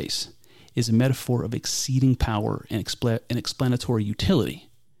that space is a metaphor of exceeding power and explanatory utility.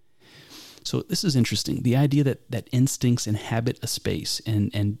 So this is interesting. The idea that instincts inhabit a space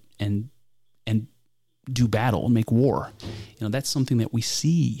and do battle and make war, that's something that we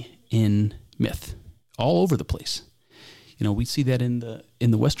see in myth all over the place. We see that in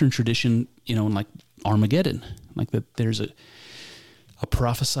the Western tradition, in like Armageddon, like that there's a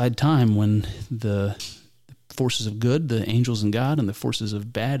prophesied time when the forces of good, the angels and God, and the forces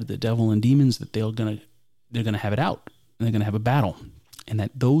of bad, the devil and demons, that they're gonna have it out, and they're gonna have a battle, and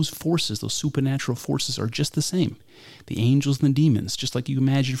that those forces, those supernatural forces, are just the same. The angels and the demons, just like you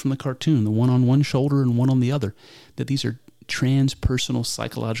imagine from the cartoon, the one on one shoulder and one on the other, that these are transpersonal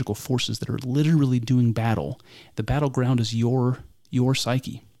psychological forces that are literally doing battle. The battleground is your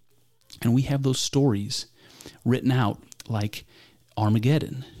psyche, and we have those stories written out like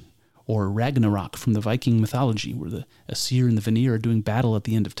Armageddon or Ragnarok from the Viking mythology, where the Aesir and the Vanir are doing battle at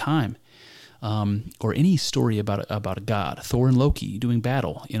the end of time, or any story about a god, Thor and Loki doing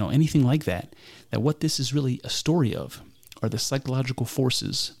battle, anything like that. That what this is really a story of are the psychological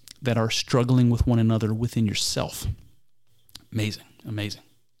forces that are struggling with one another within yourself. Amazing.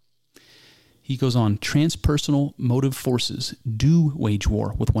 He goes on, transpersonal motive forces do wage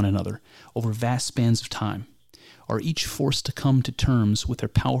war with one another over vast spans of time, are each forced to come to terms with their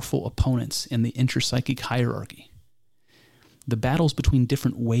powerful opponents in the interpsychic hierarchy. The battles between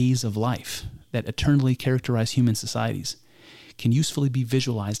different ways of life that eternally characterize human societies can usefully be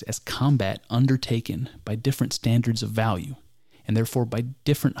visualized as combat undertaken by different standards of value, and therefore by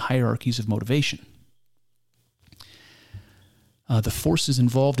different hierarchies of motivation. The forces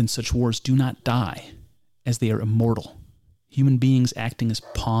involved in such wars do not die, as they are immortal, human beings acting as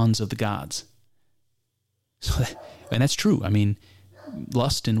pawns of the gods. And that's true. I mean,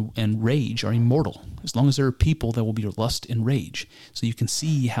 lust and rage are immortal. As long as there are people, there will be lust and rage. So you can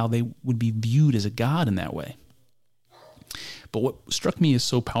see how they would be viewed as a god in that way. But what struck me as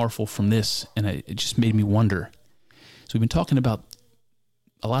so powerful from this, and it just made me wonder, so we've been talking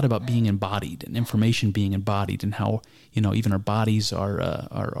a lot about being embodied and information being embodied, and how even our bodies,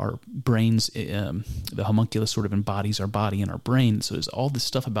 our brains, the homunculus sort of embodies our body and our brain. So there's all this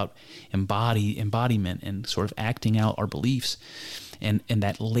stuff about embodiment and sort of acting out our beliefs, and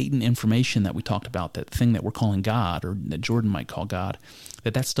that latent information that we talked about, that thing that we're calling God, or that Jordan might call God,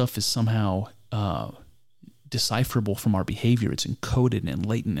 that stuff is somehow decipherable from our behavior. It's encoded and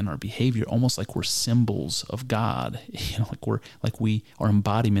latent in our behavior, almost like we're symbols of God. Like we are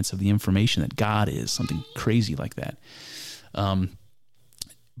embodiments of the information that God is, something crazy like that. But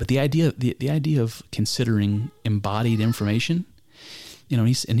the idea of considering embodied information,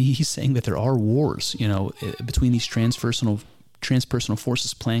 he's saying that there are wars, between these transpersonal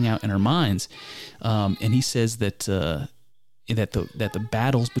forces playing out in our minds, and he says that the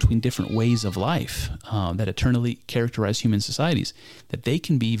battles between different ways of life that eternally characterize human societies, that they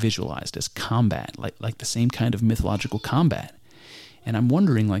can be visualized as combat, like the same kind of mythological combat. And I'm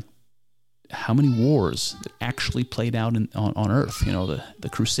wondering, like, how many wars that actually played out on Earth, the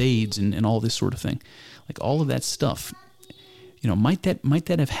Crusades and all this sort of thing, like all of that stuff, might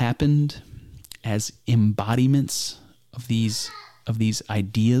that have happened as embodiments of these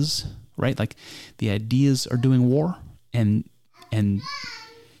ideas, right? Like the ideas are doing war, and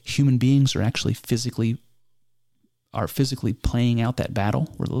human beings are actually physically playing out that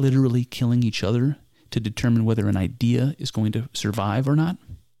battle. We're literally killing each other to determine whether an idea is going to survive or not.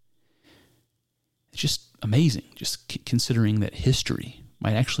 It's just amazing, just considering that history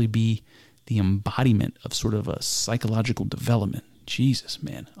might actually be the embodiment of sort of a psychological development. Jesus,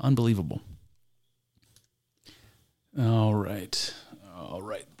 man, unbelievable. All right.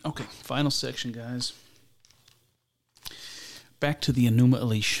 Okay, final section, guys. Back to the Enuma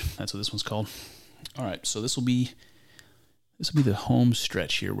Elish. That's what this one's called. All right, so this will be the home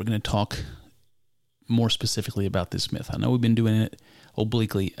stretch here. We're going to talk more specifically about this myth. I know we've been doing it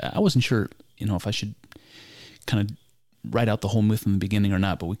obliquely. I wasn't sure, if I should kind of write out the whole myth in the beginning or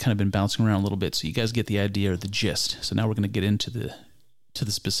not, but we've kind of been bouncing around a little bit, so you guys get the idea or the gist. So now we're going to get into the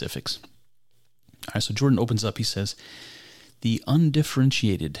specifics. All right, so Jordan opens up. He says, the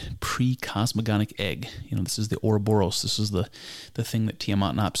undifferentiated pre-cosmogonic egg, this is the Ouroboros. This is the thing that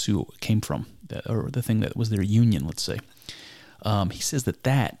Tiamat and Apsu came from, or the thing that was their union, let's say. He says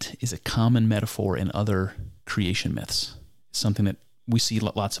that is a common metaphor in other creation myths, something that we see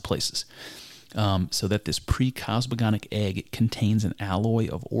lots of places. So that this pre-cosmogonic egg contains an alloy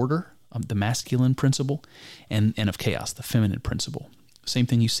of order, the masculine principle, and of chaos, the feminine principle. Same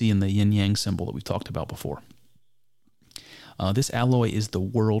thing you see in the yin-yang symbol that we talked about before. This alloy is the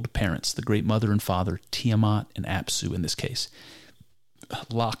world parents, the great mother and father, Tiamat and Apsu in this case,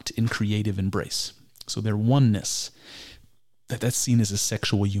 locked in creative embrace. So their oneness, that's seen as a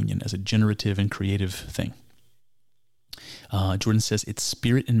sexual union, as a generative and creative thing. Jordan says it's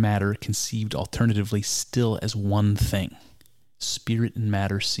spirit and matter conceived alternatively still as one thing. Spirit and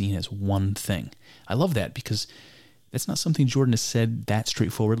matter seen as one thing. I love that because that's not something Jordan has said that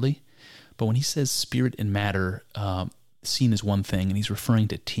straightforwardly. But when he says spirit and matter seen as one thing, and he's referring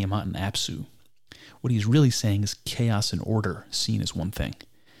to Tiamat and Apsu, what he's really saying is chaos and order seen as one thing.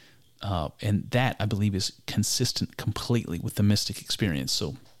 And that, I believe, is consistent completely with the mystic experience.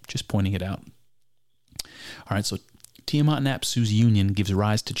 So just pointing it out. All right, so Tiamat and Apsu's union gives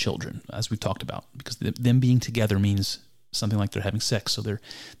rise to children, as we've talked about, because them being together means something like they're having sex. So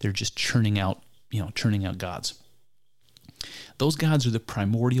they're just churning out gods. Those gods are the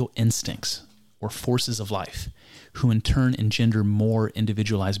primordial instincts or forces of life, who in turn engender more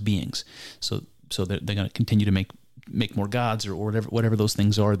individualized beings. So they're going to continue to make more gods or whatever those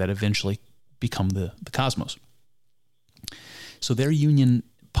things are that eventually become the cosmos. So their union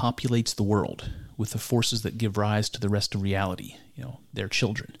populates the world with the forces that give rise to the rest of reality, their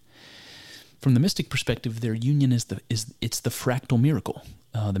children. From the mystic perspective, their union it's the fractal miracle,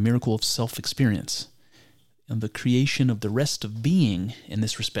 the miracle of self-experience. And the creation of the rest of being, in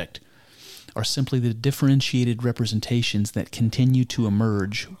this respect, are simply the differentiated representations that continue to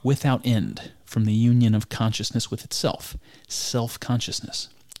emerge without end from the union of consciousness with itself, self-consciousness.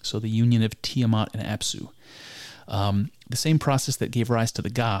 So the union of Tiamat and Apsu. The same process that gave rise to the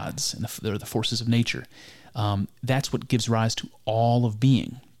gods and the forces of nature, that's what gives rise to all of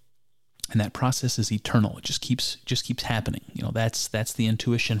being. And that process is eternal. It just keeps happening. That's the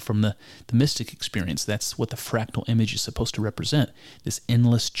intuition from the mystic experience. That's what the fractal image is supposed to represent, this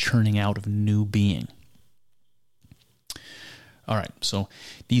endless churning out of new being. All right, so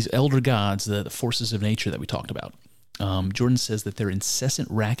these elder gods, the forces of nature that we talked about, Jordan says that their incessant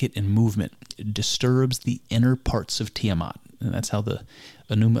racket and movement disturbs the inner parts of Tiamat. And that's how the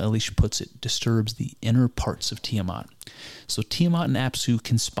Enuma Elish puts it, disturbs the inner parts of Tiamat. So Tiamat and Apsu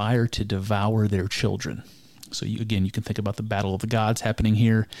conspire to devour their children. So you can think about the battle of the gods happening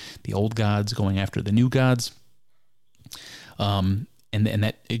here, the old gods going after the new gods. And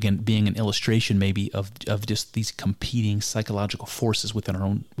that, again, being an illustration maybe of just these competing psychological forces within our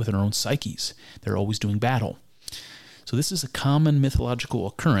own psyches. They're always doing battle. So this is a common mythological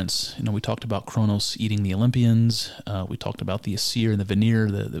occurrence. We talked about Kronos eating the Olympians. We talked about the Aesir and the Vanir,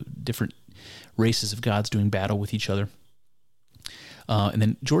 the different races of gods doing battle with each other. And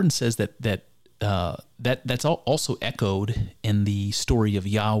then Jordan says that's also echoed in the story of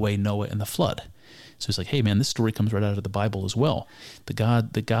Yahweh, Noah, and the flood. So it's like, hey man, this story comes right out of the Bible as well.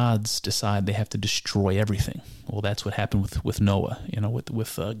 The gods decide they have to destroy everything. Well, that's what happened with Noah,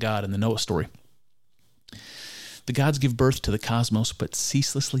 with God in the Noah story. The gods give birth to the cosmos, but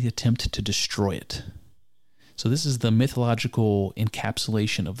ceaselessly attempt to destroy it. So this is the mythological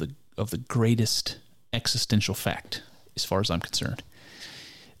encapsulation of the greatest existential fact, as far as I'm concerned,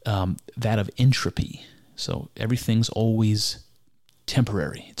 that of entropy. So everything's always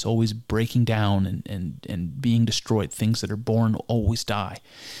temporary. It's always breaking down and being destroyed. Things that are born always die.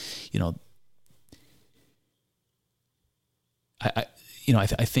 I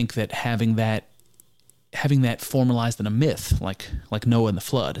think that having that formalized in a myth, like Noah and the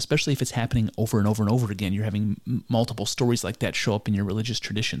flood, especially if it's happening over and over and over again, you're having multiple stories like that show up in your religious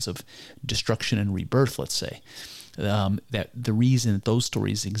traditions of destruction and rebirth, let's say, that the reason that those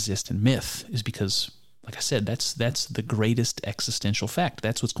stories exist in myth is because, like I said, that's the greatest existential fact.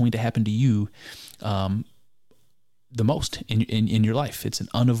 That's what's going to happen to you the most in your life. It's an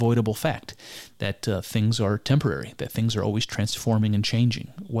unavoidable fact that things are temporary, that things are always transforming and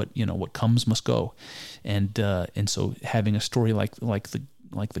changing. What comes must go, and so having a story like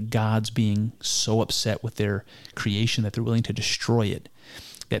the gods being so upset with their creation that they're willing to destroy it,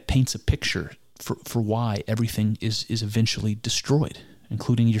 that paints a picture for why everything is eventually destroyed,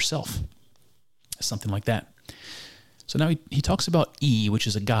 including yourself. Something like that. So now he talks about E, which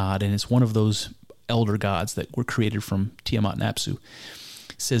is a god, and it's one of those elder gods that were created from Tiamat and Apsu.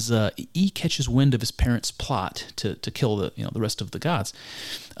 It says E catches wind of his parents' plot to kill the rest of the gods,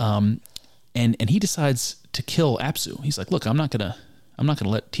 and he decides to kill Apsu. He's like, look, I'm not gonna I'm not going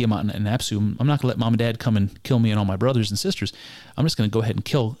to let Tiamat and Apsu, I'm not going to let mom and dad come and kill me and all my brothers and sisters. I'm just going to go ahead and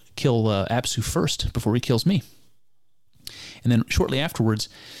kill Apsu first before he kills me. And then shortly afterwards,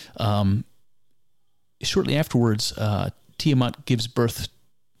 Tiamat gives birth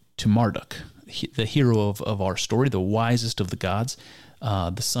to Marduk, the hero of our story, the wisest of the gods,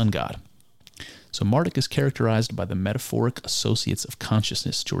 the sun god. So Marduk is characterized by the metaphoric associates of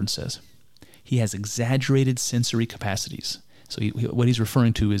consciousness, Jordan says. He has exaggerated sensory capacities. So what he's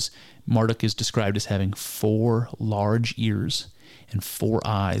referring to is Marduk is described as having 4 large ears and 4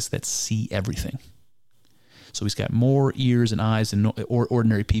 eyes that see everything. So he's got more ears and eyes than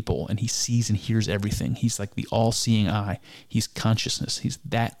ordinary people, and he sees and hears everything. He's like the all-seeing eye. He's consciousness. He's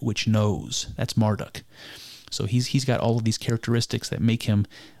that which knows. That's Marduk. So he's got all of these characteristics that make him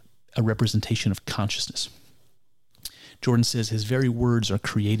a representation of consciousness. Jordan says his very words are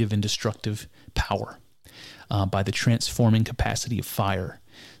creative and destructive power by the transforming capacity of fire.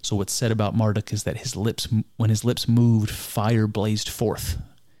 So what's said about Marduk is that when his lips moved, fire blazed forth.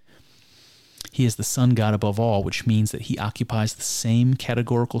 He is the sun god above all, which means that he occupies the same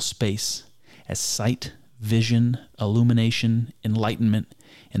categorical space as sight, vision, illumination, enlightenment,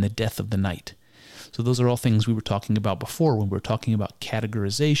 and the death of the night. So those are all things we were talking about before when we were talking about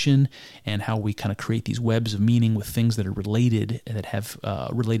categorization and how we kind of create these webs of meaning with things that are related and that have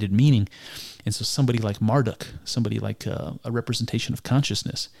related meaning. And so somebody like Marduk, somebody like a representation of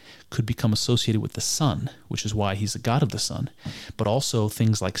consciousness, could become associated with the sun, which is why he's the god of the sun, but also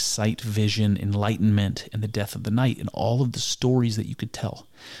things like sight, vision, enlightenment, and the death of the night, and all of the stories that you could tell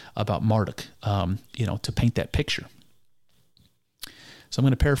about Marduk, to paint that picture. So I'm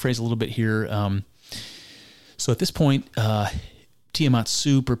going to paraphrase a little bit here. So at this point, Tiamat's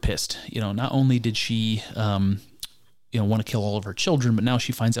super pissed. Not only did she, want to kill all of her children, but now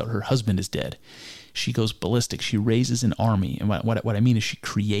she finds out her husband is dead. She goes ballistic. She raises an army, and what I mean is she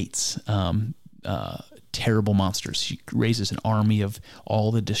creates terrible monsters. She raises an army of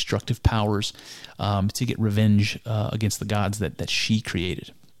all the destructive powers to get revenge against the gods that she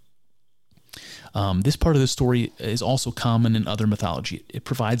created. This part of the story is also common in other mythology. It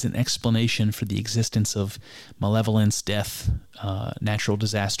provides an explanation for the existence of malevolence, death, natural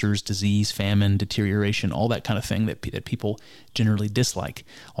disasters, disease, famine, deterioration, all that kind of thing that people generally dislike.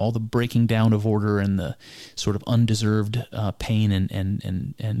 All the breaking down of order and the sort of undeserved pain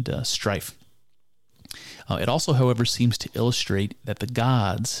and strife. It also, however, seems to illustrate that the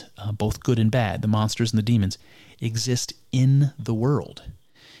gods, both good and bad, the monsters and the demons, exist in the world,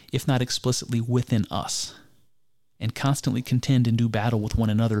 if not explicitly within us, and constantly contend and do battle with one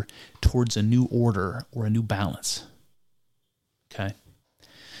another towards a new order or a new balance. Okay?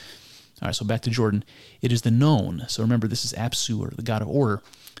 All right, so back to Jordan. It is the known, so remember this is Apsu, or the god of order,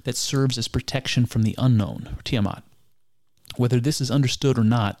 that serves as protection from the unknown, or Tiamat. Whether this is understood or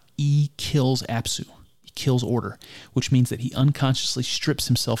not, E kills Apsu. He kills order, which means that he unconsciously strips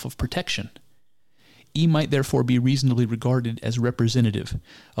himself of protection. E might therefore be reasonably regarded as representative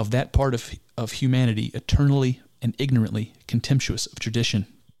of that part of humanity eternally and ignorantly contemptuous of tradition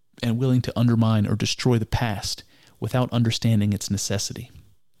and willing to undermine or destroy the past without understanding its necessity.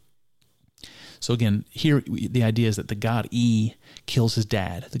 So again, here the idea is that the god E kills his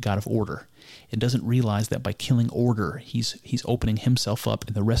dad, the god of order, and doesn't realize that by killing order, he's opening himself up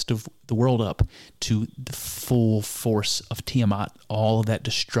and the rest of the world up to the full force of Tiamat, all of that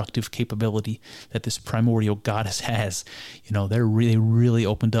destructive capability that this primordial goddess has. They really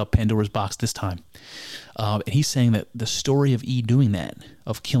opened up Pandora's box this time. And he's saying that the story of E doing that,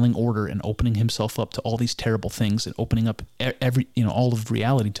 of killing order and opening himself up to all these terrible things and opening up all of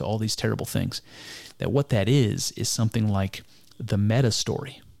reality to all these terrible things, that what that is something like the meta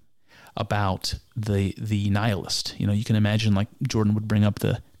story about the nihilist. You can imagine like Jordan would bring up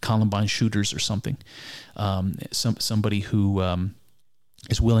the Columbine shooters or something. Somebody who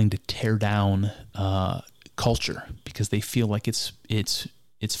is willing to tear down culture because they feel like it's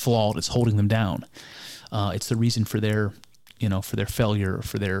flawed, it's holding them down. It's the reason for their failure, or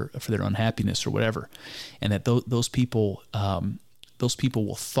for their unhappiness or whatever, and that those people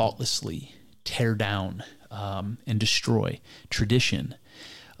will thoughtlessly tear down and destroy tradition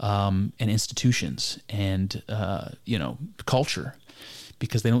and institutions and culture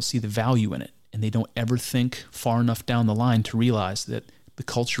because they don't see the value in it, and they don't ever think far enough down the line to realize that the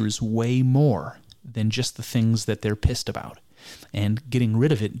culture is way more than just the things that they're pissed about, and getting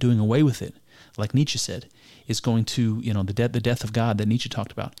rid of it, doing away with it, like Nietzsche said, is going to, the death of God that Nietzsche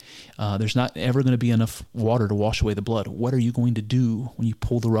talked about. There's not ever going to be enough water to wash away the blood. What are you going to do when you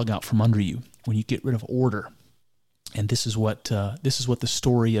pull the rug out from under you, when you get rid of order? And this is what the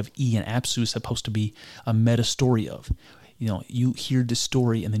story of E and Apsu is supposed to be a meta story of. you hear this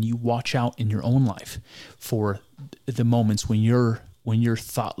story and then you watch out in your own life for the moments when you're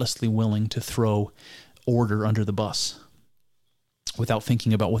thoughtlessly willing to throw order under the bus without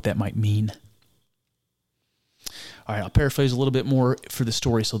thinking about what that might mean. All right, I'll paraphrase a little bit more for the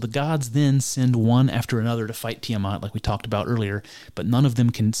story. So the gods then send one after another to fight Tiamat, like we talked about earlier, but none of them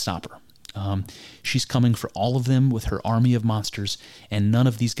can stop her. She's coming for all of them with her army of monsters, and none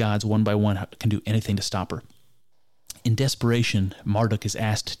of these gods, one by one, can do anything to stop her. In desperation, Marduk is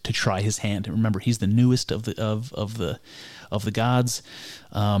asked to try his hand. And remember, he's the newest of the gods.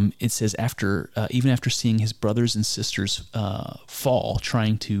 It says even after seeing his brothers and sisters fall,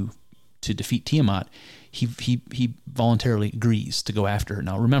 trying to defeat Tiamat, he voluntarily agrees to go after her.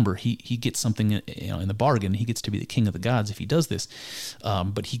 Now, remember, he gets something in the bargain. He gets to be the king of the gods if he does this.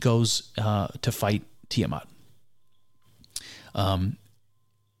 But he goes to fight Tiamat.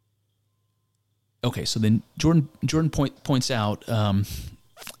 Okay, so then Jordan points out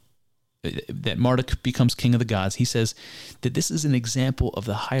that Marduk becomes king of the gods. He says that this is an example of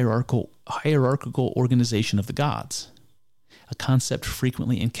the hierarchical organization of the gods, a concept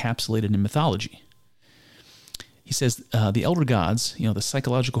frequently encapsulated in mythology. He says the elder gods, the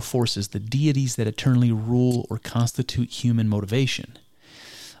psychological forces, the deities that eternally rule or constitute human motivation.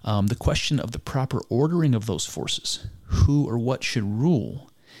 The question of the proper ordering of those forces, who or what should rule,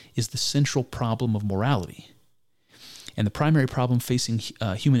 is the central problem of morality, and the primary problem facing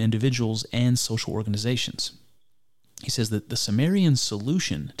human individuals and social organizations. He says that the Sumerian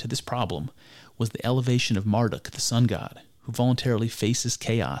solution to this problem was the elevation of Marduk, the sun god, who voluntarily faces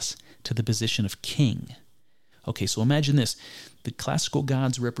chaos to the position of king. Okay, so imagine this. The classical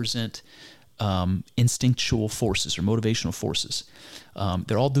gods represent instinctual forces or motivational forces.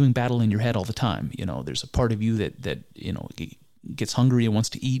 They're all doing battle in your head all the time. There's a part of you that gets hungry and wants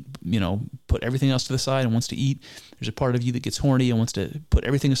to eat, put everything else to the side and wants to eat. There's a part of you that gets horny and wants to put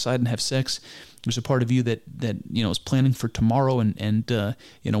everything aside and have sex. There's a part of you that is planning for tomorrow and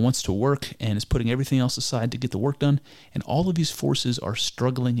wants to work and is putting everything else aside to get the work done. And all of these forces are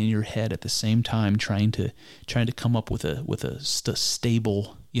struggling in your head at the same time, trying to come up with a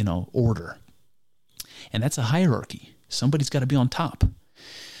stable, order. And that's a hierarchy. Somebody's got to be on top.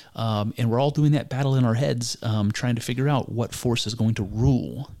 And we're all doing that battle in our heads, trying to figure out what force is going to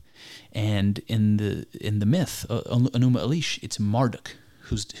rule. And in the myth, Enuma Elish, it's Marduk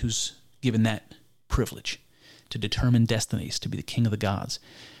who's given that privilege to determine destinies, to be the king of the gods.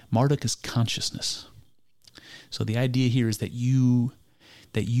 Marduk is consciousness. So the idea here is that you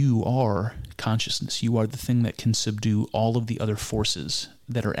are consciousness. You are the thing that can subdue all of the other forces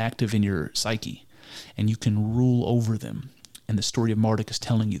that are active in your psyche, and you can rule over them. And the story of Marduk is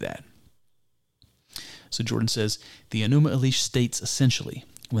telling you that. So Jordan says, the Enuma Elish states essentially,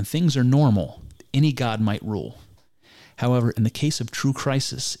 when things are normal, any god might rule. However, in the case of true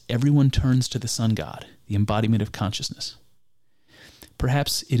crisis, everyone turns to the sun god, the embodiment of consciousness.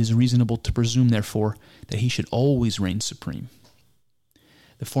 Perhaps it is reasonable to presume, therefore, that he should always reign supreme.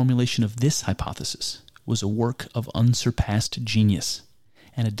 The formulation of this hypothesis was a work of unsurpassed genius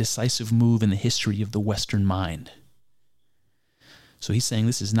and a decisive move in the history of the Western mind. So he's saying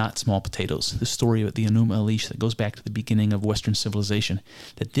this is not small potatoes. The story of the Enuma Elish that goes back to the beginning of Western civilization,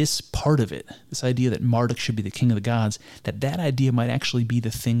 that this part of it, this idea that Marduk should be the king of the gods, that idea might actually be the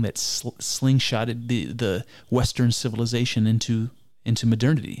thing that slingshotted the Western civilization into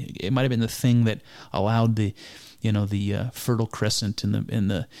modernity. It might have been the thing that allowed the Fertile Crescent in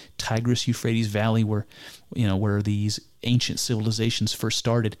the Tigris-Euphrates Valley, where these ancient civilizations first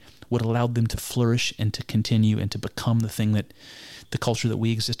started, what allowed them to flourish and to continue and to become the culture that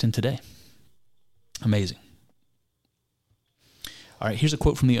we exist in today. Amazing. All right, here's a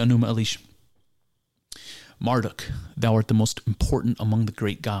quote from the Enuma Elish. Marduk, thou art the most important among the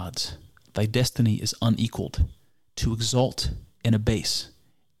great gods. Thy destiny is unequaled. To exalt and abase,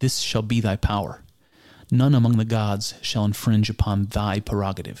 this shall be thy power. None among the gods shall infringe upon thy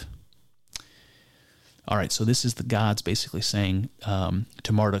prerogative. All right, so this is the gods basically saying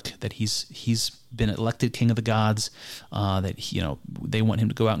to Marduk that he's been elected king of the gods, that they want him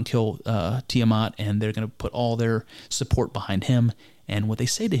to go out and kill Tiamat, and they're going to put all their support behind him. And what they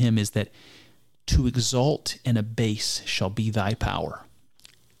say to him is that to exalt and abase shall be thy power.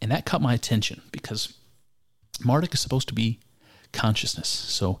 And that caught my attention because Marduk is supposed to be consciousness.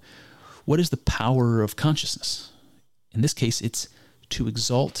 So what is the power of consciousness? In this case, it's to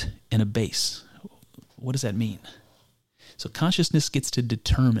exalt and abase. What does that mean? So consciousness gets to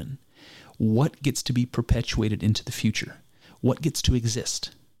determine what gets to be perpetuated into the future, what gets to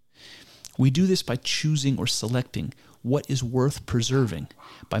exist. We do this by choosing or selecting what is worth preserving,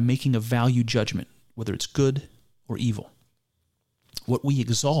 by making a value judgment, whether it's good or evil. What we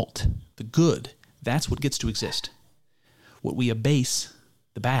exalt, the good, that's what gets to exist. What we abase,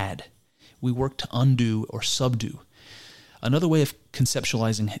 the bad, we work to undo or subdue. Another way of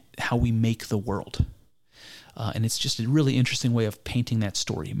conceptualizing how we make the world. And it's just a really interesting way of painting that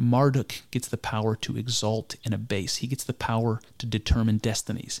story. Marduk gets the power to exalt and abase. He gets the power to determine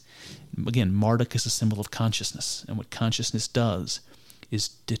destinies. Again, Marduk is a symbol of consciousness. And what consciousness does is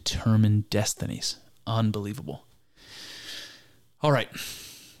determine destinies. Unbelievable. All right,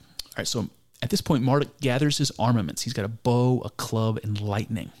 so at this point, Marduk gathers his armaments. He's got a bow, a club, and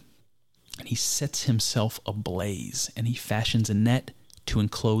lightning. And he sets himself ablaze, and he fashions a net to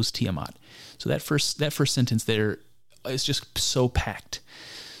enclose Tiamat. So that first sentence there is just so packed.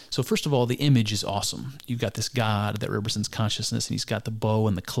 So first of all, the image is awesome. You've got this god that represents consciousness, and he's got the bow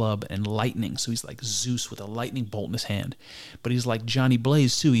and the club and lightning. So he's like Zeus with a lightning bolt in his hand. But he's like Johnny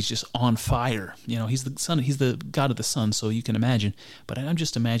Blaze too. He's just on fire. He's the sun. He's the god of the sun. So you can imagine. But I'm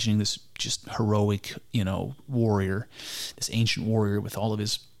just imagining this just heroic, warrior, this ancient warrior with all of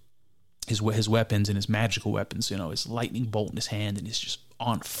his weapons and his magical weapons. His lightning bolt in his hand, and he's just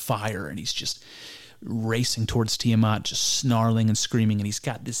on fire, and he's just racing towards Tiamat, just snarling and screaming, and he's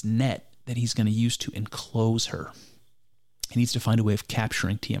got this net that he's going to use to enclose her. He needs to find a way of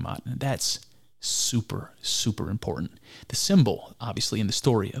capturing Tiamat, and that's super, super important. The symbol, obviously, in the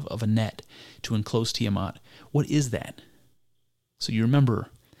story of a net to enclose Tiamat, what is that? So you remember,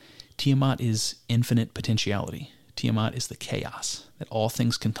 Tiamat is infinite potentiality. Tiamat is the chaos that all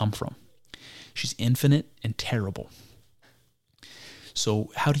things can come from. She's infinite and terrible.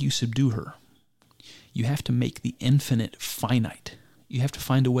 So how do you subdue her? You have to make the infinite finite. You have to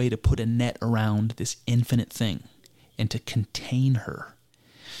find a way to put a net around this infinite thing and to contain her.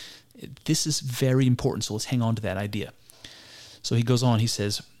 This is very important, so let's hang on to that idea. So he goes on, he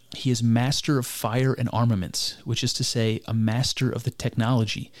says, he is master of fire and armaments, which is to say, a master of the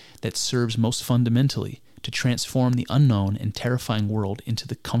technology that serves most fundamentally to transform the unknown and terrifying world into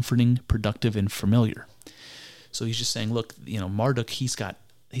the comforting, productive, and familiar. So he's just saying, look, Marduk, he's got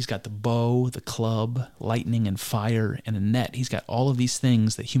the bow, the club, lightning and fire, and a net. He's got all of these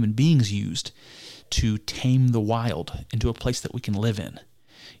things that human beings used to tame the wild into a place that we can live in.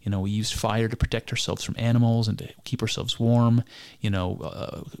 We used fire to protect ourselves from animals and to keep ourselves warm.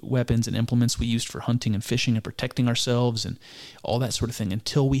 Weapons and implements we used for hunting and fishing and protecting ourselves and all that sort of thing.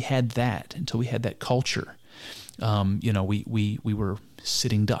 Until we had that culture, we were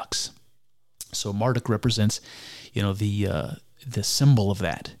sitting ducks. So Marduk represents, the symbol of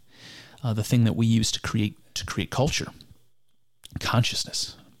that, the thing that we use to create culture,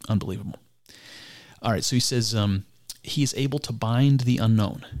 consciousness. Unbelievable. All right, so he says he is able to bind the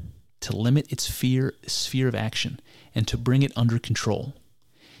unknown, to limit its sphere of action, and to bring it under control.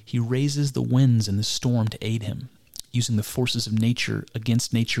 He raises the winds and the storm to aid him, using the forces of nature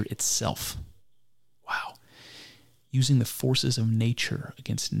against nature itself. Wow. Using the forces of nature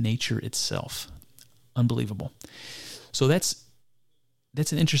against nature itself. Unbelievable. So that's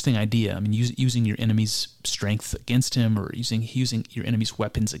an interesting idea. I mean, using your enemy's strength against him, or using your enemy's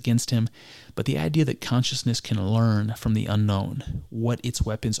weapons against him. But the idea that consciousness can learn from the unknown what its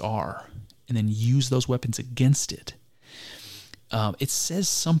weapons are, and then use those weapons against it. It says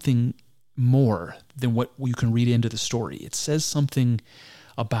something more than what you can read into the story. It says something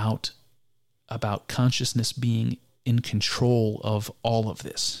about consciousness being in control of all of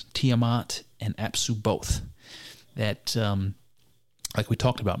this. Tiamat and Apsu both. That, like we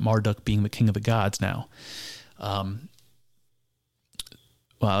talked about, Marduk being the king of the gods now. Well,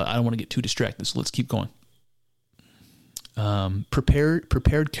 I don't want to get too distracted, so let's keep going.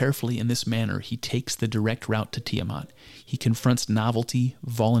 Prepared carefully in this manner, he takes the direct route to Tiamat. He confronts novelty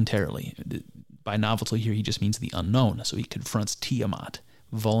voluntarily. By novelty here, he just means the unknown. So he confronts Tiamat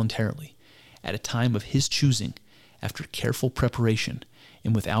voluntarily at a time of his choosing, after careful preparation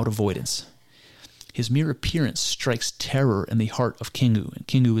and without avoidance. His mere appearance strikes terror in the heart of Kingu, and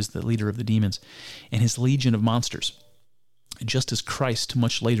Kingu is the leader of the demons, and his legion of monsters, just as Christ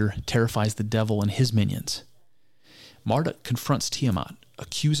much later terrifies the devil and his minions. Marduk confronts Tiamat,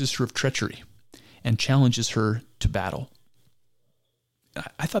 accuses her of treachery, and challenges her to battle.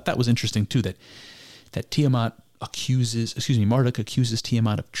 I thought that was interesting too, that Marduk accuses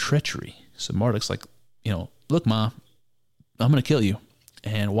Tiamat of treachery. So Marduk's like, look, Ma, I'm going to kill you.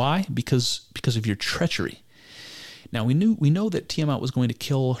 And why? Because of your treachery. Now we know that Tiamat was going to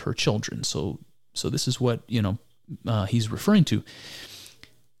kill her children. So this is what he's referring to.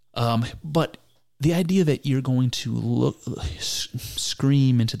 But the idea that you're going to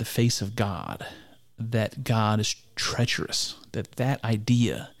scream into the face of God that God is treacherous, that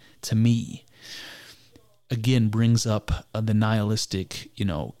idea to me again brings up the nihilistic,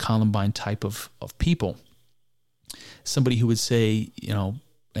 Columbine type of people. Somebody who would say,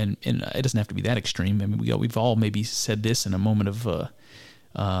 and it doesn't have to be that extreme. I mean, we've all maybe said this in a moment of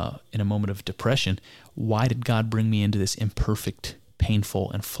depression. Why did God bring me into this imperfect,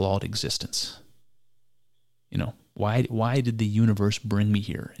 painful, and flawed existence? Why did the universe bring me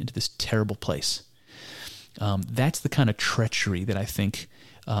here into this terrible place? That's the kind of treachery that I think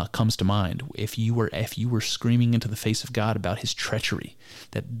comes to mind. If you were screaming into the face of God about his treachery,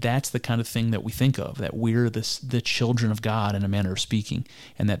 that's the kind of thing that we think of, that we're the children of God in a manner of speaking,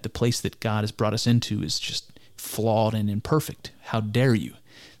 and that the place that God has brought us into is just flawed and imperfect. How dare you?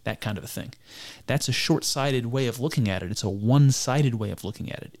 That kind of a thing. That's a short-sighted way of looking at it. It's a one-sided way of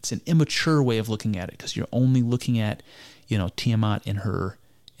looking at it. It's an immature way of looking at it, because you're only looking at, Tiamat in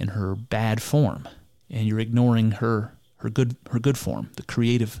her bad form, and you're ignoring her good form, the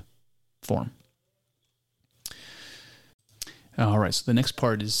creative form. All right, so the next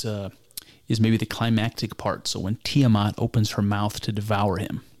part is maybe the climactic part. So when Tiamat opens her mouth to devour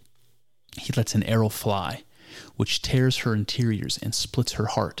him, he lets an arrow fly, which tears her interiors and splits her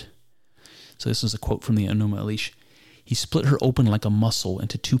heart. So this is a quote from the Enuma Elish. He split her open like a mussel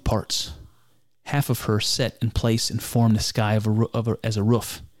into two parts. Half of her set in place and formed the sky as a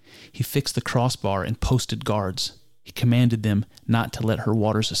roof. He fixed the crossbar and posted guards. He commanded them not to let her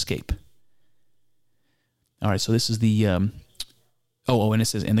waters escape. All right, so this is the... and it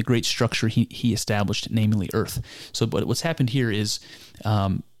says, and the great structure he established, namely earth. So but what's happened here is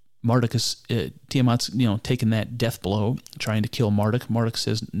Marduk, Tiamat's, taken that death blow, trying to kill Marduk. Marduk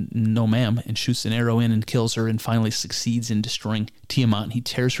says, no ma'am, and shoots an arrow in and kills her, and finally succeeds in destroying Tiamat. And he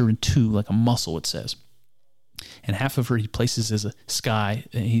tears her in two like a mussel, it says. And half of her he places as a sky,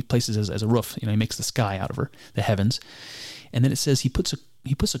 he places as a roof. He makes the sky out of her, the heavens. And then it says he puts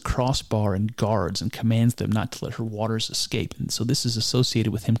a crossbar and guards and commands them not to let her waters escape. And so this is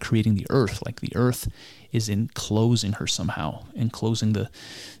associated with him creating the earth, like the earth is enclosing her somehow, enclosing the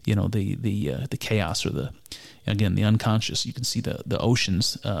chaos, or the unconscious. You can see the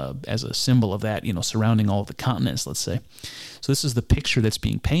oceans as a symbol of that, surrounding all of the continents, let's say. So this is the picture that's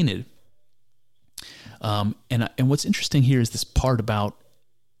being painted. And what's interesting here is this part about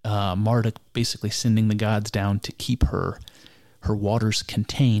Marduk basically sending the gods down to keep her waters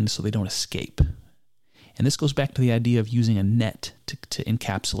contained so they don't escape. And this goes back to the idea of using a net to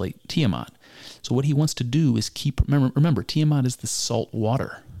encapsulate Tiamat. So what he wants to do is remember Tiamat is the salt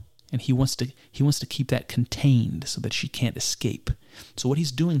water, and he wants to keep that contained so that she can't escape. So what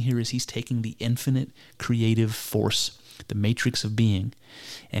he's doing here is he's taking the infinite creative force, the matrix of being,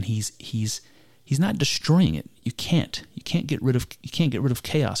 and he's not destroying it. You can't get rid of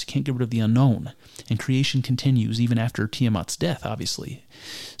chaos. You can't get rid of the unknown. And creation continues even after Tiamat's death, obviously.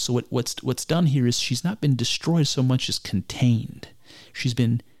 So what's done here is she's not been destroyed so much as contained. She's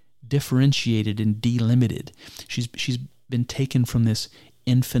been differentiated and delimited. She's been taken from this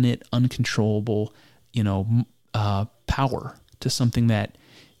infinite, uncontrollable, power to something that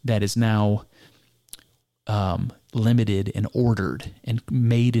is now limited and ordered and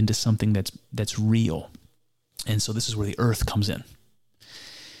made into something that's real. And so this is where the earth comes in.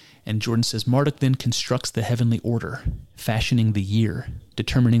 And Jordan says, Marduk then constructs the heavenly order, fashioning the year,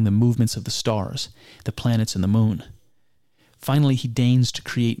 determining the movements of the stars, the planets, and the moon. Finally, he deigns to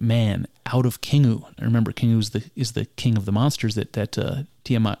create man out of Kingu. And remember, Kingu is the king of the monsters that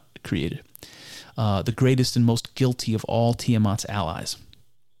Tiamat created, the greatest and most guilty of all Tiamat's allies.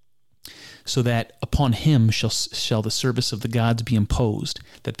 So that upon him shall the service of the gods be imposed,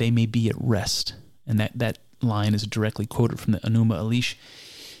 that they may be at rest. And that line is directly quoted from the Enuma Elish.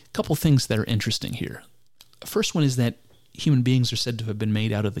 A couple things that are interesting here. First one is that human beings are said to have been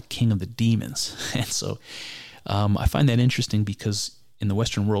made out of the king of the demons. And so I find that interesting because in the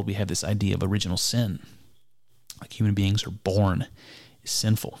Western world we have this idea of original sin. Like human beings are born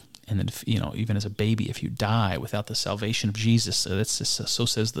sinful. And then, even as a baby, if you die without the salvation of Jesus, so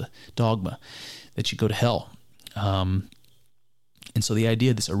says the dogma, that you go to hell. And so the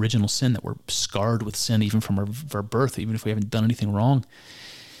idea of this original sin, that we're scarred with sin even from our birth, even if we haven't done anything wrong,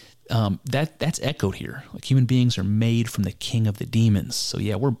 that's echoed here. Like human beings are made from the king of the demons. So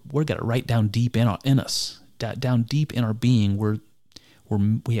yeah, we're got it right down deep in us, down deep in our being. We're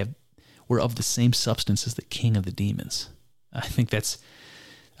of the same substance as the king of the demons. I think that's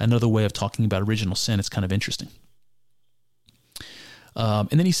another way of talking about original sin. It's kind of interesting. And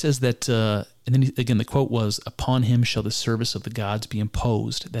then he says that, and then again, the quote was, upon him shall the service of the gods be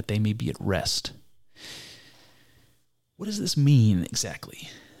imposed, that they may be at rest. What does this mean exactly?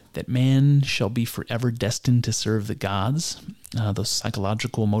 that man shall be forever destined to serve the gods, those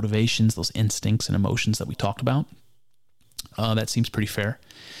psychological motivations, those instincts and emotions that we talked about. That seems pretty fair.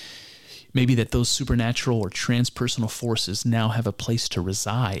 Maybe that those supernatural or transpersonal forces now have a place to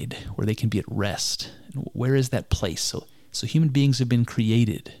reside where they can be at rest. And where is that place? So human beings have been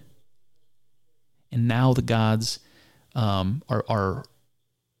created, and now the gods are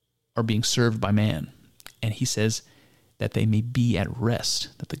being served by man. And he says that they may be at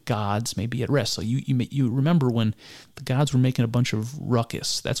rest, that the gods may be at rest. So you remember when the gods were making a bunch of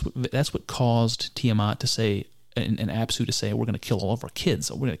ruckus. That's what caused Tiamat to say, and Apsu to say, we're going to kill all of our kids.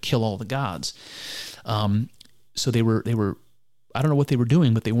 We're going to kill all the gods. So they were. I don't know what they were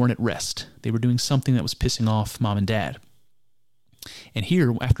doing, but they weren't at rest. They were doing something that was pissing off mom and dad. And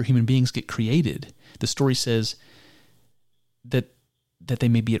here, after human beings get created, the story says that they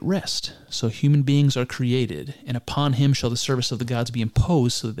may be at rest. So human beings are created, and upon him shall the service of the gods be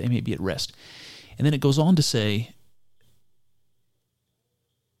imposed, so that they may be at rest. And then it goes on to say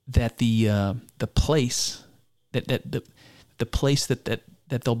that the place that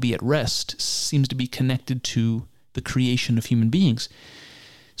they'll be at rest seems to be connected to the creation of human beings.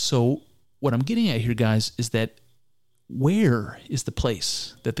 So what I'm getting at here, guys, is that where is the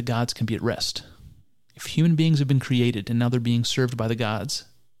place that the gods can be at rest? If human beings have been created and now they're being served by the gods,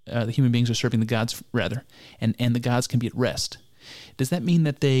 the human beings are serving the gods rather, and the gods can be at rest, does that mean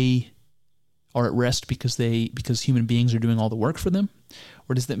that they are at rest because human beings are doing all the work for them?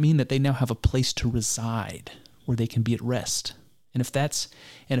 Or does that mean that they now have a place to reside where they can be at rest? And if that's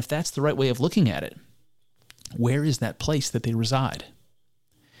the right way of looking at it, where is that place that they reside?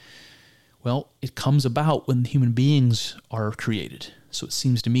 Well, it comes about when human beings are created. So it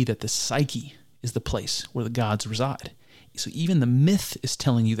seems to me that the psyche is the place where the gods reside. So even the myth is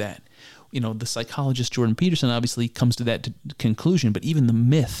telling you that. The psychologist Jordan Peterson obviously comes to that conclusion, but even the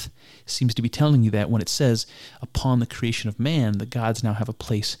myth seems to be telling you that when it says, upon the creation of man, the gods now have a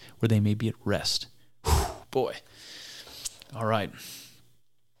place where they may be at rest. Whew, boy. All right.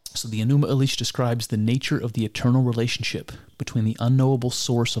 So the Enuma Elish describes the nature of the eternal relationship between the unknowable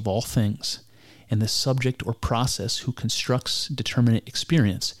source of all things and the subject or process who constructs determinate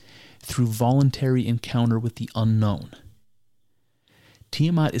experience through voluntary encounter with the unknown.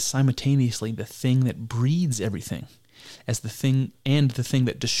 Tiamat is simultaneously the thing that breeds everything, as the thing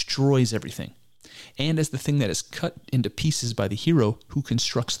that destroys everything, and as the thing that is cut into pieces by the hero who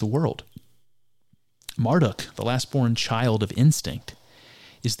constructs the world. Marduk, the last-born child of instinct,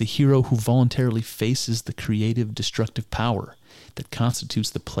 is the hero who voluntarily faces the creative, destructive power that constitutes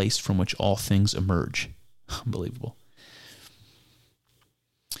the place from which all things emerge. Unbelievable.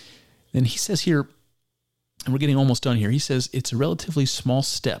 Then he says here, and we're getting almost done here, he says, it's a relatively small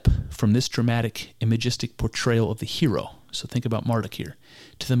step from this dramatic, imagistic portrayal of the hero, so think about Marduk here,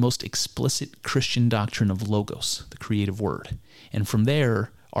 to the most explicit Christian doctrine of Logos, the creative word, and from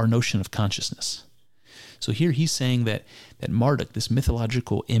there, our notion of consciousness. So here he's saying that Marduk, this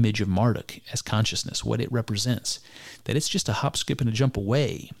mythological image of Marduk as consciousness, what it represents, that it's just a hop, skip, and a jump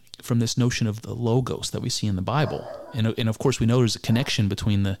away from this notion of the Logos that we see in the Bible. And of course we know there's a connection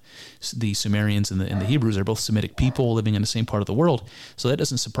between the Sumerians and the Hebrews. They're both Semitic people living in the same part of the world, so that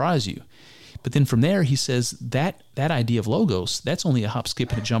doesn't surprise you. But then from there he says that idea of Logos, that's only a hop,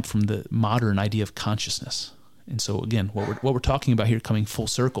 skip, and a jump from the modern idea of consciousness. And so again, what we're talking about here, coming full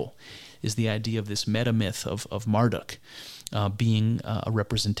circle, is the idea of this meta myth of Marduk being a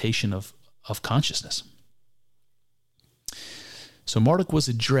representation of consciousness. So Marduk was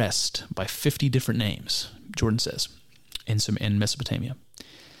addressed by 50 different names, Jordan says, in Mesopotamia.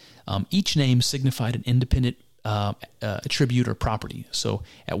 Each name signified an independent attribute or property. So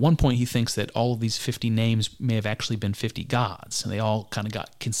at one point he thinks that all of these 50 names may have actually been 50 gods, and they all kind of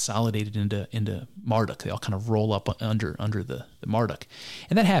got consolidated into Marduk. They all kind of roll up under the Marduk.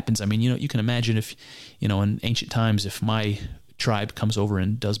 And that happens. I mean, you can imagine if, in ancient times, if my tribe comes over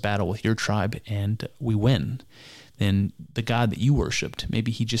and does battle with your tribe and we win, then the god that you worshipped,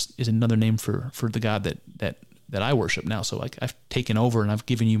 maybe he just is another name for the god that I worship now. So like I've taken over and I've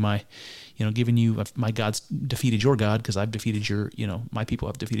given you my God's defeated your God because I've defeated my people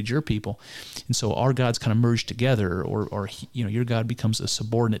have defeated your people. And so our gods kind of merge together, or your God becomes a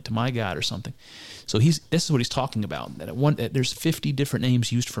subordinate to my God or something. So this is what he's talking about, that there's 50 different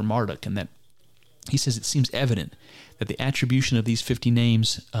names used for Marduk, and that he says it seems evident that the attribution of these 50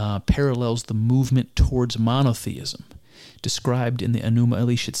 names parallels the movement towards monotheism described in the Enuma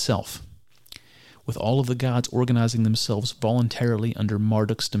Elish itself, with all of the gods organizing themselves voluntarily under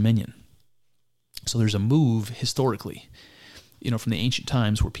Marduk's dominion. So there's a move historically, from the ancient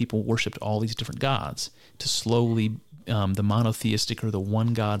times where people worshipped all these different gods to slowly the monotheistic or the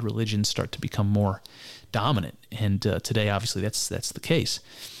one God religions start to become more dominant. And today, obviously, that's the case.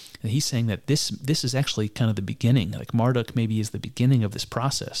 And he's saying that this is actually kind of the beginning. Like Marduk maybe is the beginning of this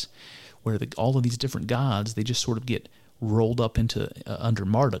process, where all of these different gods, they just sort of get rolled up into under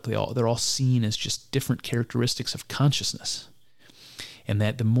Marduk. They're all seen as just different characteristics of consciousness. And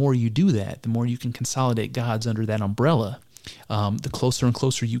that the more you do that, the more you can consolidate gods under that umbrella, the closer and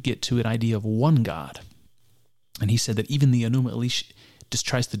closer you get to an idea of one God. And he said that even the Enuma Elish just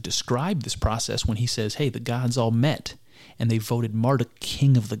tries to describe this process when he says, hey, the gods all met and they voted Marduk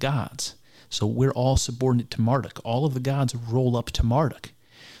king of the gods. So we're all subordinate to Marduk. All of the gods roll up to Marduk.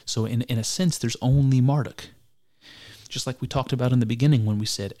 So in a sense, there's only Marduk. Just like we talked about in the beginning when we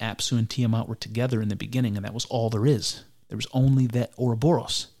said Apsu and Tiamat were together in the beginning, and that was all there is. There was only that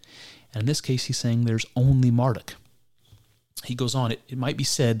Ouroboros. And in this case, he's saying there's only Marduk. He goes on, it might be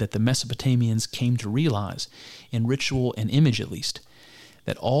said that the Mesopotamians came to realize, in ritual and image at least,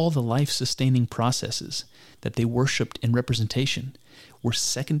 that all the life-sustaining processes that they worshipped in representation were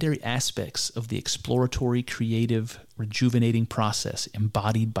secondary aspects of the exploratory, creative, rejuvenating process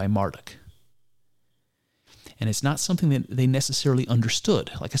embodied by Marduk. And it's not something that they necessarily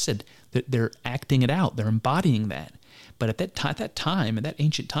understood. Like I said, they're acting it out, they're embodying that. But at that time, in that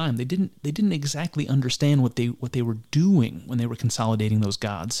ancient time, they didn't exactly understand what they were doing when they were consolidating those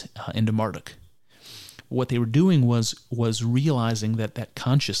gods into Marduk. What they were doing was realizing that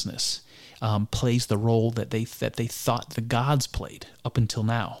consciousness plays the role that they thought the gods played up until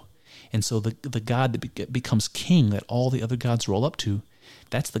now. And so the god that becomes king, that all the other gods roll up to,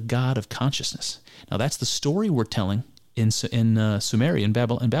 that's the god of consciousness. Now that's the story we're telling in Sumeria, in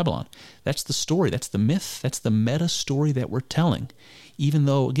Babylon. That's the story, that's the myth, that's the meta story that we're telling. Even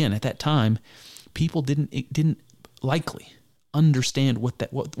though, again, at that time, people didn't likely understand what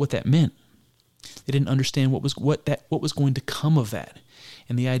that meant. They didn't understand what was going to come of that,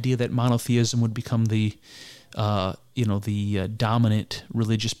 and the idea that monotheism would become the dominant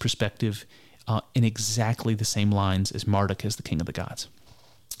religious perspective in exactly the same lines as Marduk as the king of the gods.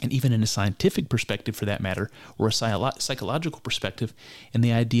 And even in a scientific perspective, for that matter, or a psychological perspective, in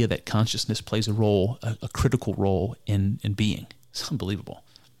the idea that consciousness plays a role, a critical role in being. It's unbelievable.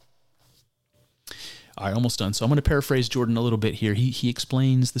 All right, almost done. So I'm going to paraphrase Jordan a little bit here. He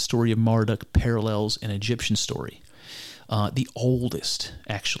explains the story of Marduk parallels an Egyptian story. The oldest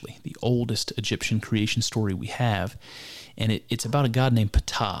Egyptian creation story we have. And it's about a god named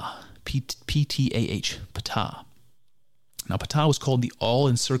Ptah, P-T-A-H, Ptah. Now, Ptah was called the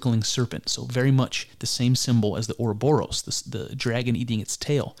all-encircling serpent, so very much the same symbol as the Ouroboros, the dragon eating its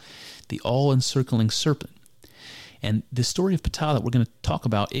tail, the all-encircling serpent. And the story of Ptah that we're going to talk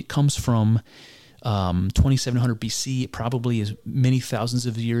about, it comes from 2700 BC. It probably is many thousands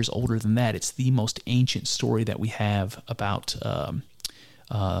of years older than that. It's the most ancient story that we have about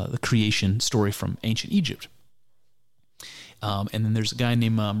the creation story from ancient Egypt. And then there's a guy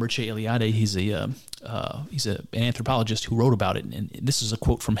named Mircea Eliade. He's an anthropologist who wrote about it, and this is a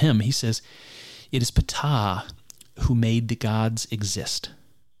quote from him. He says, "It is Ptah who made the gods exist.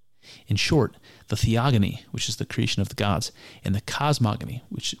 In short, the theogony, which is the creation of the gods, and the cosmogony,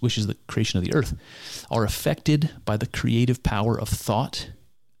 which is the creation of the earth, are affected by the creative power of thought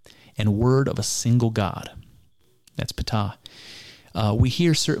and word of a single God." That's Ptah. We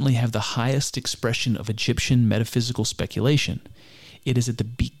here certainly have the highest expression of Egyptian metaphysical speculation. It is at the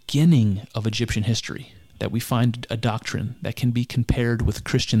beginning of Egyptian history that we find a doctrine that can be compared with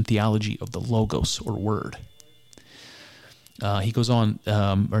Christian theology of the logos or word. He goes on,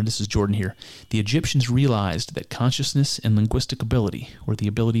 or this is Jordan here. "The Egyptians realized that consciousness and linguistic ability, or the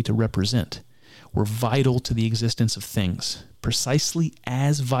ability to represent, were vital to the existence of things, precisely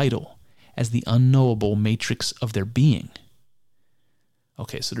as vital as the unknowable matrix of their being."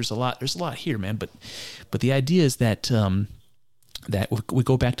 Okay, so there's a lot here, man. But the idea is that we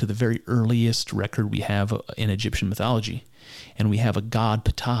go back to the very earliest record we have in Egyptian mythology, and we have a god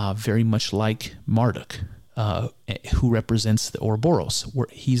Ptah very much like Marduk, who represents the Ouroboros. Where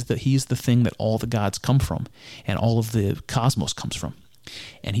he's the thing that all the gods come from, and all of the cosmos comes from.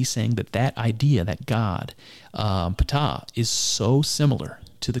 And he's saying that idea, that god Ptah, is so similar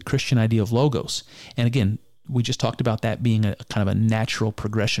to the Christian idea of logos. And again, we just talked about that being a kind of a natural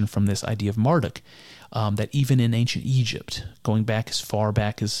progression from this idea of Marduk, that even in ancient Egypt, going back as far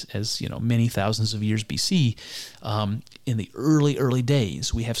back as many thousands of years BC, in the early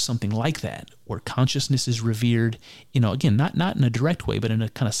days, we have something like that, where consciousness is revered, again, not in a direct way, but in a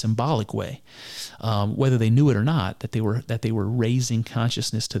kind of symbolic way, whether they knew it or not, that they were raising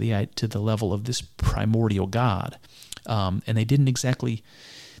consciousness to the level of this primordial God, and they didn't exactly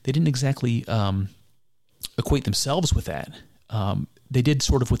equate themselves with that. They did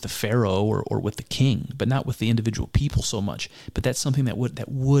sort of with the pharaoh or with the king, but not with the individual people so much. But that's something that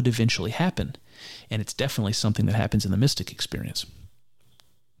would eventually happen, and it's definitely something that happens in the mystic experience.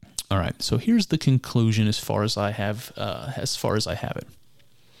 All right, so here's the conclusion as far as I have it.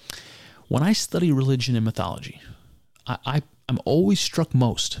 When I study religion and mythology, I'm always struck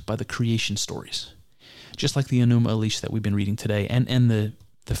most by the creation stories, just like the Enuma Elish that we've been reading today, and the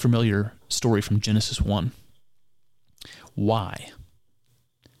familiar story from Genesis 1. Why?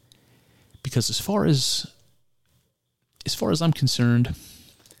 Because as far as I'm concerned,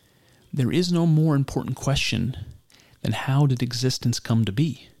 there is no more important question than how did existence come to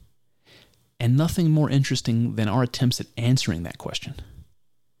be, and nothing more interesting than our attempts at answering that question.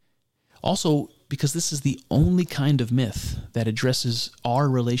 Also, because this is the only kind of myth that addresses our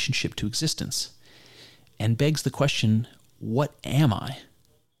relationship to existence and begs the question, what am I?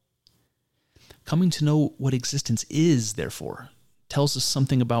 Coming to know what existence is, therefore, tells us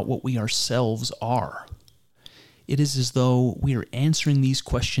something about what we ourselves are. It is as though we are answering these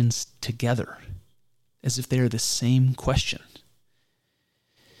questions together, as if they are the same question.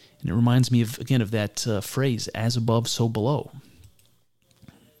 And it reminds me of that phrase, as above, so below.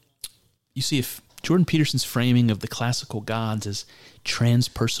 You see, if Jordan Peterson's framing of the classical gods as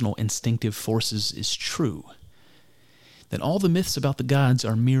transpersonal instinctive forces is true, then all the myths about the gods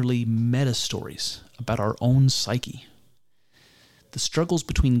are merely meta-stories about our own psyche. The struggles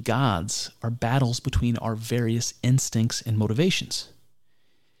between gods are battles between our various instincts and motivations.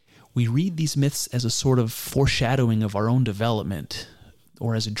 We read these myths as a sort of foreshadowing of our own development,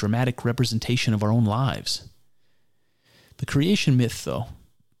 or as a dramatic representation of our own lives. The creation myth, though,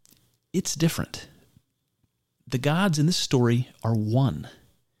 it's different. The gods in this story are one.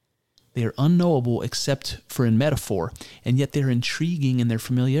 They are unknowable except for in metaphor, and yet they're intriguing in their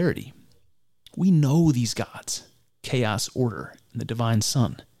familiarity. We know these gods, chaos, order, and the divine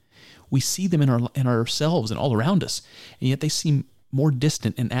sun. We see them in ourselves and all around us, and yet they seem more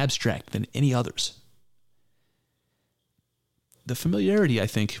distant and abstract than any others. The familiarity, I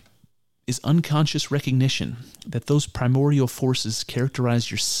think, is unconscious recognition that those primordial forces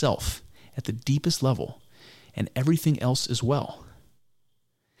characterize yourself at the deepest level and everything else as well.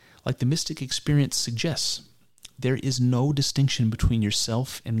 Like the mystic experience suggests, there is no distinction between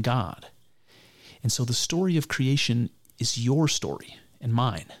yourself and God. And so the story of creation is your story and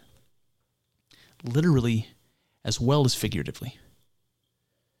mine, literally as well as figuratively.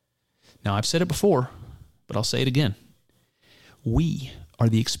 Now, I've said it before, but I'll say it again. We are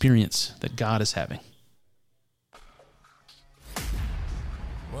the experience that God is having.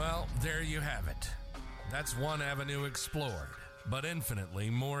 Well, there you have it. That's one avenue explored, but infinitely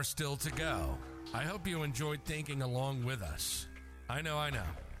more still to go. I hope you enjoyed thinking along with us. I know.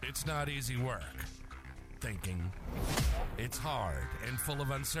 It's not easy work. Thinking. It's hard and full of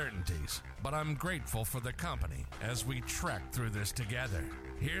uncertainties, but I'm grateful for the company as we trek through this together.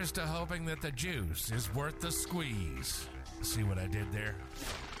 Here's to hoping that the juice is worth the squeeze. See what I did there?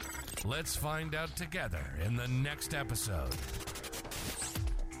 Let's find out together in the next episode.